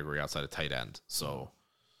other category outside of tight end. So.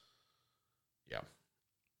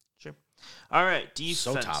 Sure. All right, defense.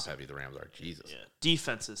 So top heavy the Rams are. Jesus. Yeah.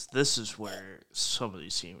 Defenses. This is where some of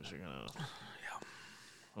these teams are gonna. Yeah.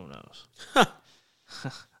 Who knows?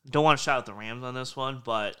 don't want to shout out the Rams on this one,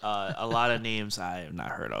 but a lot of names I have not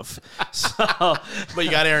heard of. So, but you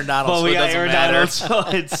got Aaron Donald. But so we it got doesn't Aaron matter.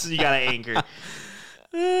 Donald, so you got to anchor.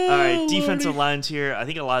 All right, defensive lines here. I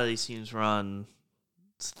think a lot of these teams run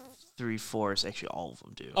 3-4s. Actually, all of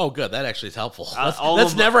them do. Oh, good. That actually is helpful.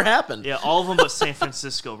 That's never happened. Yeah, all of them but San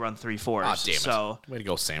Francisco run 3-4s. Oh, damn it. So, way to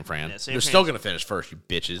go, San Fran. Yeah, San They're Fran's- still going to finish first, you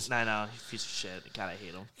bitches. I know, piece of shit. God, I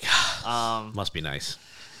hate them. Must be nice.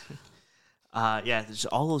 Yeah, there's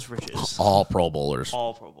all those riches. All Pro Bowlers.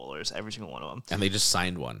 All Pro Bowlers, every single one of them. And they just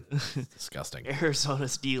signed one. Disgusting.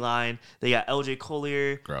 Arizona's D-line, they got L.J.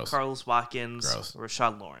 Collier, Gross. Carlos Watkins, Gross.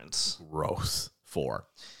 Rashad Lawrence. Gross. 4.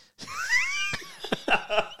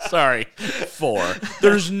 Sorry. 4.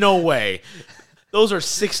 There's no way. Those are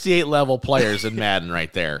 68 level players in Madden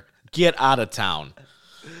right there. Get out of town.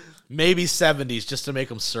 Maybe 70s just to make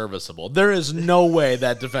them serviceable. There is no way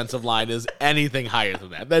that defensive line is anything higher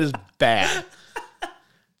than that. That is bad.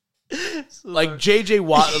 Like J.J.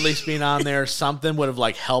 Watt at least being on there, something would have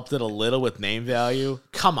like helped it a little with name value.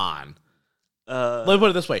 Come on. Let me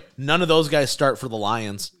put it this way: none of those guys start for the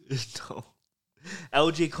Lions. No.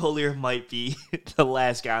 L.J. Collier might be the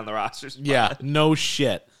last guy on the roster. Yeah, no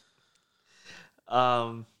shit.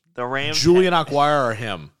 The Rams. Julian Acquire or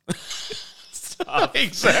him?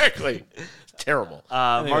 Exactly. Terrible.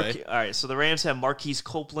 Anyway. All right, so the Rams have Marquise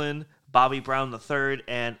Copeland, Bobby Brown III,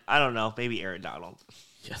 and I don't know, maybe Aaron Donald.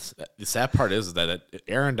 Yes, the sad part is that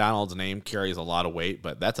Aaron Donald's name carries a lot of weight,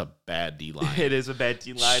 but that's a bad D line. It is a bad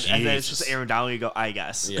D line, and then it's just Aaron Donald. You go, I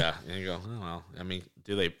guess. Yeah, and you go, oh, well. I mean,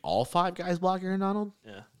 do they all 5 guys block Aaron Donald?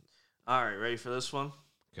 Yeah. All right, ready for this one?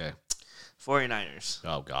 Okay. 49ers.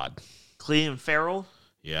 Oh God. Cleveland Farrell.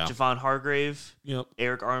 Yeah. Javon Hargrave. Yep.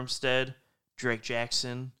 Eric Armstead. Drake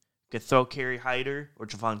Jackson. Could throw Kerry Hyder or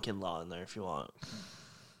Javon Kinlaw in there if you want.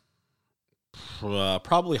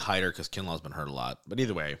 Probably Hyder because Kinlaw's been hurt a lot. But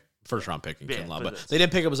either way, first round pick in Kinlaw. But that's- they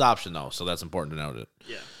didn't pick up his option though, so that's important to note it.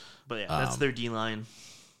 Yeah. But yeah, that's their D line.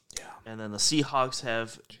 Yeah. And then the Seahawks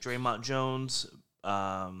have Draymond Jones,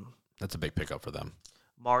 That's a big pickup for them.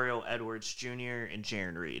 Mario Edwards Jr., and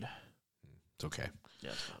Jaron Reed. It's okay.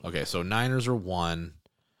 Yeah. Okay, so Niners are 1.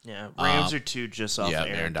 Yeah. Rams are 2 just off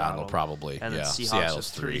Aaron Donald probably. And then yeah. Seahawks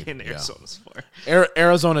Seattle's are 3 and Yeah. Arizona's 4.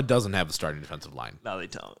 Arizona doesn't have the starting defensive line. No, they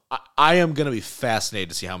don't. I am going to be fascinated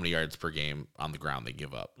to see how many yards per game on the ground they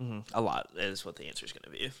give up. Mm-hmm. A lot is what the answer is going to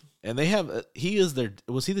be. And they have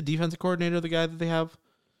was he the defensive coordinator, the guy that they have?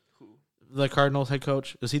 Who? The Cardinals head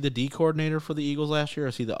coach? Is he the D coordinator for the Eagles last year, or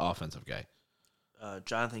is he the offensive guy?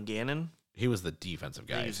 Jonathan Gannon. He was the defensive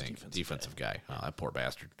guy, I was the think. defensive Defensive guy. Oh, that poor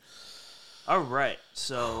bastard. All right.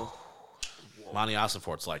 So Monty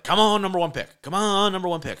Ossenfort's like, come on, number 1 pick. Come on, number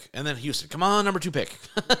 1 pick. And then Houston, come on, number 2 pick.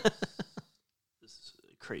 this is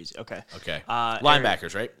crazy. Okay. Okay.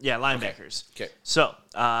 Linebackers, right? Yeah, linebackers. Okay. So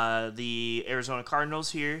the Arizona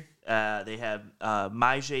Cardinals here, they have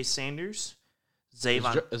Myjai Sanders,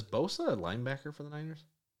 Zavon. Is Bosa a linebacker for the Niners?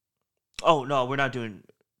 Oh no, we're not doing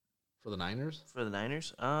For the Niners? for the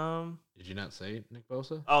Niners. Did you not say Nick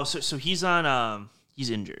Bosa? Oh, so he's on. He's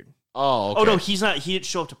injured. Oh, okay. Oh no, he's not. He didn't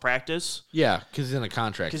show up to practice Yeah, because he's in a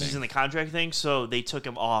contract because thing. he's in the contract thing. So they took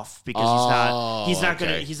him off because he's not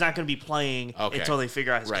okay. He's not gonna be playing Okay. until they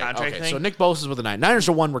figure out his Right, contract okay. thing. So Nick Bosa's with the Niners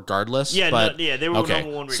are 1 regardless. Yeah, but, they were okay.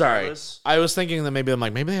 number 1 Sorry. regardless. I was thinking that maybe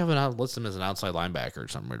they have an list him as an outside linebacker or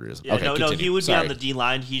something weird reason. Yeah, okay, no, continue. he would Sorry. be on the D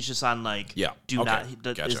line. He's just on Yeah, do okay, not. He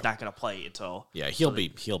gotcha. is not gonna play until. Yeah, he'll so be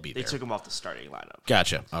They there. took him off the starting lineup.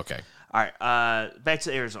 Gotcha. Okay. All right, back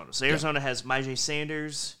to Arizona. So Arizona has Myjai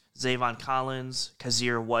Sanders, Zavon Collins,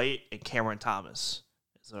 Kazir White, and Cameron Thomas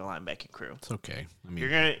as their linebacking crew. It's okay. I mean,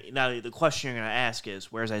 The question you're gonna ask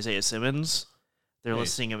is where's Isaiah Simmons? They're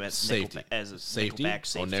listing him as safety. as a Safety? nickelback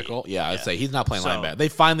safety. Oh, nickel? Yeah, I'd say he's not playing So- linebacker. They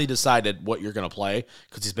finally decided what you're going to play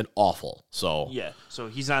because he's been awful. So, Yeah, so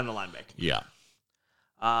he's on the linebacking. yeah.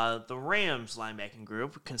 The Rams linebacking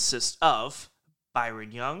group consists of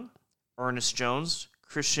Byron Young, Ernest Jones,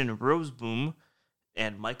 Christian Roseboom,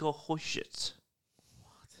 and Michael Hoyshitz.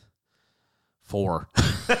 4.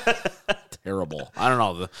 Terrible. I don't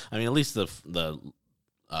know. At least the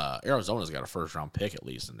Arizona's got a first-round pick at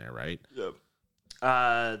least in there, right? Yep.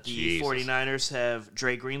 The Jesus. 49ers have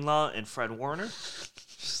Dre Greenlaw and Fred Warner.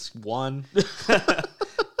 1.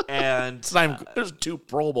 And It's not even, there's 2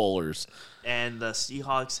 Pro Bowlers. and the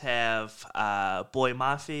Seahawks have Boy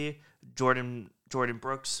Mafe, Jordan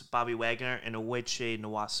Brooks, Bobby Wagner, and Oweche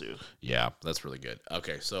Nwasu. Yeah, that's really good.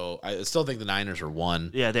 Okay, so I still think the Niners are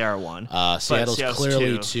 1. Yeah, they are 1. Seattle's Seattle's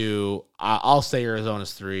clearly 2. 2. I'll say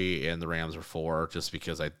Arizona's 3 and the Rams are 4 just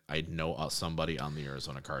because I know somebody on the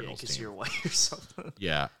Arizona Cardinals because team. you're white or something.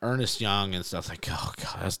 Yeah, Ernest Young and stuff like, oh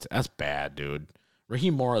god, that's bad, dude.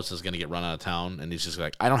 Raheem Morris is going to get run out of town, and he's just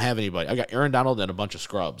like, I don't have anybody. I got Aaron Donald and a bunch of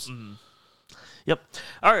scrubs. Mm-hmm. Yep.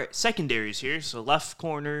 All right, secondaries here. So left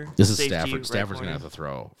corner. This is safety, Stafford. right Stafford's going corner. to have to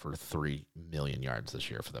throw for 3 million yards this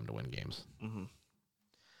year for them to win games. Mm-hmm.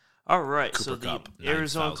 All right, Cooper so the Kupp,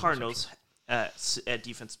 Arizona 9,000 Cardinals at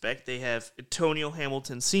defense back, they have Antonio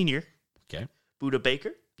Hamilton Sr., Okay. Buda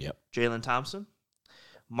Baker, Yep. Jalen Thompson,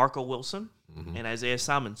 Marco Wilson, and Isaiah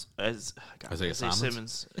Simmons. Isaiah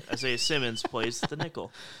Simmons? Isaiah Simmons plays the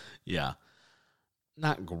nickel. Yeah.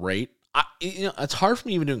 Not great. It's hard for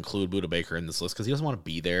me even to include Buda Baker in this list because he doesn't want to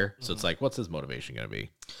be there. So it's like, what's his motivation going to be?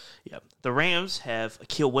 Yep. The Rams have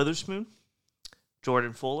Akil Witherspoon,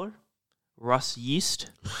 Jordan Fuller, Russ Yeast,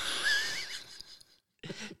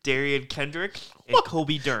 Darian Kendrick, and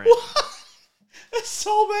Kobe Durant. It's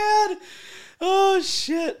so bad. Oh,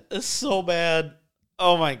 shit. It's so bad.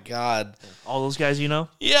 Oh, my God. All those guys you know?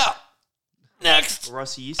 Yeah. Next.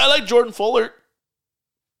 Russ Yeast. I like Jordan Fuller.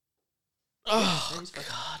 Oh,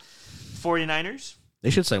 God. 49ers. They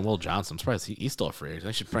should say Will Johnson. I'm surprised he's still a free agent.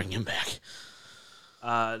 They should bring him back.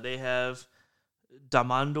 They have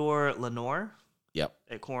Damondor Lenore Yep.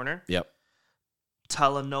 at corner. Yep.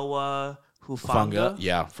 Talanoa Hufanga.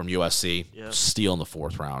 Yeah, from USC. Yep. Steal in the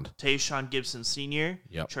 4th round. Tayshaun Gibson Sr.,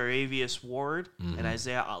 Yep. Travius Ward, and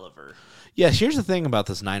Isaiah Oliver. Yes, here's the thing about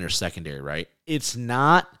this Niners secondary, right? It's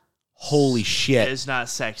not holy shit. It's not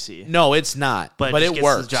sexy. No, it's not. But it it gets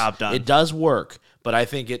works. the job done. It does work. But I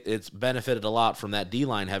think it's benefited a lot from that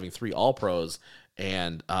D-line having 3 All-Pros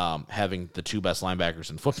and having the 2 best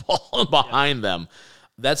linebackers in football behind them.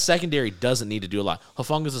 That secondary doesn't need to do a lot.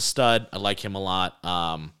 Hufanga's a stud. I like him a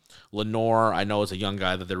lot. Lenore, I know, is a young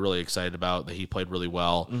guy that they're really excited about, that he played really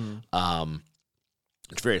well.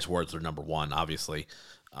 Various words, they're number 1, obviously.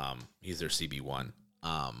 He's their CB1.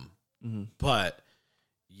 But...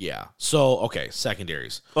 yeah. So, okay,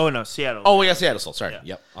 secondaries. Oh, no, Seattle. Oh, we got Seattle still. Sorry. Yeah.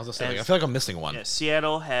 Yep. I was going to say, I feel like I'm missing one. Yeah,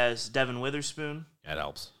 Seattle has Devin Witherspoon, That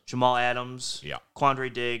helps. Jamal Adams, Yeah.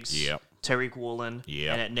 Quandre Diggs, Yep. Tariq Woolen,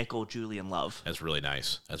 Yep. and at nickel, Julian Love. That's really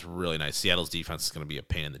nice. Seattle's defense is going to be a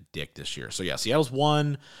pain in the dick this year. So, yeah, Seattle's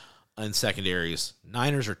 1 in secondaries.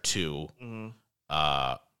 Niners are 2.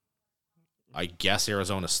 I guess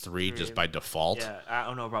Arizona's 3 just by default. Yeah, I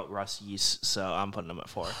don't know about Russ Yeast, so I'm putting them at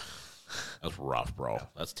 4. That's rough, bro.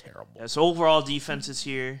 That's terrible. Yeah, so overall defenses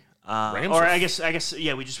here. I guess,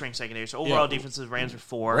 we just ranked secondary. So overall defenses, Rams are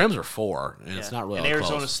 4. Rams are 4, and it's not really and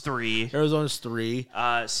Arizona's close. 3. Arizona's 3.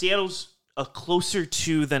 Seattle's a closer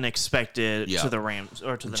 2 than expected Yeah. to the Rams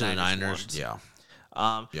or to the Niners. Niners.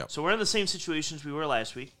 Yeah. Yep. So we're in the same situation as we were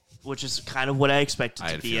last week, which is kind of what I expected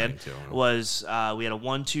to be in. Too. Was we had a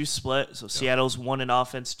 1-2 split. So Seattle's 1 in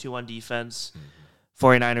offense, 2 on defense.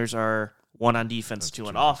 49ers are 1 on defense, 2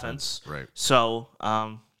 on offense. Right. So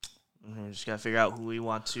we just got to figure out who we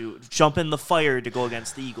want to jump in the fire to go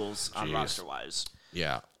against the Eagles on roster-wise.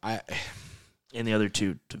 Yeah. And the other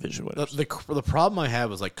 2 division winners. The problem I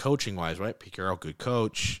have is, like, coaching-wise, right? Pete Carroll, good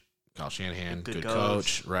coach. Kyle Shanahan, good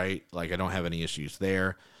coach, right? Like, I don't have any issues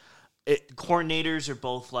there. Coordinators are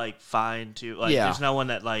both, like, fine, too. Like, there's no one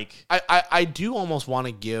that, like... I do almost want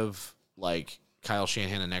to give, like, Kyle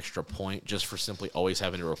Shanahan an extra point just for simply always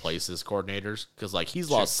having to replace his coordinators. Because, like, he's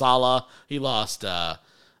lost Saleh. He lost the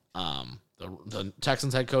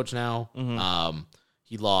Texans head coach now.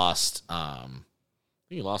 He lost...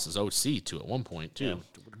 he lost his OC, too, at one point, too.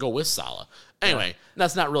 To go with Saleh. Anyway,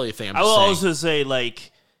 that's not really a thing. I will also say,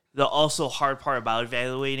 like, the also hard part about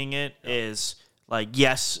evaluating it is, like,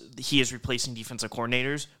 yes, he is replacing defensive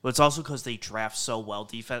coordinators, but it's also because they draft so well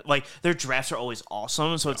defense. Like, their drafts are always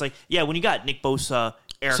awesome. So it's like, when you got Nick Bosa,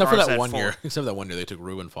 Eric Except for that one year. Except for that 1 year they took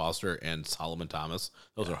Reuben Foster and Solomon Thomas.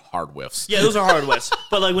 Those are hard whiffs. Yeah, those are hard whiffs.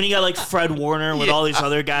 But, like, when you got, like, Fred Warner with all these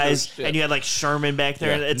other guys, and you had, like, Sherman back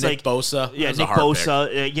there, it's Nick like... Bosa. Yeah, Nick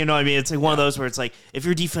Bosa. You know what I mean? It's like one of those where it's like, if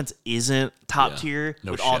your defense isn't top tier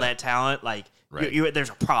with all that talent, like... Right. There's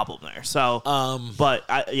a problem there. So, but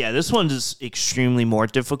this one is extremely more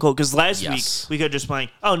difficult because last week we could just play.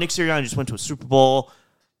 Oh, Nick Sirianni just went to a Super Bowl.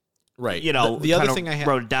 Right. You know, the other thing I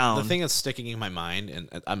wrote it down. The thing that's sticking in my mind, and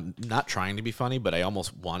I'm not trying to be funny, but I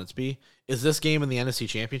almost want it to be, is this game in the NFC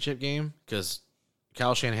Championship game because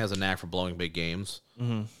Kyle Shanahan has a knack for blowing big games,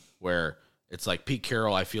 where it's like Pete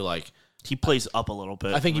Carroll. I feel like he plays up a little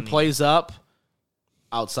bit. I think he plays up.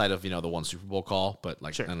 Outside of, the one Super Bowl call, but,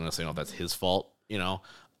 like, I don't necessarily know if that's his fault,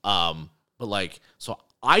 but, like, so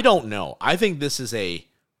I don't know. I think this is a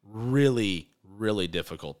really, really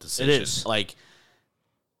difficult decision. It is. Like,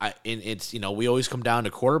 it's, we always come down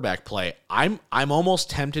to quarterback play. I'm almost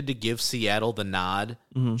tempted to give Seattle the nod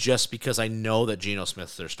just because I know that Geno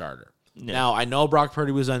Smith's their starter. Yeah. Now, I know Brock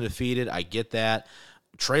Purdy was undefeated. I get that.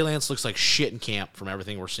 Trey Lance looks like shit in camp from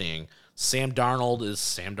everything we're seeing. Sam Darnold is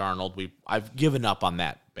Sam Darnold. I've given up on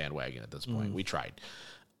that bandwagon at this point. We tried.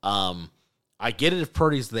 I get it if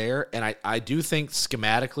Purdy's there, and I do think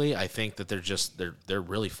schematically, I think that they're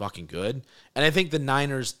really fucking good. And I think the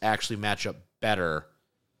Niners actually match up better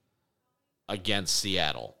against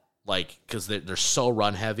Seattle. Like, because they're so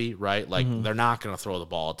run heavy, right? Like, they're not going to throw the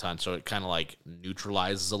ball a ton, so it kind of like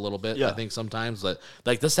neutralizes a little bit. I think sometimes, but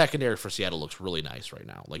like the secondary for Seattle looks really nice right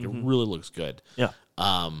now. Like, it really looks good. Yeah.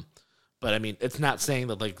 But I mean, it's not saying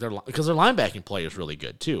that like because their linebacking play is really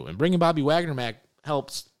good too, and bringing Bobby Wagner back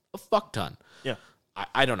helps a fuck ton. Yeah.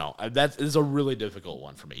 I don't know. That is a really difficult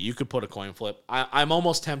one for me. You could put a coin flip. I'm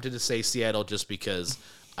almost tempted to say Seattle just because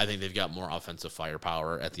I think they've got more offensive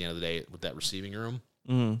firepower at the end of the day with that receiving room.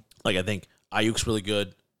 Like, I think Ayuk's really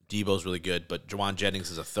good, Debo's really good, but Juwan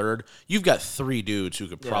Jennings is a third. You've got three dudes who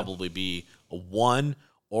could probably be a 1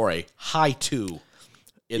 or a high 2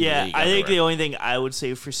 in the league. I think the only thing I would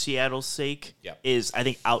say for Seattle's sake is I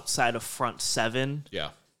think outside of front seven,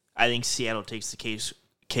 I think Seattle takes the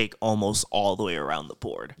cake almost all the way around the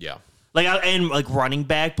board. Yeah. Like running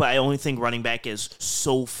back, but I only think running back is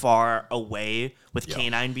so far away with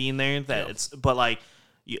K9 being there that but like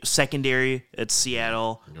secondary, it's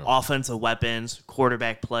Seattle. Offensive weapons,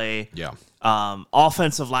 quarterback play.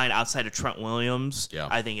 Offensive line outside of Trent Williams,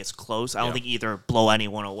 I think it's close. I don't think either blow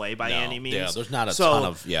anyone away by any means. Yeah, there's not a ton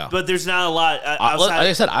of but there's not a lot. Like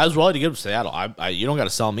I said, I was willing to give Seattle. You don't got to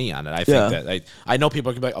sell me on it. I think that I know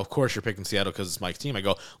people can be like, of course you're picking Seattle because it's Mike's team. I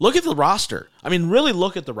go, look at the roster. I mean, really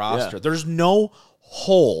look at the roster. There's no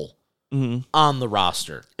hole on the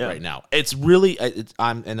roster right now. It's really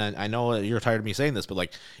I know you're tired of me saying this, but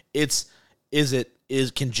like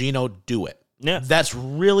can Geno do it? Yeah, that's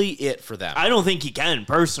really it for them. I don't think he can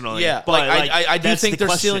personally. Yeah, but like, I do think their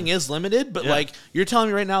ceiling is limited. But like you're telling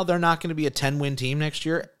me right now, they're not going to be a 10-win team next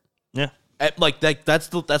year. Yeah, like that's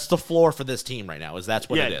the floor for this team right now. That's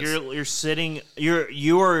what it is.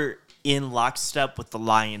 You're in lockstep with the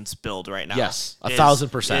Lions build right now. Yes,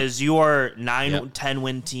 1,000%. Is your 9-10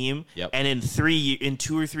 win team, and in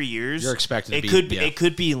 2 or 3 years, you're expected it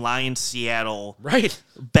could be Lions Seattle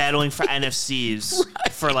battling for NFCs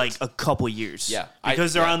for like a couple years. Yeah,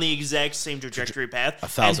 because they're on the exact same trajectory path.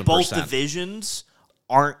 1,000%. And both divisions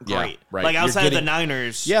aren't great. Right. Like outside of the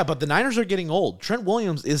Niners. Yeah, but the Niners are getting old. Trent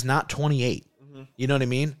Williams is not 28. You know what I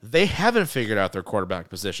mean? They haven't figured out their quarterback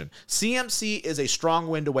position. CMC is a strong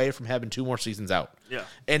wind away from having 2 more seasons out. Yeah.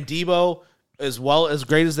 And Debo, as well as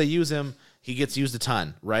great as they use him, he gets used a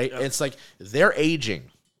ton, right? Yep. It's like they're aging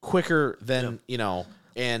quicker than,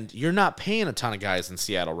 and you're not paying a ton of guys in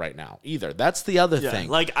Seattle right now either. That's the other thing.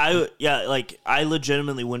 I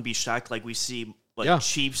legitimately wouldn't be shocked like we see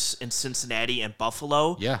Chiefs in Cincinnati and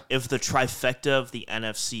Buffalo. Yeah. If the trifecta of the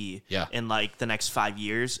NFC in like the next 5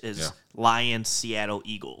 years is Lions, Seattle,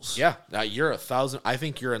 Eagles. Yeah. You're 1,000. I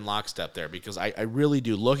think you're in lockstep there because I really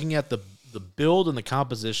do. Looking at the build and the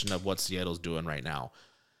composition of what Seattle's doing right now,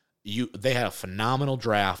 they had a phenomenal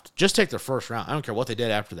draft. Just take their first round. I don't care what they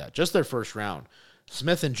did after that. Just their first round.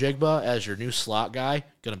 Smith and Jigba as your new slot guy,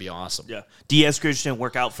 going to be awesome. Yeah. D.S. didn't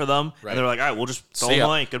work out for them. Right. And they're like, all right, we'll just throw him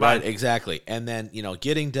away. Goodbye. Right, exactly. And then,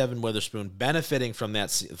 getting Devin Witherspoon, benefiting from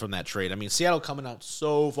that trade. I mean, Seattle coming out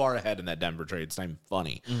so far ahead in that Denver trade. It's not even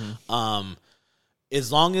funny. As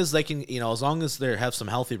long as they can, as long as they have some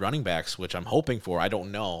healthy running backs, which I'm hoping for, I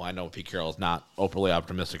don't know. I know Pete Carroll's not overly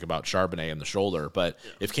optimistic about Charbonnet and the shoulder, but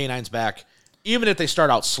if K9's back, even if they start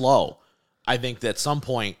out slow, I think that at some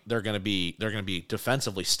point they're going to be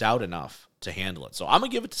defensively stout enough to handle it. So I'm going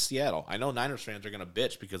to give it to Seattle. I know Niners fans are going to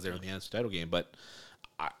bitch because they're in the NFC title game, but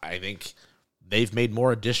I think they've made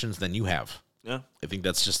more additions than you have. Yeah. I think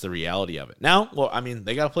that's just the reality of it. Now,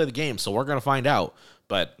 they got to play the game, so we're going to find out.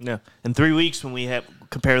 But in 3 weeks when we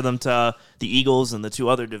compare them to the Eagles and the 2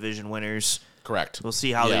 other division winners, correct. We'll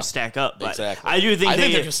see how they stack up. But exactly. I do think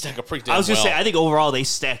they're going to stack up pretty damn well. I was going to say, I think overall they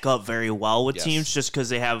stack up very well with teams just because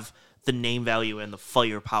they have the name value and the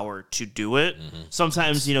firepower to do it.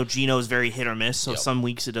 Sometimes, Geno's very hit or miss, so some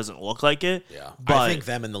weeks it doesn't look like it. Yeah. But I think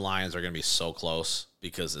them and the Lions are going to be so close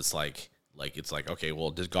because it's like, okay, well,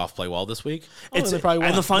 did Goff play well this week? They probably won.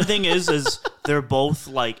 And the fun thing is they're both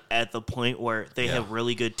like at the point where they have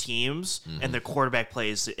really good teams and their quarterback play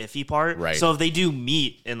is the iffy part. Right. So if they do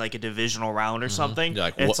meet in like a divisional round or something,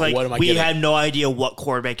 it's what am I we getting? had no idea what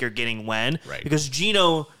quarterback you're getting when. Right. Because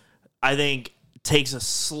Geno, I think, takes a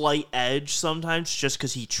slight edge sometimes just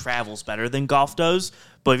because he travels better than Goff does.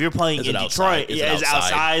 But if you're playing in Detroit, it's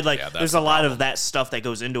outside. Like there's a lot of that stuff that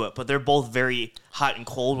goes into it. But they're both very hot and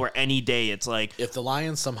cold. Where any day it's like if the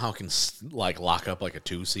Lions somehow can lock up like a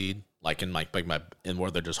 2 seed, like in in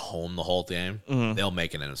where they're just home the whole game, they'll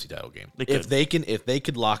make an NFC title game. If they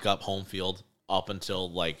could lock up home field up until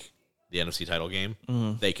like the NFC title game,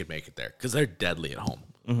 they could make it there because they're deadly at home.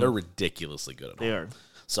 They're ridiculously good at home. They are.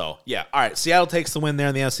 So yeah, all right. Seattle takes the win there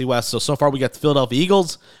in the NFC West. So far we got the Philadelphia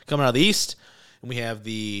Eagles coming out of the East. And we have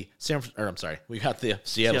the we got the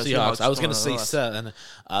Seattle Seahawks. I was going to say Seattle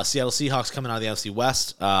Seahawks coming out of the NFC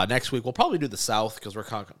West. Next week we'll probably do the South because we're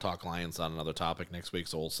talk Lions on another topic next week,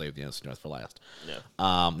 so we'll save the NFC North for last.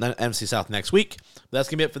 Yeah. Then NFC South next week. That's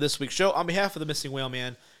going to be it for this week's show. On behalf of the Missing Whale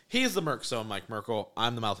Man, he's the Merc Zone, Mike Merkel.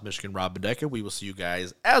 I'm the Mouth of Michigan, Rob Bedecker. We will see you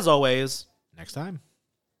guys, as always, next time.